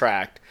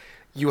contract,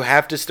 you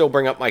have to still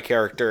bring up my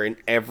character in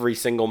every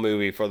single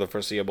movie for the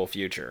foreseeable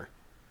future.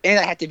 And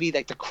that had to be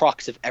like the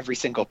crux of every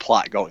single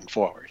plot going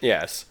forward.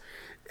 Yes.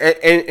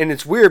 And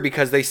it's weird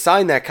because they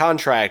signed that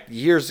contract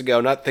years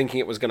ago, not thinking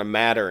it was going to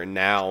matter, and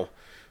now,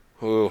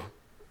 the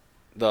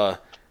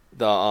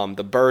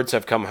birds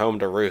have come home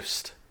to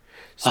roost.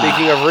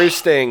 Speaking of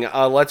roosting,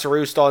 let's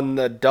roost on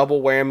the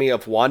double whammy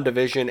of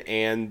WandaVision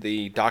and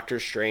the Doctor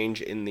Strange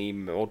in the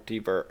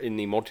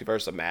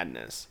Multiverse of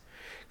Madness.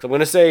 So I'm going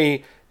to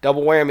say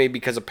double whammy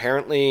because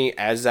apparently,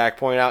 as Zach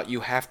pointed out, you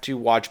have to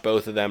watch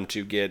both of them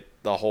to get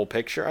the whole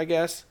picture, I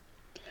guess.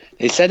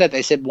 They said that.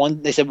 They said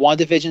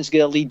WandaVision's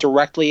going to lead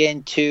directly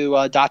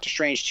into Doctor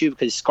Strange 2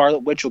 because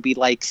Scarlet Witch will be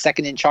like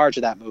second in charge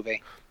of that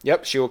movie.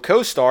 Yep, she will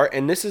co-star,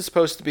 and this is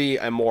supposed to be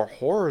a more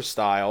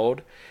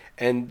horror-styled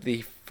and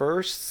the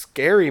first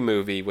scary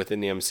movie within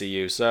the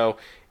MCU. So,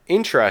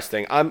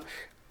 interesting.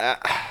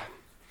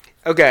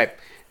 Okay,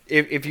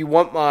 if you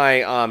want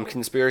my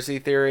conspiracy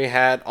theory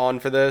hat on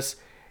for this,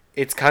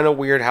 it's kind of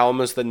weird how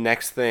almost the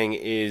next thing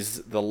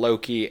is the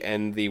Loki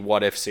and the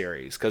What If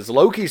series. Because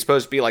Loki's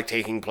supposed to be like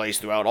taking place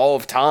throughout all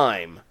of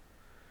time.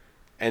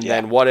 And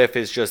then What If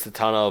is just a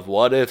ton of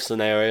what if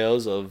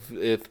scenarios of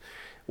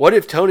what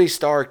if Tony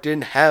Stark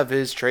didn't have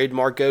his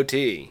trademark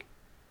goatee?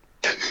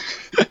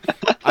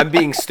 I'm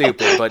being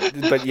stupid,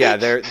 but yeah,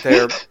 they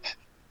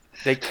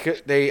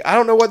I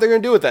don't know what they're gonna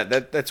do with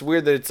that. That's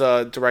weird that it's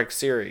a direct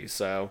series.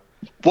 So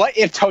what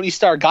if Tony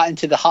Stark got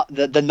into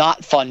the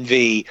not fun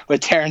V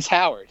with Terrence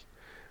Howard?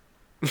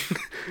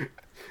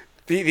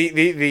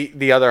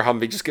 the other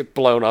Humvee just get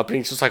blown up, and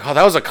he's just like, oh,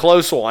 that was a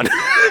close one.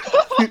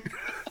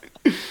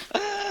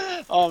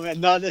 Oh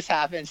man, none of this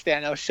happens.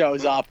 Thanos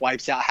shows up,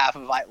 wipes out half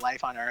of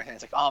life on Earth, and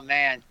it's like, oh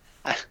man.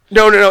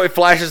 No. It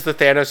flashes to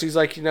Thanos. He's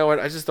like, you know what?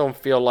 I just really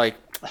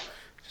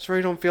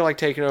don't feel like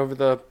taking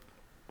over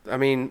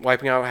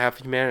wiping out half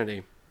of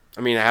humanity.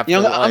 Half. You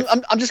know,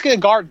 I'm just gonna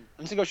garden.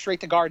 I'm just gonna go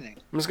straight to gardening.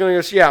 I'm just gonna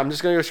go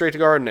straight to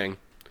gardening.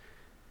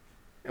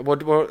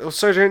 Well,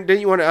 sir, didn't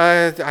you want?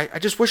 I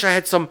just wish I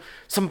had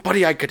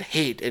somebody I could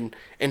hate and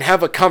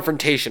have a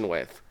confrontation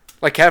with,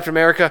 like Captain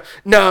America.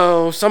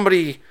 No,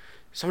 somebody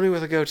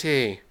with a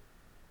goatee.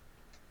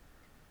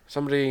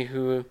 Somebody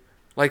who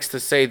likes to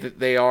say that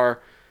they are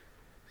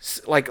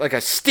like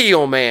a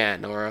steel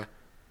man or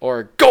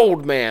a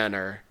gold man,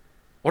 or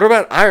what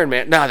about Iron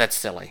Man? No, that's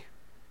silly.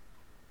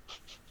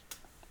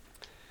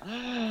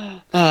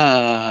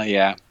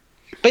 Yeah.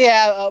 But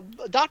yeah,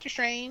 Doctor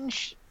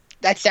Strange,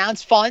 that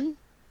sounds fun.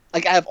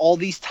 Like, out of all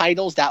these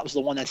titles, that was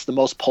the one that's the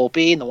most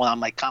pulpy, and the one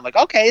I'm like, kind of like,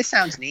 okay, it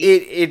sounds neat.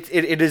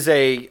 It is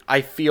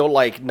I feel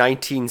like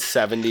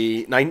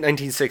 1960s,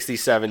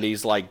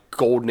 70s, like,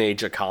 golden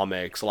age of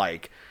comics.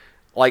 Like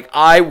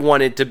I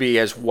want it to be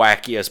as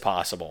wacky as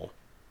possible.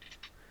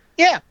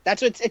 Yeah,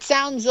 that's what it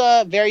sounds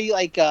very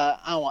like,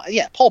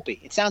 pulpy.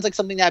 It sounds like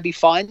something that'd be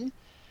fun.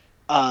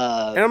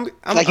 I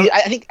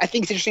think it's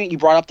interesting that you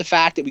brought up the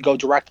fact that we go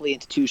directly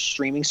into two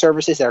streaming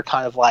services that are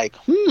kind of like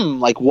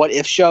what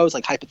if shows,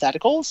 like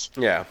hypotheticals.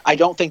 Yeah, I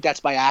don't think that's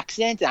by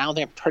accident, and I don't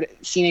think I've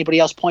seen anybody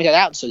else point that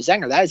out. So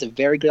Zenger, that is a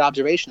very good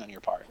observation on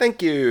your part.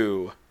 Thank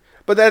you.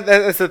 But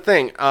that's the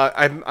thing.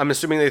 I'm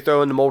assuming they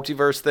throw in the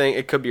multiverse thing.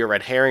 It could be a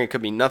red herring. It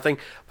could be nothing.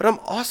 But I'm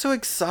also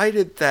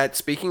excited that,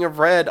 speaking of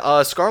red,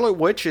 Scarlet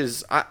Witch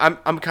is. I'm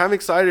kind of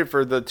excited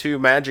for the two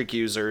magic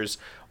users.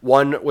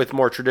 One with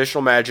more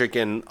traditional magic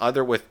and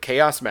other with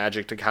chaos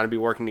magic to kind of be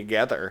working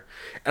together.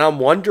 And I'm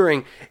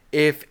wondering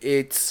if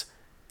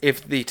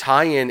the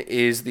tie-in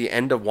is the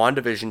end of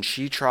WandaVision,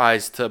 she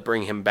tries to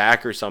bring him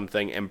back or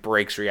something and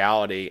breaks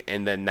reality,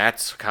 and then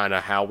that's kind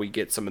of how we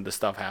get some of the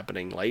stuff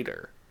happening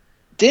later.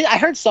 I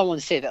heard someone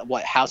say that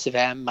House of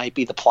M might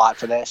be the plot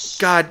for this?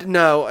 God,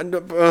 no.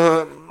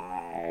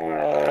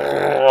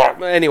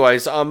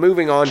 Anyways,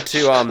 moving on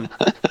to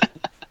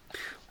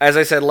as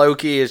I said,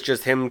 Loki is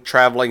just him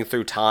traveling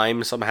through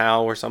time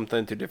somehow or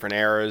something through different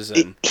eras.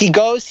 And he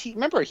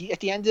at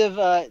the end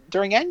of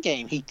during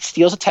Endgame, he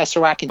steals a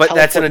Tesseract and but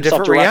that's in a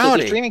different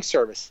reality. To the streaming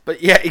service.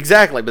 But yeah,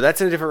 exactly. But that's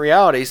in a different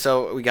reality.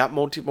 So we got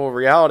multiple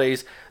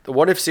realities. The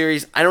What If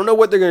series, I don't know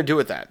what they're going to do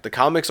with that. The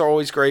comics are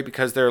always great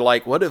because they're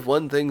like, what if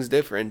one thing's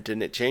different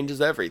and it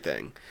changes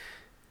everything?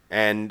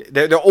 And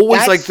they're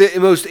always like the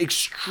most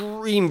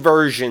extreme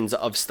versions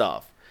of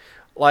stuff.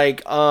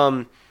 Like,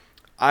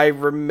 I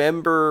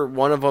remember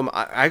one of them.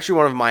 Actually,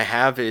 one of them I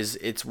have is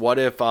it's what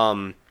if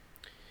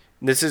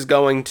this is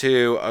going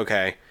to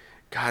okay.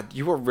 God,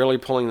 you are really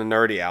pulling the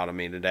nerdy out of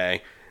me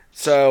today.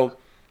 So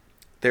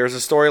there's a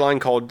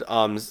storyline called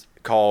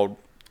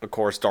of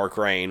course Dark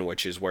Reign,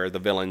 which is where the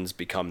villains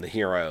become the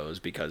heroes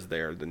because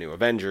they're the new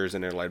Avengers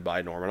and they're led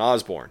by Norman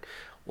Osborn.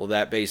 Well,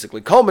 that basically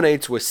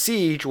culminates with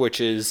Siege,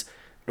 which is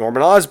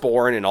Norman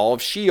Osborn and all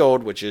of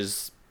S.H.I.E.L.D., which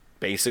is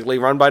basically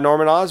run by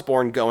Norman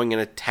Osborn, going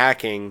and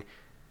attacking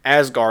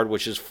Asgard,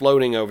 which is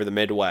floating over the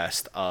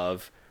Midwest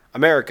of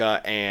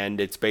America, and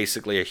it's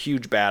basically a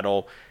huge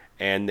battle.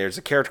 And there's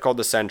a character called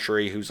the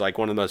Sentry who's like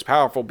one of the most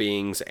powerful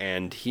beings,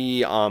 and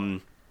he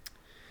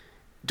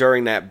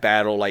during that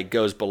battle like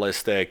goes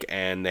ballistic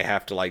and they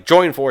have to like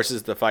join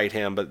forces to fight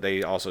him, but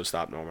they also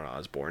stop Norman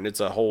Osborn. It's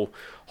a whole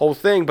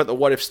thing. But the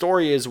what if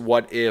story is,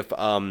 what if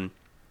the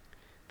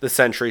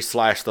Sentry /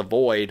 the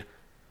Void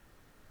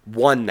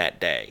won that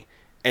day?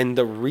 And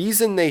the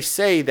reason they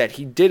say that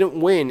he didn't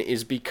win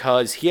is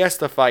because he has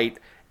to fight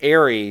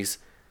Ares.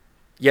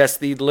 Yes,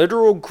 the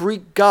literal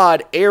Greek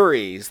god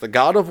Ares, the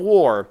god of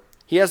war.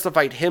 He has to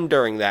fight him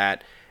during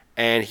that,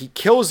 and he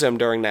kills him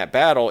during that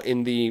battle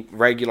in the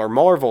regular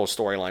Marvel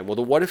storyline. Well,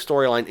 the what if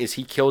storyline is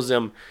he kills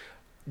him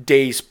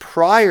days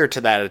prior to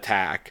that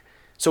attack,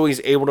 so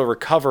he's able to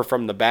recover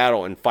from the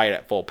battle and fight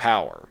at full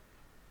power.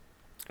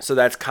 So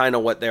that's kind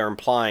of what they're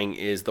implying,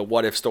 is the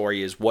what if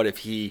story is, what if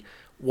he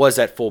was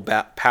at full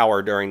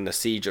power during the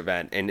siege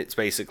event, and it's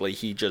basically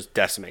he just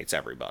decimates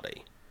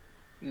everybody.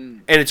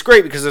 And it's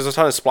great because there's a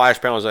ton of splash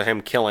panels of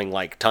him killing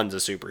like tons of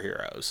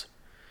superheroes,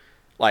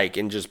 like,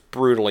 and just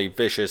brutally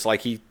vicious.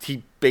 Like he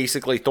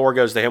basically, Thor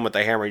goes to him with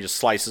the hammer, he just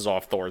slices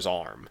off Thor's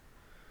arm.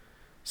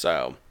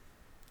 So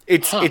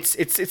it's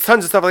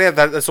tons of stuff like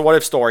that. That's a what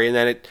if story, and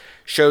then it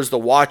shows the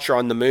Watcher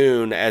on the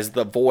moon as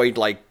the Void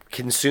like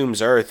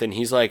consumes Earth, and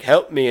he's like,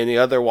 "Help me," and the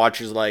other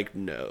Watcher's like,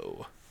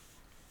 "No."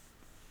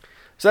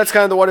 So that's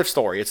kind of the what if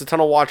story. It's a ton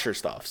of Watcher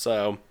stuff.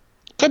 So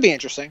could be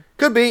interesting.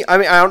 Could be. I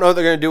mean, I don't know what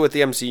they're going to do with the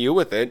MCU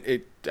with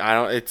it.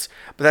 But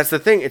that's the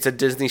thing. It's a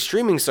Disney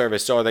streaming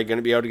service. So are they going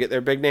to be able to get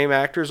their big name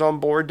actors on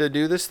board to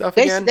do this stuff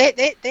again?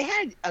 They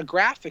had a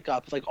graphic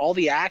up with like all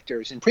the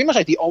actors, and pretty much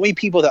like the only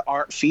people that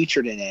aren't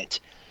featured in it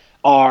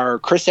are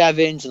Chris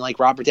Evans and like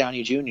Robert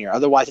Downey Jr.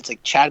 Otherwise, it's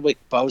like Chadwick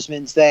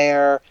Boseman's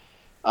there.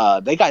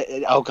 They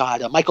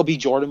got Michael B.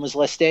 Jordan was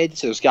listed,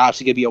 so there's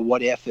obviously gonna be a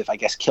what if I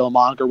guess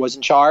Killmonger was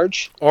in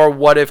charge, or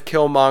what if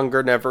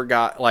Killmonger never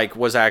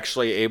was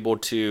actually able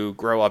to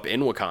grow up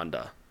in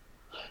Wakanda?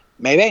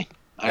 Maybe.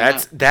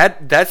 That's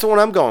the one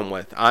I'm going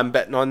with. I'm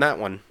betting on that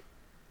one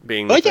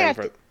being the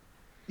thing.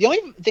 The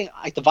only thing,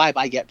 like the vibe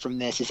I get from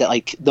this is that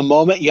like the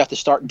moment you have to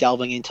start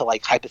delving into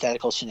like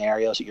hypothetical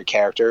scenarios with your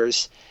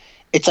characters,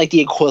 it's like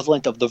the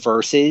equivalent of the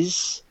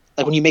Versus.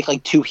 Like when you make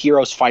like two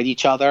heroes fight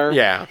each other,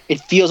 yeah, it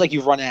feels like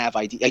you've run out of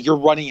ideas. Like you're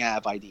running out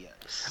of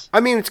ideas. I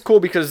mean, it's cool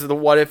because the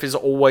What If is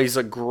always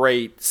a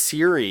great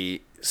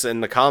series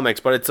in the comics,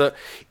 but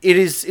it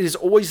is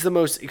always the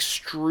most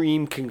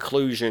extreme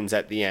conclusions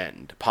at the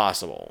end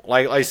possible.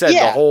 Like I said,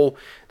 the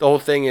whole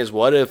thing is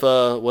what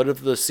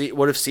if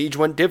Siege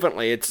went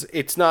differently?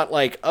 It's not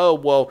like, oh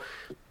well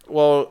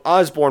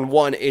Osborn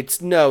won.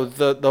 It's no,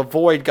 the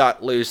Void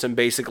got loose and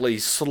basically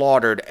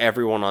slaughtered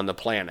everyone on the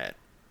planet.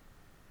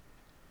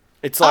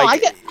 It's like, I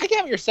get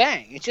what you're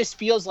saying. It just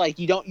feels like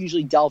you don't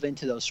usually delve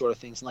into those sort of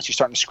things unless you're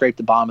starting to scrape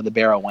the bottom of the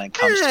barrel when it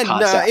comes to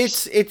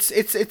concepts.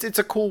 It's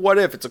a cool what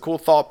if. It's a cool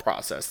thought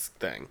process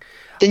thing.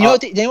 Then you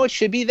know what it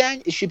should be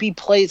then? It should be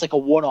played as like a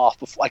one-off,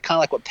 before, like kind of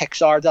like what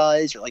Pixar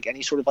does, or like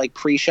any sort of like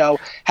pre-show.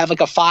 Have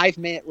like a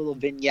 5-minute little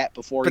vignette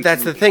before. But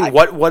that's the thing.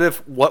 What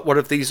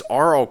if these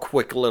are all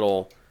quick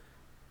little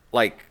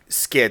like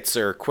skits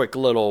or quick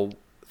little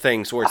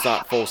things where it's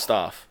not full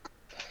stuff?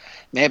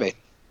 Maybe.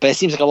 But it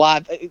seems like a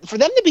lot for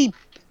them to be.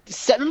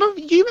 Do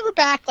you remember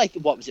back, like,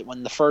 what was it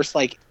when the first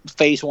like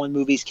Phase 1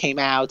 movies came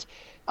out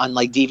on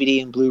like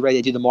DVD and Blu-ray?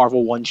 They do the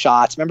Marvel one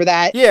shots. Remember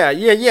that?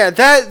 Yeah.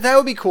 That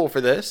would be cool for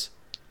this.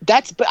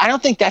 But I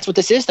don't think that's what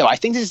this is though. I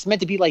think this is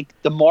meant to be like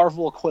the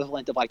Marvel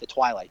equivalent of like the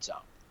Twilight Zone.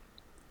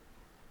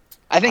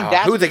 I think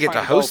that's who they get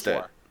to host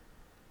it.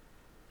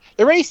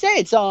 They already said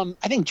it's I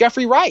think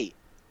Jeffrey Wright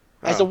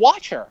as a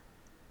Watcher.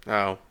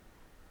 Oh.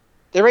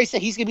 They already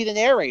said he's gonna be the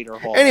narrator.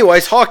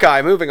 Anyways,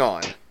 Hawkeye. Moving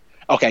on.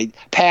 Okay,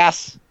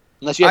 pass.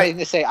 Unless you have anything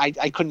to say,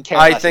 I couldn't care.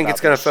 I think it's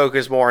going to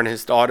focus more on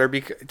his daughter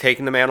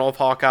taking the mantle of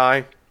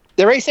Hawkeye.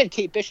 They already said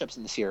Kate Bishop's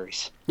in the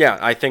series. Yeah,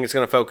 I think it's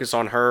going to focus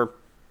on her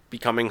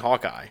becoming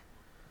Hawkeye.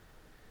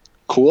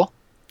 Cool.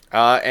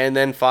 And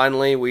then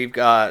finally, we've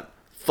got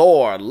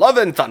Thor: Love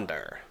and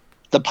Thunder.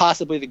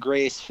 Possibly the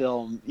greatest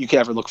film you could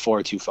ever look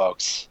forward to,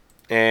 folks.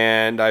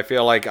 And I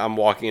feel like I'm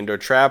walking into a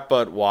trap,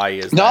 but why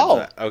is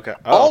that? Okay.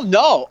 Oh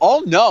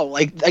no.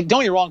 Like don't get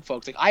me wrong,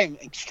 folks. Like I am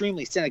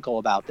extremely cynical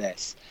about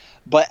this.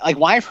 But like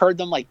when I've heard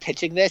them like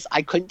pitching this,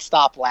 I couldn't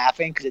stop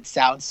laughing because it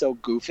sounds so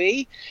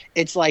goofy.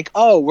 It's like,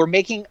 oh, we're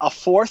making a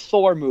 4th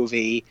Thor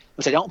movie,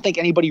 which I don't think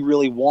anybody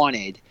really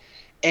wanted.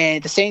 And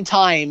at the same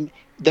time,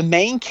 the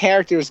main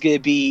character is going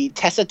to be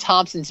Tessa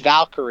Thompson's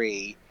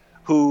Valkyrie,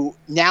 who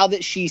now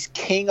that she's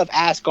king of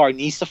Asgard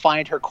needs to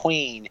find her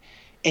queen.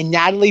 And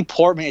Natalie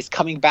Portman is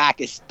coming back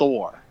as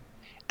Thor.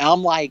 And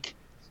I'm like,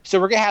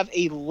 so we're going to have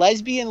a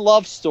lesbian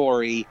love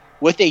story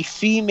with a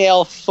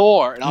female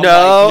Thor. And I'm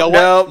Nope.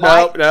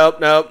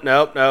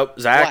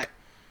 Zach.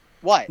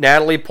 What?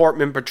 Natalie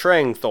Portman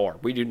portraying Thor.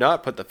 We do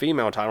not put the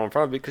female title in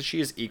front of it because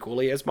she is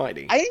equally as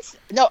mighty.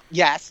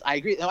 Yes, I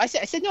agree. No, I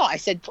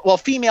said, well,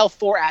 female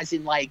Thor as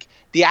in like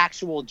the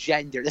actual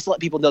gender. Just to let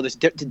people know this,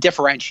 to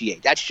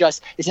differentiate. That's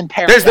just, it's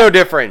imperative. There's no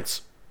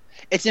difference.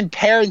 It's in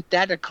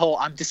parenthetical.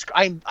 I'm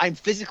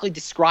physically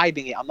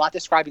describing it. I'm not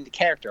describing the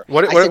character.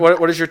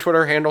 What is your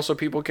Twitter handle so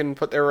people can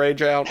put their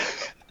rage out?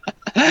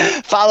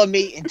 Follow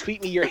me and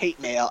tweet me your hate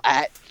mail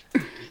at.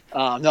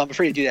 No, I'm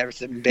afraid to do that. I've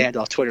been banned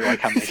off Twitter like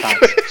how many times.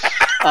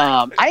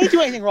 I didn't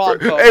do anything wrong,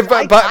 folks. Hey,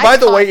 by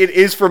the way, it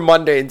is for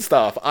mundane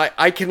stuff.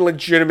 I can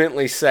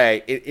legitimately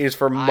say it is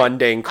for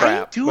mundane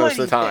crap most of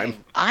the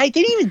time. I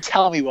didn't even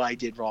tell me what I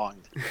did wrong.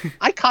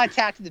 I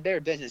contacted the Better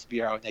Business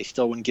Bureau and they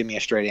still wouldn't give me a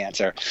straight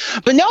answer.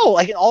 But no,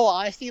 like in all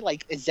honesty,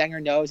 like as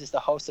Zenger knows, is the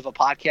host of a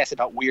podcast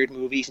about weird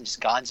movies and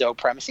just gonzo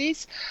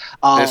premises.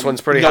 This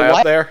one's pretty high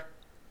up there.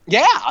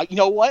 Yeah, you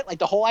know what? Like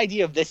the whole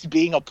idea of this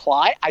being a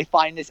plot, I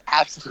find this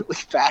absolutely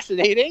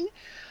fascinating.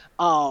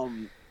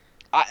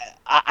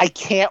 I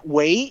can't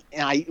wait,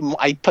 and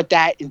I put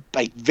that in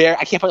like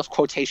I can't put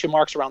quotation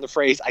marks around the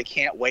phrase. I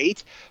can't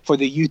wait for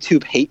the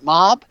YouTube hate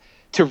mob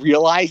to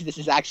realize this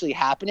is actually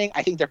happening.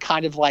 I think they're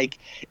kind of like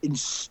in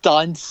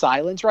stunned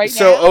silence right now.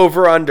 So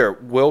over under,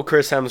 will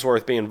Chris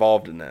Hemsworth be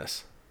involved in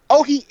this?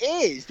 Oh, he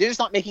is. They're just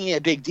not making it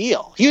a big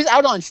deal. He was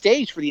out on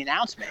stage for the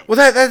announcement. Well,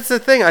 that's the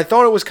thing. I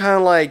thought it was kind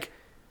of like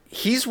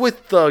he's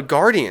with the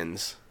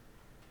Guardians.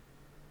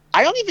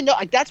 I don't even know.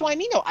 Like, that's what I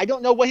mean, though. I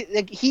don't know what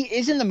he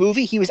is in the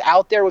movie. He was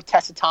out there with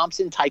Tessa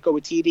Thompson, Taika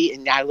Waititi,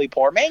 and Natalie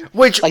Portman.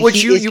 Which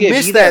you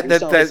missed that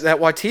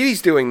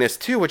Waititi's doing this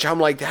too. Which I'm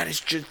like, that is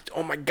just,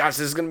 oh my gosh,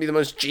 this is going to be the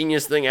most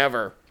genius thing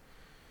ever.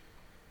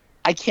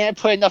 I can't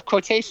put enough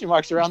quotation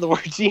marks around the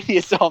word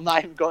genius, so I'm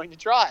not even going to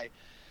try.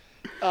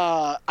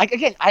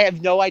 Again, I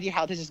have no idea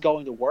how this is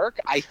going to work.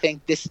 I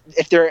think this,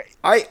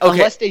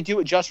 unless they do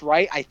it just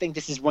right, I think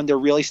this is when they're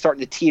really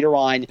starting to teeter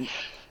on.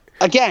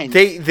 Again,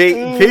 this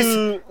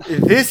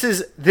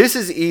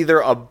is either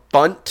a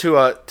bunt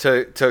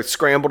to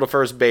scramble to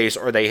first base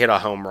or they hit a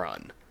home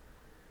run.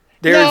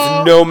 There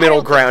is no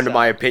middle ground, in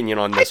my opinion,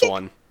 on this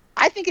one.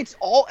 I think it's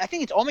only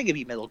going to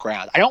be middle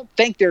ground. I don't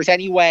think there's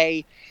any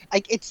way.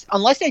 Like it's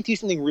unless they do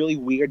something really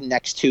weird in the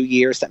next 2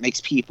 years that makes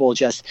people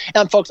just.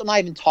 And folks, I'm not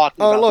even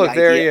talking. Oh, about look,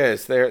 there he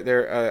is.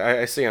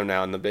 There. I see him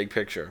now in the big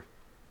picture.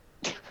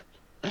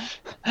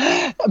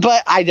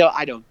 But I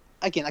don't.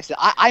 Again, like I said,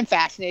 I'm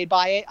fascinated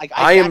by it. Like,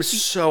 I am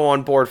so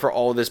on board for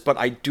all of this, but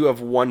I do have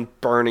one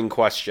burning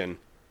question.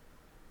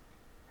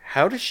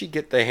 How does she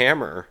get the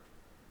hammer?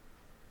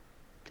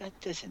 That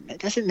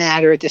doesn't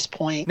matter at this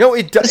point. No,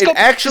 it does. It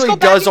actually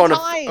does on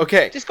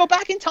okay. Just go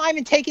back in time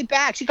and take it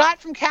back. She got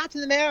it from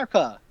Captain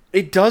America.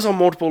 It does on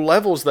multiple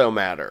levels, though,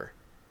 matter.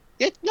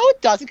 No,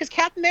 it doesn't, because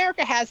Captain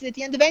America has it at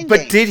the end of Endgame.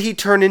 But did he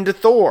turn into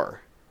Thor?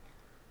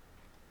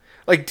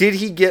 Like, did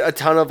he get a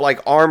ton of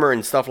like armor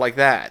and stuff like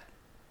that?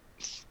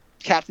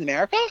 Captain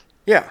America?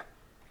 Yeah.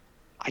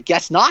 I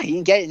guess not. He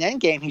didn't get it in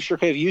Endgame. He sure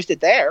could have used it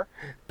there.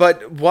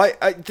 But why?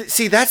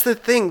 See, that's the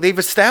thing. They've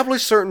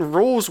established certain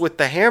rules with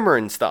the hammer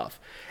and stuff.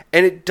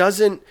 And it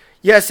doesn't...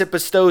 Yes, it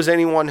bestows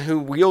anyone who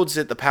wields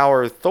it the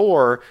power of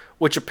Thor,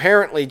 which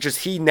apparently just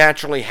he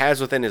naturally has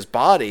within his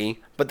body,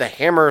 but the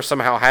hammer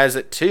somehow has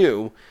it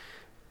too.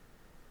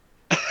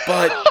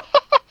 But...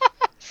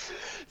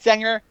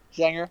 Zenger.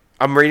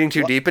 I'm reading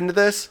too deep into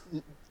this?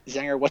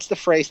 Zenger, what's the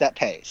phrase that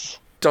pays?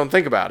 Don't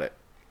think about it.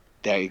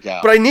 There you go.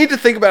 But I need to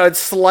think about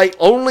it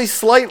only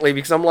slightly,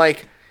 because I'm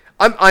like,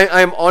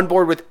 I'm on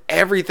board with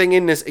everything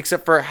in this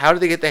except for how do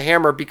they get the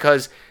hammer?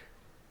 Because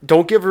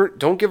don't give her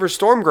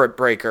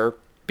Stormbreaker,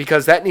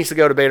 because that needs to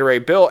go to Beta Ray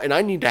Bill, and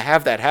I need to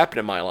have that happen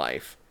in my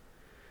life.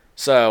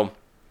 So,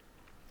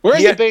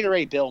 where's the Beta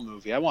Ray Bill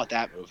movie? I want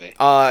that movie.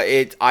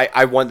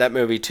 I want that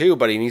movie too,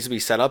 but he needs to be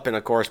set up in,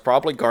 of course,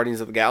 probably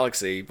Guardians of the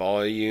Galaxy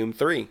Volume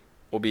 3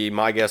 will be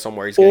my guess on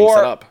where he's getting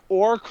set up.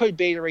 Or could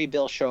Beta Ray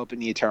Bill show up in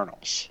the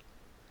Eternals?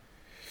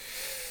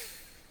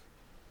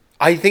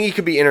 I think he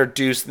could be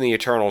introduced in the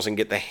Eternals and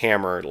get the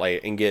hammer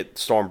and get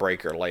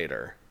Stormbreaker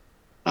later.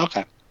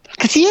 Okay,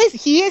 because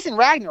he is in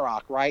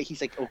Ragnarok, right?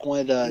 He's like one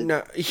of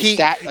the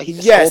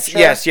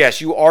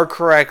yes. You are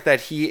correct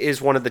that he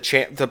is one of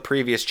the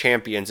previous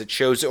champions. It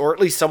shows, or at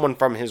least someone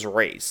from his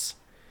race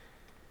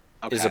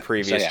is a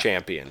previous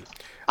champion.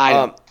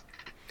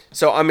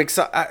 So I'm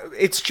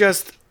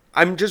excited.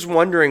 I'm just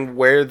wondering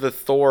where the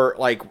Thor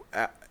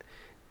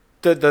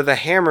the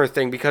hammer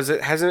thing, because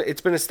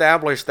it's been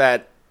established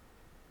that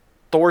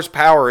Thor's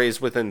power is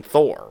within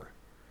Thor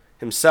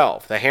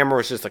himself. The hammer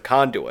is just a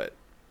conduit.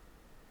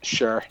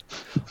 Sure.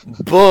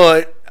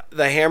 But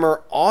the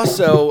hammer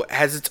also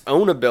has its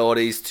own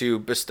abilities to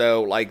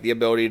bestow, like the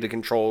ability to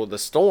control the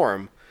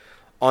storm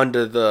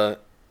onto the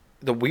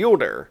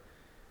wielder,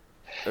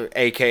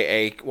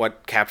 aka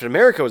what Captain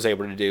America was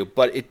able to do.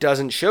 But it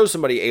doesn't show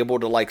somebody able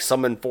to like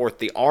summon forth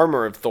the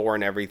armor of Thor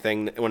and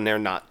everything when they're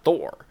not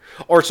Thor.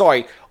 Or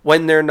sorry,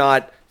 when they're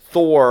not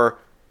Thor,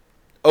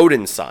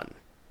 Odin's son.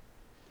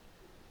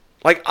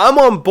 Like, I'm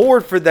on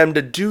board for them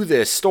to do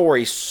this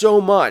story so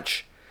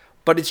much,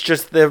 but it's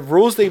just the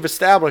rules they've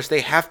established,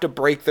 they have to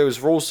break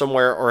those rules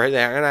somewhere, or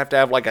they're going to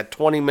have like a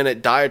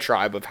 20-minute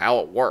diatribe of how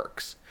it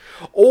works.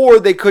 Or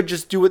they could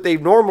just do what they've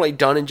normally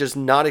done and just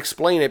not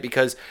explain it,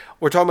 because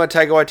we're talking about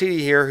Taika Waititi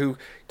here, who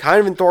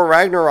kind of in Thor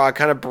Ragnarok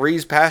kind of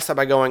breezed past that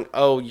by going,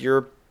 oh,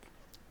 you're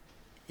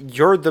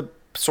the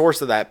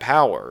source of that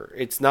power.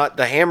 It's not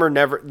the hammer.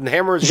 The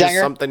hammer is just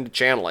something to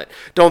channel it.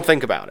 Don't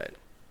think about it.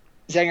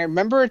 Zanger,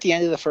 remember at the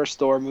end of the first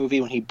Thor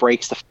movie when he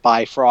breaks the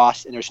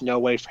Bifrost and there's no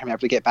way for him ever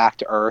to get back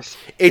to Earth?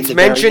 It's in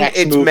the mentioned. Very next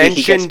It's movie, mentioned.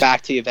 He gets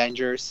back to the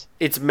Avengers.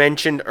 It's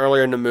mentioned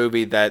earlier in the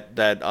movie that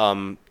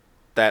Mjolnir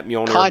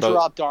Conjure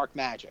up dark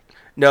magic.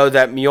 No,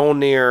 that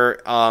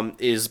Mjolnir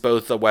is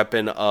both a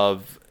weapon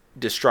of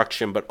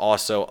destruction, but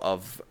also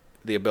of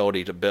the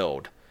ability to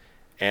build,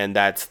 and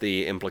that's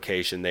the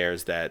implication. There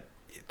is that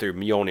through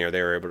Mjolnir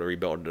they were able to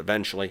rebuild it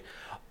eventually.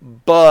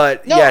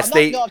 But No, yes,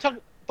 I'm talking.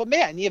 But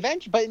man, in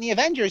the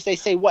Avengers, they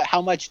say what?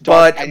 How much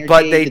dark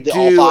energy did the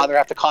All-Father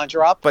have to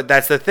conjure up? But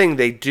that's the thing.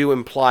 They do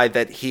imply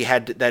that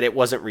that it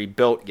wasn't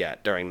rebuilt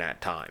yet during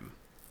that time.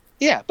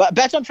 Yeah, but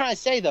that's what I'm trying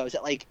to say though. Is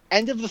that like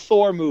end of the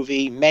Thor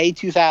movie, May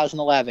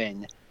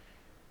 2011?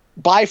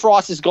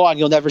 Bifrost is gone.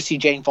 You'll never see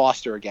Jane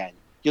Foster again.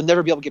 You'll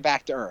never be able to get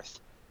back to Earth.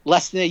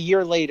 Less than a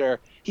year later,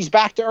 he's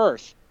back to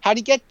Earth. How'd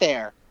he get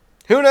there?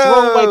 Who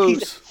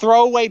knows?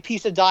 Throwaway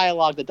piece of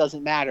dialogue that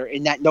doesn't matter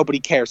and that nobody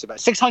cares about.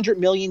 $600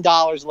 million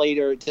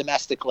later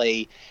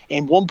domestically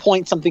and 1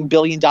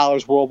 billion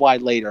dollars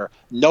worldwide later.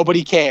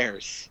 Nobody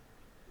cares.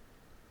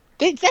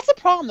 That's the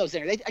problem, though,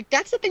 Xander.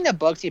 That's the thing that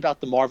bugs me about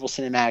the Marvel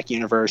Cinematic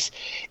Universe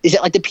is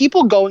that like the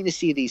people going to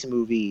see these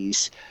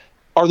movies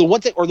are the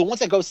ones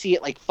that go see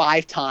it like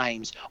 5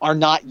 times are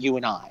not you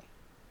and I.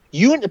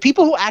 The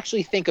people who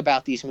actually think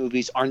about these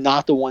movies are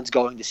not the ones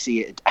going to see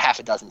it half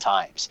a dozen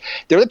times.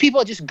 They're the people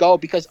that just go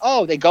because,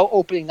 they go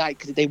opening night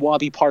because they want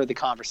to be part of the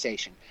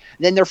conversation.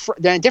 And then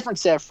then a different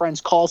set of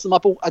friends calls them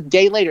up a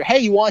day later. Hey,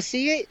 you want to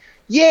see it?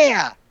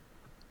 Yeah.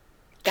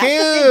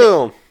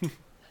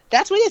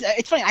 That's what it is.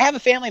 It's funny. I have a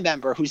family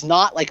member who's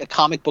not like a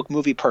comic book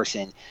movie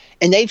person,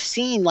 and they've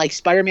seen like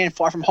Spider-Man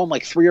Far From Home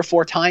like 3 or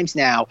 4 times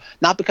now,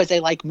 not because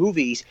they like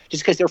movies,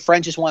 just because their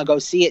friends just want to go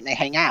see it and they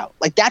hang out.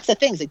 Like that's the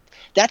thing. Like,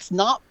 that's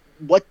not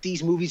what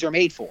these movies are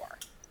made for.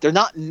 They're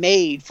not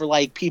made for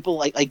like people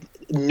like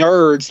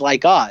nerds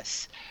like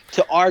us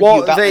to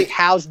argue about like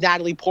how's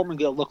Natalie Portman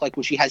going to look like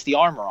when she has the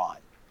armor on.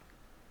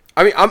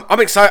 I mean, I'm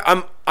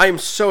excited. I'm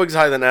so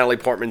excited that Natalie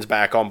Portman's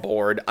back on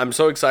board. I'm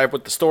so excited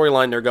with the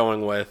storyline they're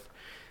going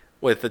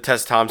with the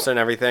Tessa Thompson and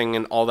everything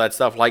and all that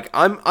stuff. Like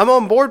I'm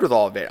on board with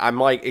all of it. I'm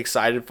like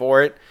excited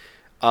for it.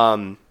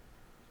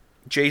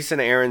 Jason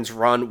Aaron's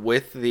run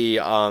with the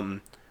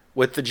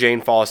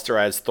Jane Foster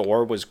as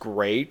Thor was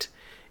great.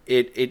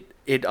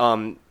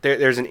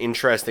 There's an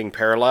interesting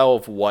parallel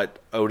of what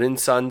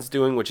Odin's son's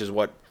doing, which is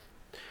what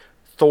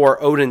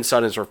Thor Odin's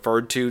son is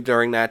referred to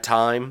during that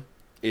time,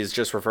 is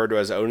just referred to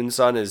as Odin's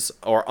son,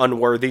 or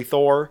unworthy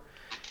Thor,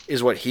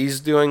 is what he's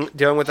dealing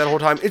with that whole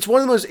time. It's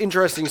one of the most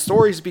interesting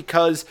stories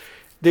because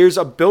there's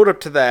a build up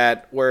to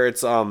that where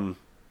it's something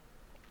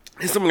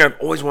I've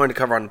always wanted to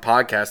cover on the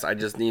podcast. I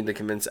just need to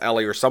convince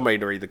Ellie or somebody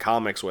to read the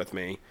comics with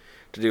me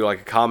to do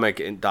like a comic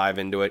and dive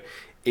into it.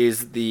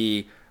 Is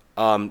the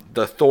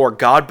Thor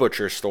God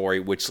Butcher story,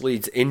 which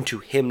leads into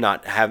him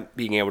not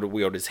being able to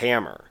wield his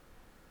hammer.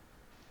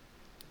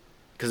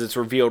 Because it's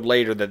revealed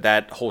later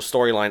that whole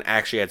storyline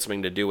actually had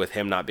something to do with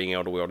him not being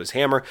able to wield his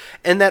hammer.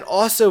 And that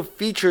also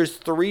features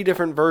 3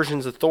 different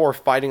versions of Thor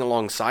fighting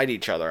alongside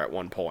each other at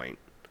one point.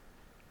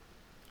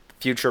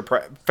 Future,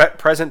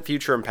 present,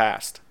 future, and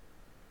past.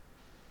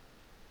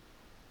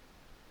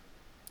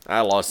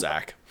 I lost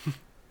Zach.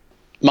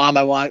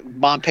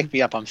 Mom, pick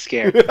me up. I'm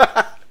scared.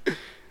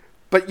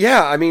 But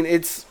yeah, I mean,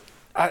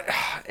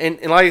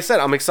 and like I said,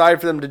 I'm excited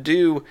for them to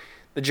do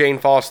the Jane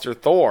Foster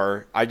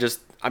Thor. I'm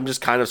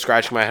just kind of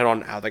scratching my head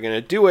on how they're going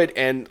to do it,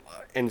 and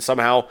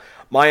somehow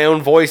my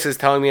own voice is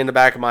telling me in the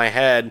back of my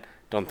head,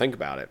 don't think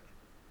about it.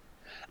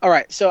 All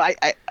right, so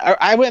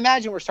I would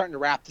imagine we're starting to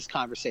wrap this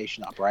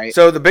conversation up, right?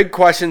 So the big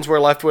questions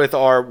we're left with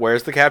are,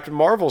 where's the Captain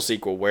Marvel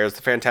sequel? Where's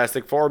the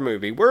Fantastic Four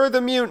movie? Where are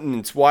the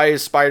mutants? Why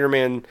is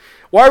Spider-Man...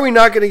 Why are we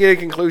not going to get a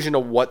conclusion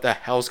of what the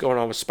hell's going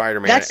on with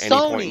Spider-Man at any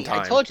point in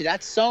time? I told you,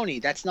 that's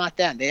Sony. That's not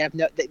them. They have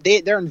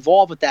they're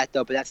involved with that,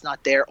 though, but that's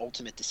not their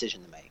ultimate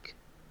decision to make.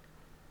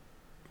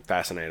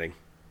 Fascinating.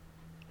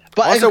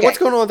 But also, what's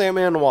going on with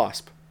Ant-Man and the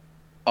Wasp?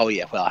 Oh,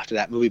 yeah. Well, after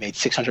that movie made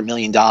 $600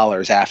 million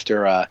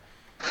after...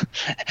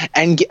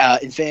 and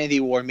Infinity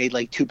War made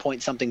like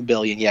 2-point-something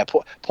billion. Yeah,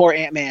 poor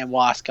Ant-Man and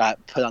Wasp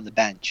got put on the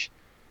bench.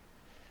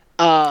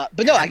 But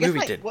no, I guess that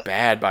movie did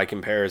bad by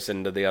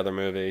comparison to the other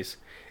movies.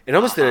 It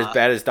almost did as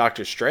bad as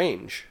Doctor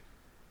Strange.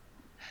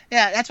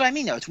 Yeah, that's what I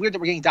mean, though. It's weird that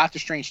we're getting Doctor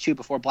Strange 2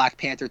 before Black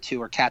Panther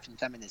 2 or Captain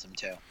Feminism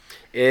 2.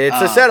 It's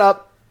a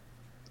setup.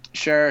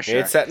 Sure.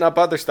 It's setting up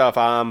other stuff.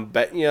 I'm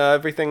betting you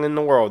everything in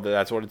the world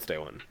that's what it's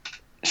doing.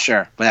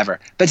 Sure, whatever.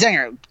 But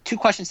Zanger, 2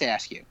 questions to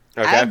ask you.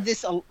 Okay. I have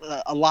this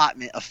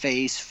allotment of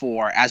Phase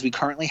 4 as we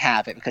currently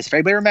have it, because if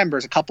everybody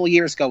remembers, a couple of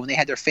years ago when they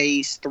had their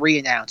Phase 3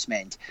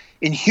 announcement,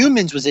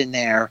 Inhumans was in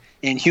there,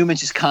 and Inhumans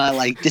just kind of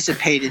like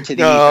dissipated into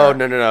the ether.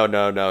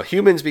 No.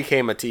 Humans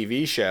became a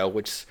TV show,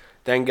 which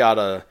then got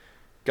a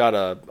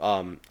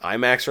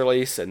IMAX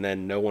release, and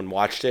then no one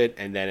watched it,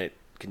 and then it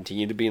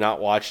continued to be not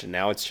watched, and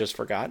now it's just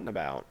forgotten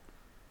about.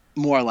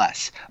 More or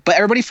less. But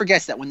everybody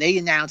forgets that when they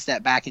announced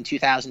that back in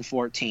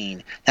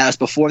 2014, that was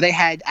before they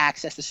had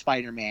access to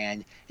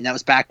Spider-Man, and that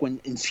was back when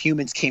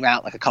Inhumans came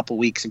out like a couple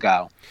weeks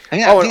ago.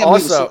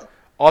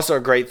 Also,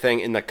 a great thing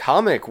in the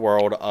comic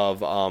world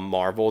of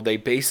Marvel, they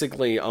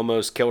basically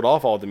almost killed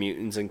off all the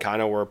mutants and kind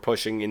of were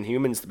pushing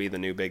Inhumans to be the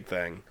new big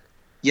thing.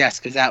 Yes,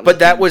 because that. But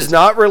that was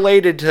not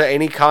related to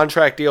any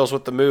contract deals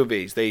with the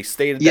movies. They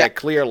stated that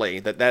clearly,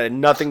 that had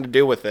nothing to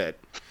do with it.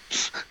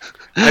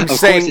 I'm of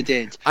course it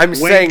did. I'm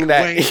saying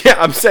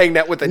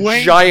that with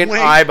a giant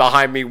eye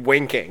behind me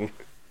winking.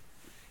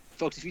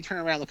 Folks, if you turn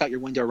around and look out your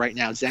window right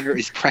now, Zenger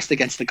is pressed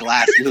against the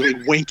glass,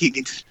 literally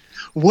winking.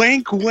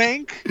 Wink,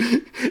 wink.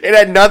 It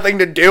had nothing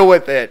to do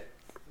with it.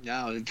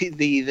 No,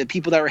 the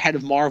people that were head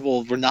of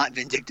Marvel were not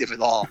vindictive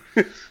at all.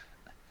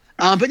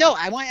 But no,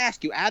 I want to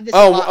ask you. Add this.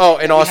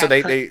 And also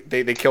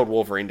they killed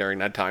Wolverine during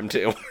that time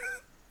too.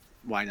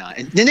 Why not?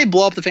 And didn't they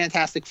blow up the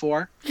Fantastic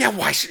Four? Yeah,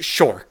 why?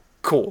 Sure,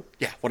 cool.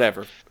 Yeah,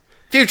 whatever.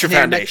 Future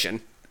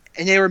Foundation.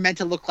 And they were meant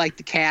to look like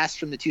the cast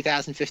from the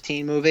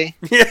 2015 movie.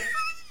 Yeah.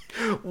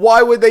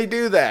 Why would they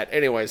do that?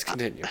 Anyways,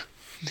 continue.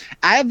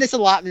 I have this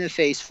allotment of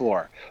Phase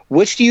 4.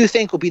 Which do you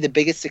think will be the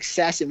biggest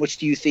success, and which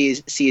do you see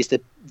as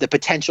the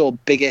potential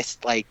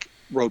biggest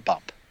road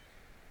bump?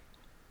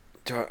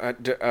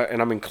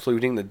 And I'm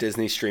including the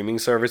Disney streaming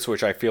service,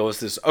 which I feel is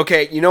this.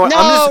 Okay, you know what?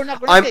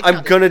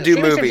 I'm gonna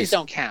do movies.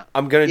 Don't count.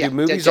 I'm gonna do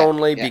movies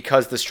only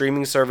because the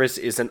streaming service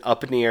is an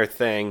up in the air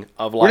thing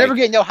of We're never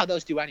gonna know how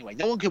those do anyway.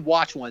 No one could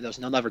watch one of those,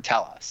 and they'll never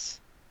tell us.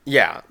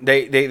 Yeah,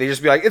 they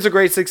just be like, it's a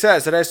great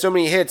success. It has so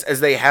many hits, as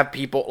they have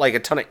people, like a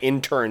ton of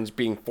interns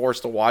being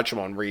forced to watch them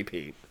on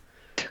repeat.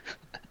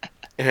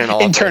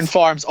 Intern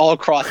farms all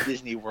across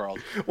Disney World.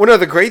 Well, no,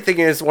 the great thing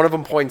is, one of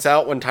them points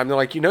out one time, they're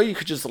like, you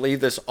could just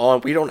leave this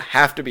on. We don't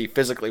have to be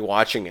physically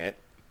watching it.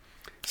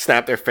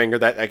 Snap their finger,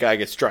 that guy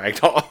gets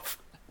dragged off.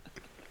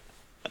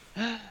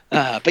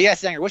 But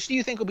yes, Zanger, which do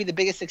you think will be the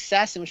biggest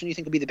success, and which one do you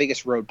think will be the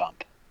biggest road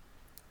bump?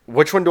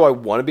 Which one do I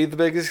want to be the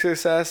biggest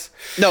success?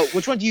 No,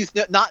 which one do you,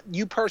 not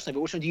you personally,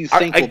 but which one do you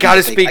think I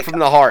gotta speak from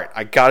the heart.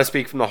 I gotta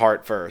speak from the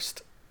heart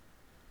first.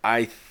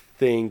 I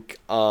think,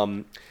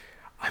 I'm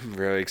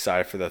really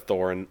excited for the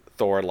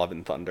Thor Love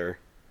and Thunder.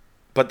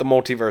 But the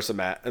Multiverse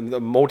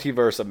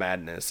of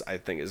Madness, I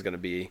think, is going to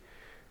be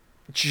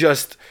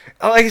just,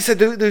 like I said,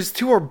 those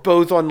two are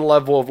both on the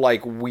level of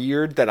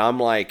weird that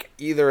I'm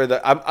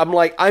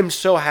I'm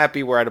so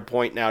happy we're at a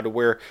point now to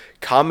where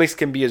comics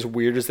can be as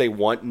weird as they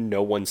want and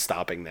no one's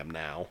stopping them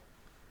now.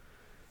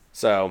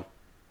 So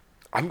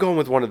I'm going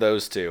with one of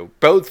those two,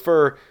 both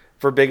for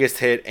biggest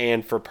hit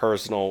and for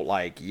personal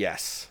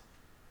yes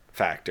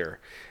factor.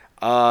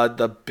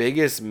 The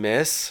biggest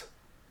miss,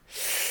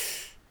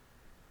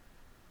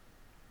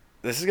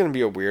 this is going to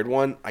be a weird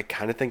one. I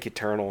kind of think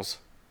Eternals.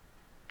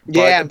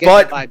 But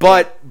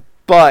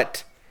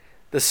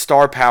the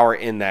star power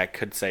in that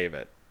could save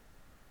it.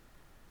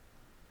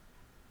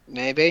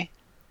 Maybe.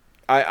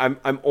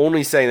 I'm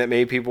only saying that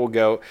maybe people will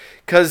go,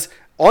 because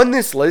on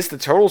this list, the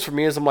Turtles for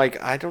me is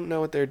I don't know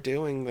what they're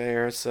doing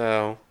there,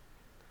 so.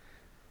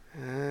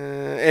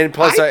 And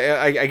plus,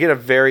 I get a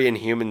very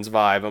Inhumans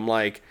vibe. I'm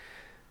like,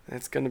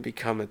 it's going to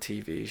become a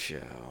TV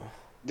show.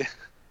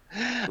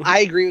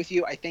 I agree with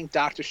you. I think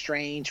Doctor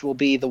Strange will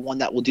be the one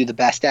that will do the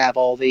best out of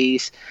all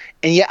these.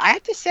 And yet, I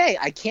have to say,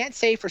 I can't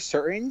say for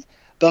certain,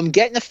 but I'm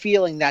getting a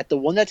feeling that the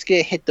one that's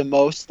going to hit the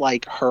most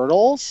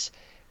hurdles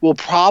will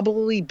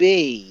probably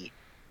be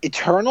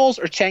Eternals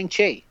or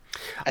Shang-Chi.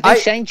 I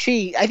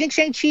think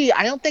Shang-Chi,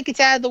 I don't think it's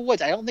out of the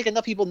woods. I don't think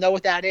enough people know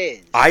what that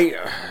is.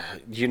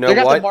 You know They're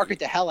going to have to market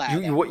the hell out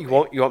of it. You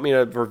want me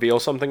to reveal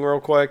something real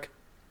quick?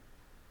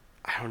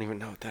 I don't even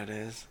know what that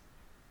is.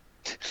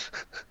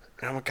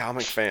 I'm a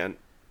comic fan.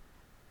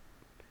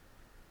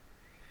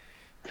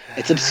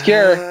 It's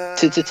obscure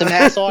to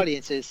mass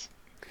audiences.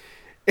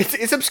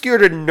 It's obscure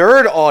to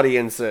nerd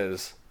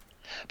audiences.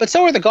 But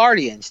so are the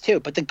Guardians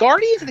too. But the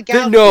Guardians of the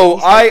Galaxy. No,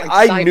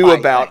 I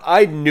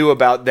knew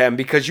about them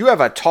because you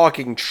have a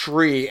talking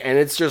tree, and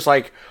it's just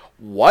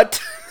what?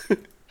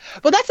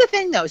 Well, that's the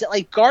thing though. Is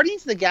that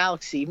Guardians of the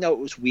Galaxy, even though it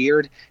was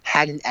weird,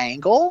 had an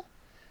angle?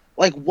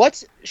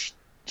 What's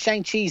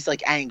Shang-Chi's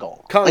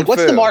angle?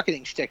 What's the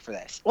marketing shtick for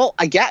this? Well,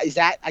 I guess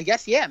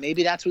yeah,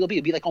 maybe that's what it'll be.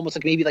 It'll be almost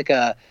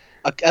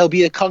it'll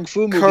be a kung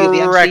fu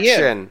movie of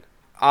the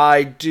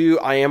MCU.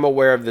 I am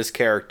aware of this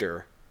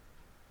character.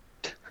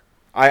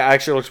 I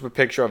actually looked up a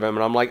picture of him,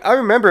 and I'm I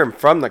remember him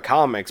from the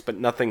comics, but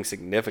nothing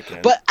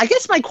significant. But I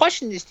guess my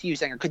question is to you,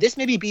 Zanger, could this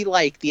maybe be the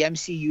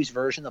MCU's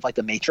version of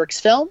the Matrix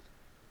film?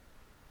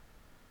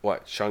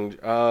 What?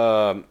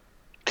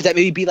 Could that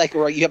maybe be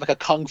where you have a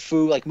kung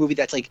fu movie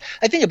that's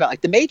I think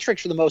about the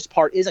Matrix for the most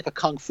part is a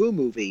kung fu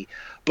movie,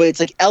 but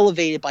it's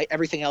elevated by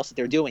everything else that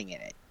they're doing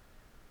in it.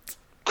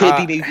 Could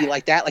it be maybe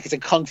like that? It's a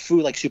kung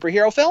fu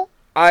superhero film?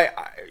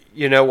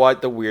 You know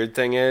what the weird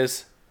thing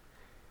is?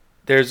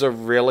 There's a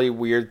really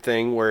weird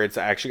thing where it's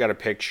actually got a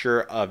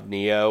picture of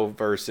Neo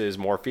versus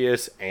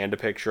Morpheus and a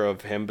picture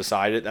of him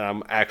beside it that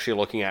I'm actually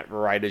looking at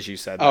right as you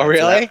said that. Oh,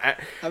 really? How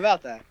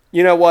about that?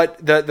 You know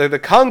what? The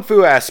kung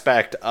fu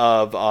aspect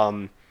of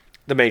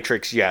the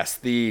Matrix, yes.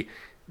 The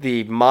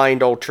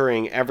mind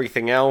altering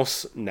everything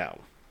else, no.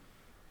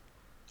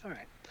 All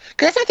right.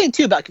 Because that's the thing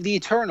too about the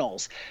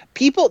Eternals.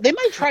 People they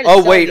might try to.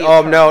 Oh sell wait, the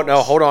no,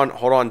 Eternals.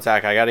 hold on,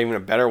 Zach. I got even a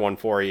better one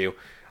for you.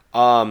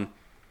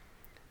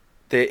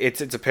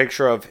 It's a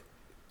picture of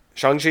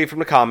Shang-Chi from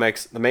the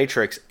comics, The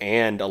Matrix,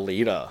 and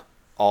Alita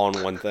all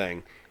in one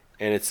thing,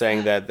 and it's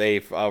saying that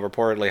they've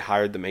reportedly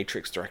hired the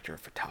Matrix director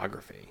of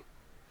photography.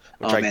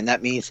 Oh man,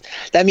 that means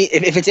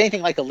if it's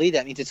anything like Alita,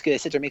 that means it's gonna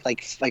sit there and make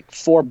like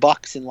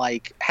 $4 and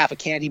like half a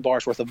candy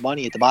bar's worth of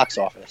money at the box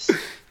office.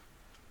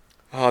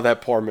 Oh,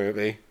 that poor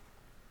movie.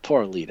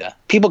 Poor Alita.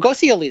 People go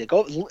see Alita.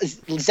 Go.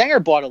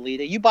 Zenger bought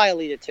Alita. You buy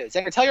Alita too.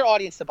 Zenger, tell your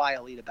audience to buy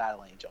Alita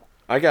Battle Angel.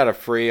 I got a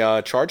free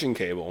charging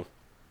cable.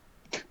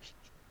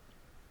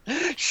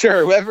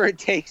 Sure, whatever it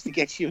takes to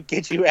get you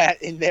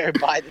in there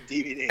and buy the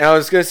DVD. And I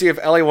was gonna see if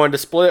Ellie wanted to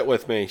split it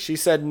with me. She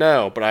said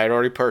no, but I had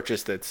already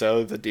purchased it,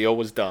 so the deal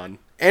was done.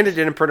 And it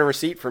didn't print a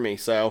receipt for me,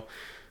 so.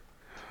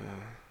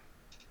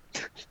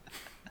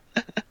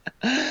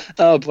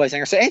 Oh boy,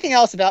 Zenger. So anything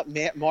else about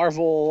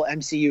Marvel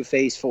MCU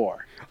Phase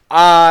 4?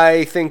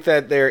 I think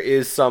that there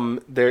is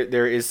some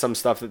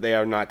stuff that they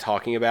are not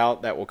talking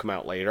about that will come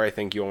out later. I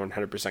think you're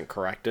 100%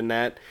 correct in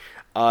that.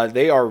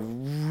 They are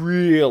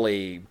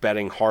really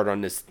betting hard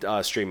on this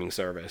streaming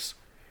service.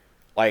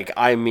 I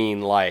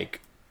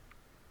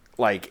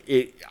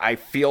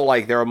feel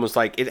like they're almost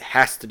like it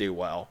has to do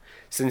well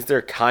since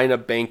they're kind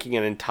of banking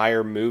an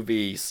entire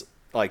movie's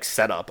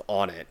setup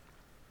on it.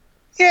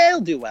 Yeah,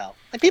 it'll do well.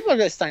 Like people are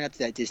going to sign up to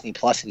that Disney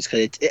Plus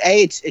because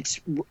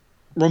it's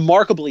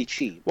remarkably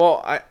cheap.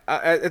 Well, I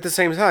at the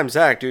same time,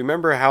 Zach, do you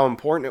remember how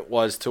important it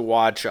was to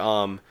watch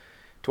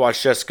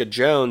Jessica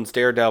Jones,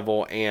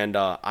 Daredevil, and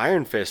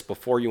Iron Fist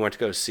before you went to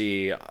go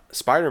see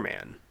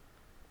Spider-Man?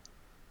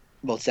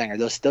 Well, Zenger,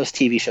 those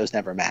TV shows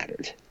never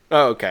mattered.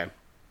 Oh, okay.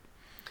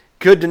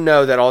 Good to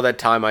know that all that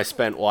time I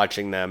spent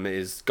watching them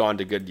is gone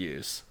to good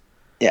use.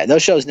 Yeah,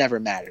 those shows never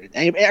mattered.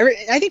 And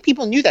I think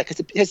people knew that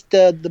because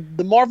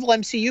the Marvel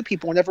MCU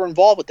people were never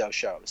involved with those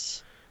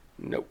shows.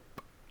 Nope.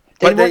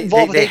 They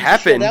They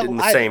happened in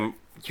the same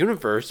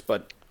universe,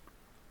 but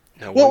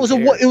no well, one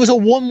cared. it was a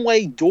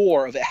one-way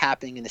door of it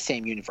happening in the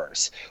same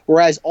universe.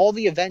 Whereas all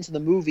the events of the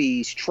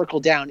movies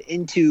trickled down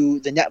into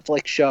the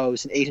Netflix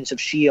shows and Agents of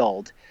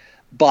S.H.I.E.L.D.,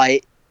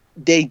 but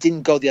they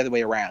didn't go the other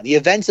way around. The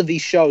events of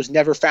these shows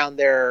never found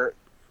their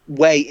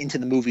way into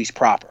the movies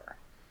proper.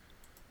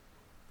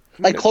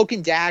 Like Cloak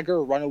and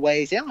Dagger,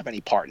 Runaways, they don't have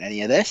any part in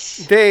any of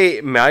this.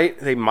 They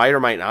might or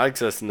might not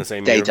exist in the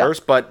same universe,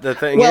 but the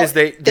thing is,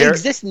 they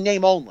exist in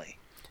name only.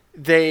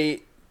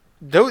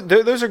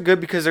 Those are good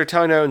because they're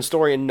telling their own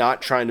story and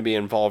not trying to be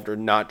involved or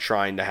not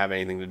trying to have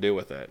anything to do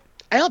with it.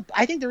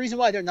 I think the reason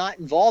why they're not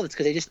involved is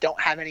because they just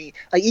don't have any.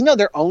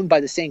 They're owned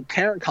by the same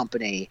parent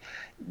company.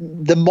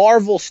 The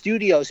Marvel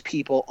Studios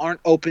people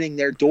aren't opening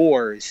their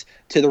doors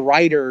to the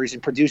writers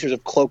and producers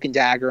of Cloak and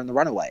Dagger and the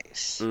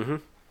Runaways. Mm-hmm.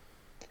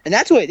 And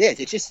that's what it is.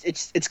 It's just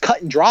it's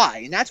cut and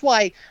dry, and that's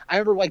why I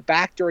remember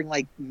back during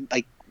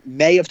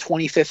May of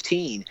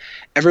 2015,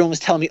 everyone was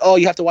telling me, "Oh,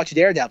 you have to watch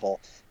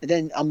Daredevil." And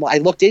then I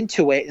looked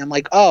into it, and I'm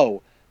like,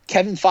 "Oh,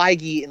 Kevin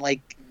Feige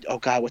and oh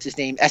god, what's his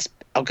name? I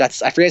forget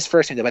his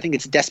first name, but I think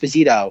it's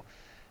Desposito."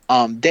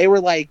 They were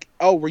like,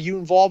 "Oh, were you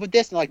involved with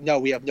this?" And they're like, "No,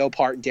 we have no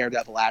part in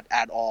Daredevil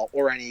at all,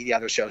 or any of the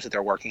other shows that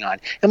they're working on."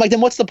 And I'm like, "Then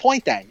what's the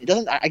point then? It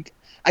doesn't."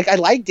 I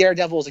like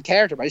Daredevil as a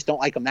character, but I just don't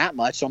like him that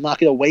much, so I'm not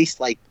going to waste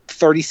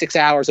 36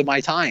 hours of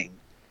my time.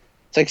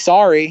 It's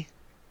sorry.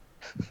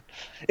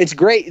 It's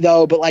great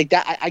though, but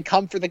that I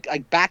come for the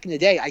back in the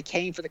day, I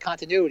came for the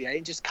continuity. I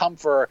didn't just come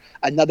for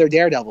another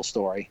Daredevil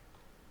story.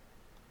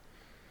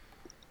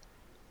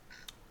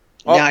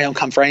 Oh. Now I don't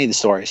come for any of the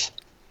stories.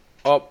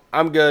 Oh,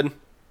 I'm good.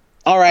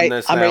 All right,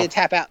 I'm ready to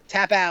tap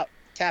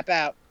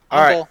out.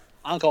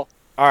 Uncle.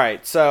 All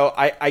right, so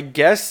I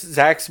guess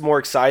Zach's more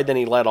excited than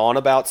he let on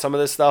about some of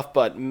this stuff,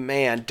 but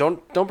man,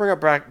 don't bring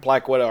up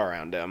Black Widow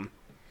around him.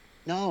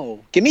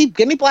 No, give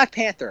me Black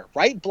Panther.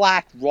 Right,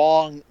 black,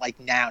 wrong,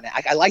 noun.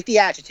 I like the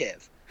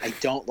adjective. I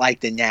don't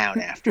like the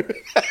noun after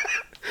it.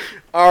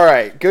 All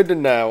right, good to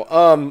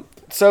know.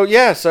 So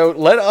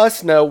let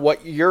us know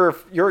what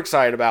you're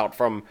excited about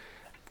from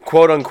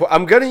quote unquote.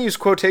 I'm gonna use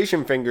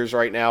quotation fingers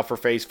right now for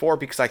Phase 4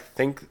 because I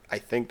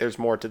think there's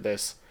more to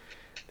this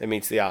than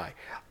meets the eye.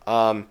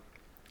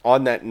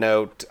 On that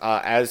note,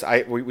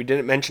 we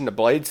didn't mention the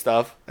Blade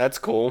stuff. That's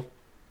cool.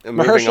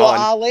 Mahershala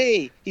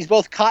Ali. He's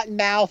both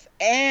Cottonmouth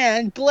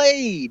and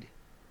Blade.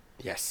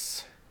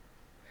 Yes.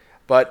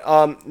 But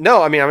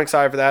no, I mean I'm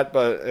excited for that,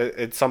 but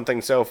it's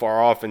something so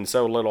far off and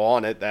so little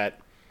on it that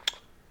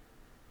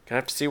gonna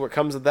have to see what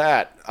comes of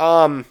that.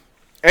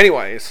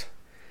 Anyways,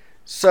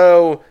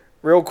 so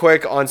real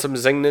quick on some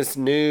Zingness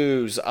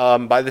news.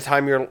 By the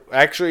time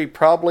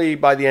probably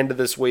by the end of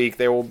this week,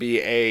 there will be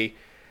a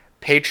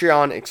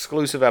Patreon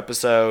exclusive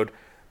episode.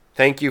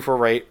 Thank you for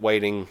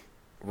waiting,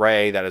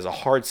 Ray. That is a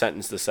hard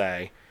sentence to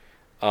say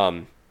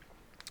on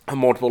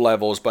multiple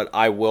levels, but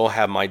I will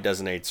have my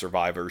Designated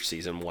Survivor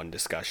Season 1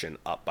 discussion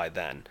up by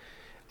then.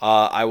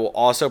 I will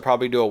also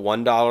probably do a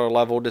 $1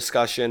 level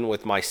discussion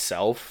with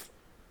myself,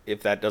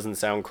 if that doesn't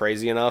sound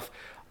crazy enough.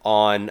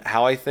 on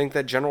how I think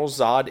that General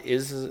Zod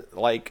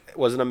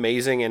was an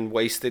amazing and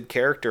wasted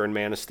character in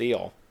Man of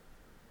Steel.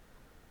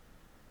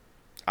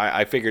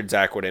 I figured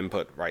Zach would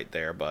input right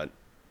there, but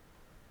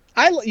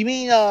You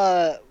mean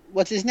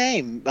what's his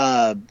name?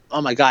 Oh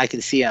my god, I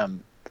can see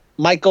him.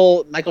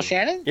 Michael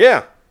Shannon?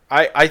 yeah,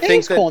 I think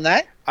he's cool in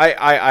that.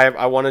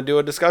 I want to do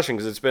a discussion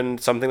because it's been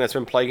something that's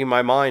been plaguing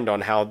my mind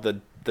on how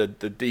the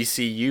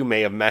DCU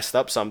may have messed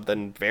up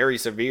something very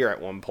severe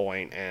at one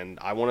point, and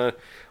I want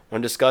to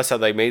discuss how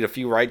they made a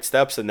few right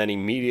steps and then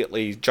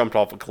immediately jumped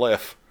off a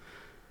cliff.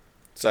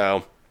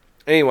 So,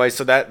 anyway,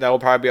 so that will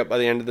probably be up by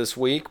the end of this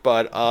week.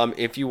 But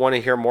if you want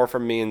to hear more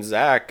from me and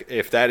Zach,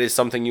 if that is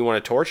something you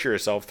want to torture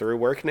yourself through,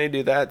 where can they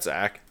do that,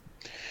 Zach?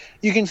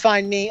 You can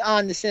find me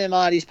on the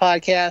Cinemodities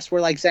podcast,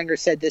 where, like Zenger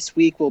said, this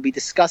week we'll be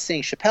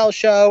discussing Chappelle's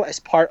Show as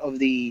part of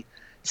the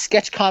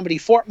Sketch Comedy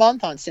Fort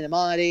Month on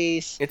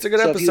Cinemodities. It's a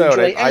good episode.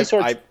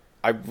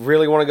 I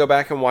really want to go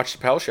back and watch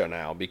Chappelle's Show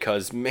now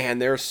because, man,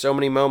 there are so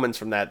many moments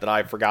from that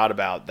I forgot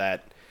about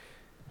that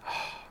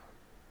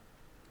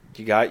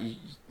you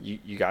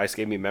guys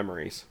gave me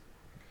memories.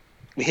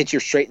 We hit you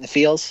straight in the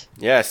feels.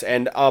 Yes,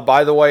 and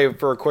by the way,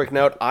 for a quick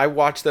note, I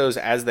watched those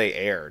as they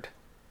aired.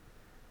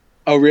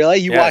 Oh, really?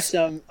 You Yes. watched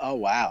them? Oh,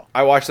 wow.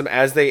 I watched them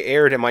as they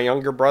aired, and my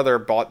younger brother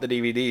bought the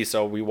DVD,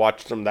 so we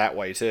watched them that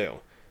way too.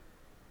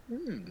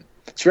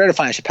 It's rare to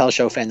find a Chappelle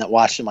Show fan that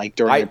watched them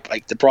during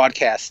the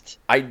broadcast.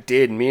 I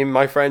did. Me and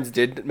my friends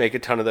did make a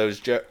ton of those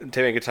to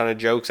make a ton of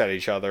jokes at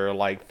each other,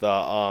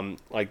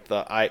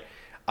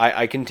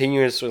 I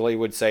continuously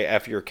would say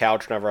 "F your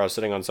couch" whenever I was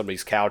sitting on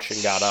somebody's couch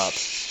and got up.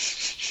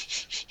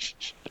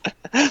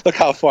 Look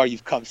how far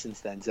you've come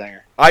since then,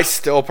 Zenger. I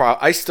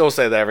still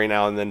say that every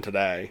now and then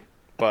today,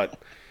 but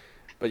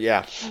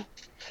yeah.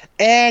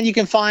 And you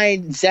can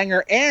find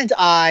Zenger and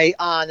I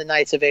on the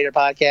Knights of Vader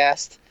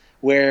podcast,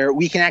 where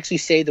we can actually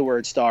say the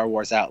word Star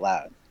Wars out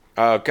loud.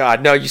 Oh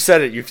God, no! You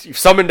said it. You've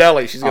summoned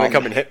Ellie. She's gonna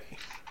come and hit me.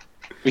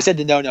 We said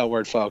the no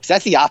word, folks.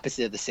 That's the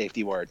opposite of the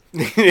safety word.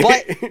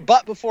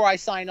 But before I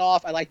sign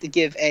off, I'd like to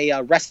give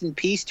a rest in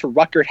peace to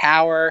Rutger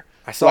Hauer,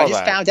 who I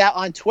just found out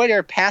on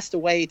Twitter passed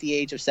away at the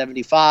age of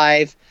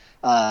 75.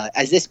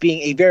 As this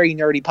being a very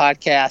nerdy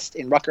podcast,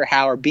 and Rutger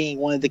Hauer being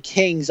one of the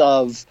kings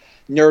of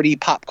nerdy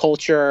pop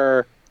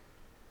culture,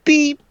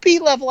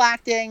 B-level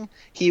acting,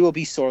 he will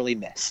be sorely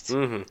missed.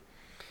 Mm-hmm.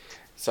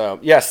 So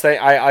yes,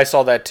 I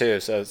saw that too.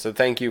 So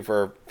thank you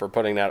for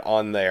putting that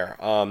on there.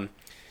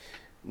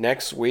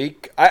 Next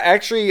week,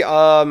 next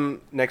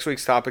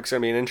week's topic's gonna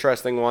be an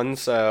interesting one.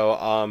 So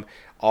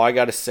all I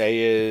gotta say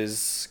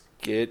is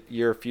get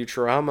your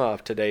Futurama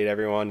up to date,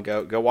 everyone.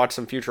 Go watch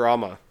some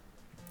Futurama.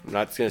 I'm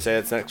not gonna say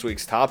that's next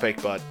week's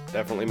topic, but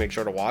definitely make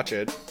sure to watch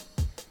it.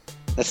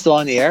 That's still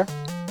on the air?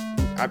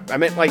 I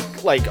meant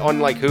like on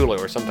Hulu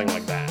or something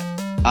like that.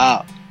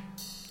 Oh.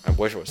 I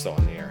wish it was still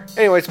on the air.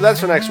 Anyways, but that's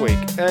for next week.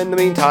 In the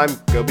meantime,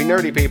 go be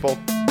nerdy, people.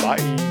 Bye.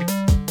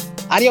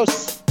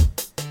 Adios.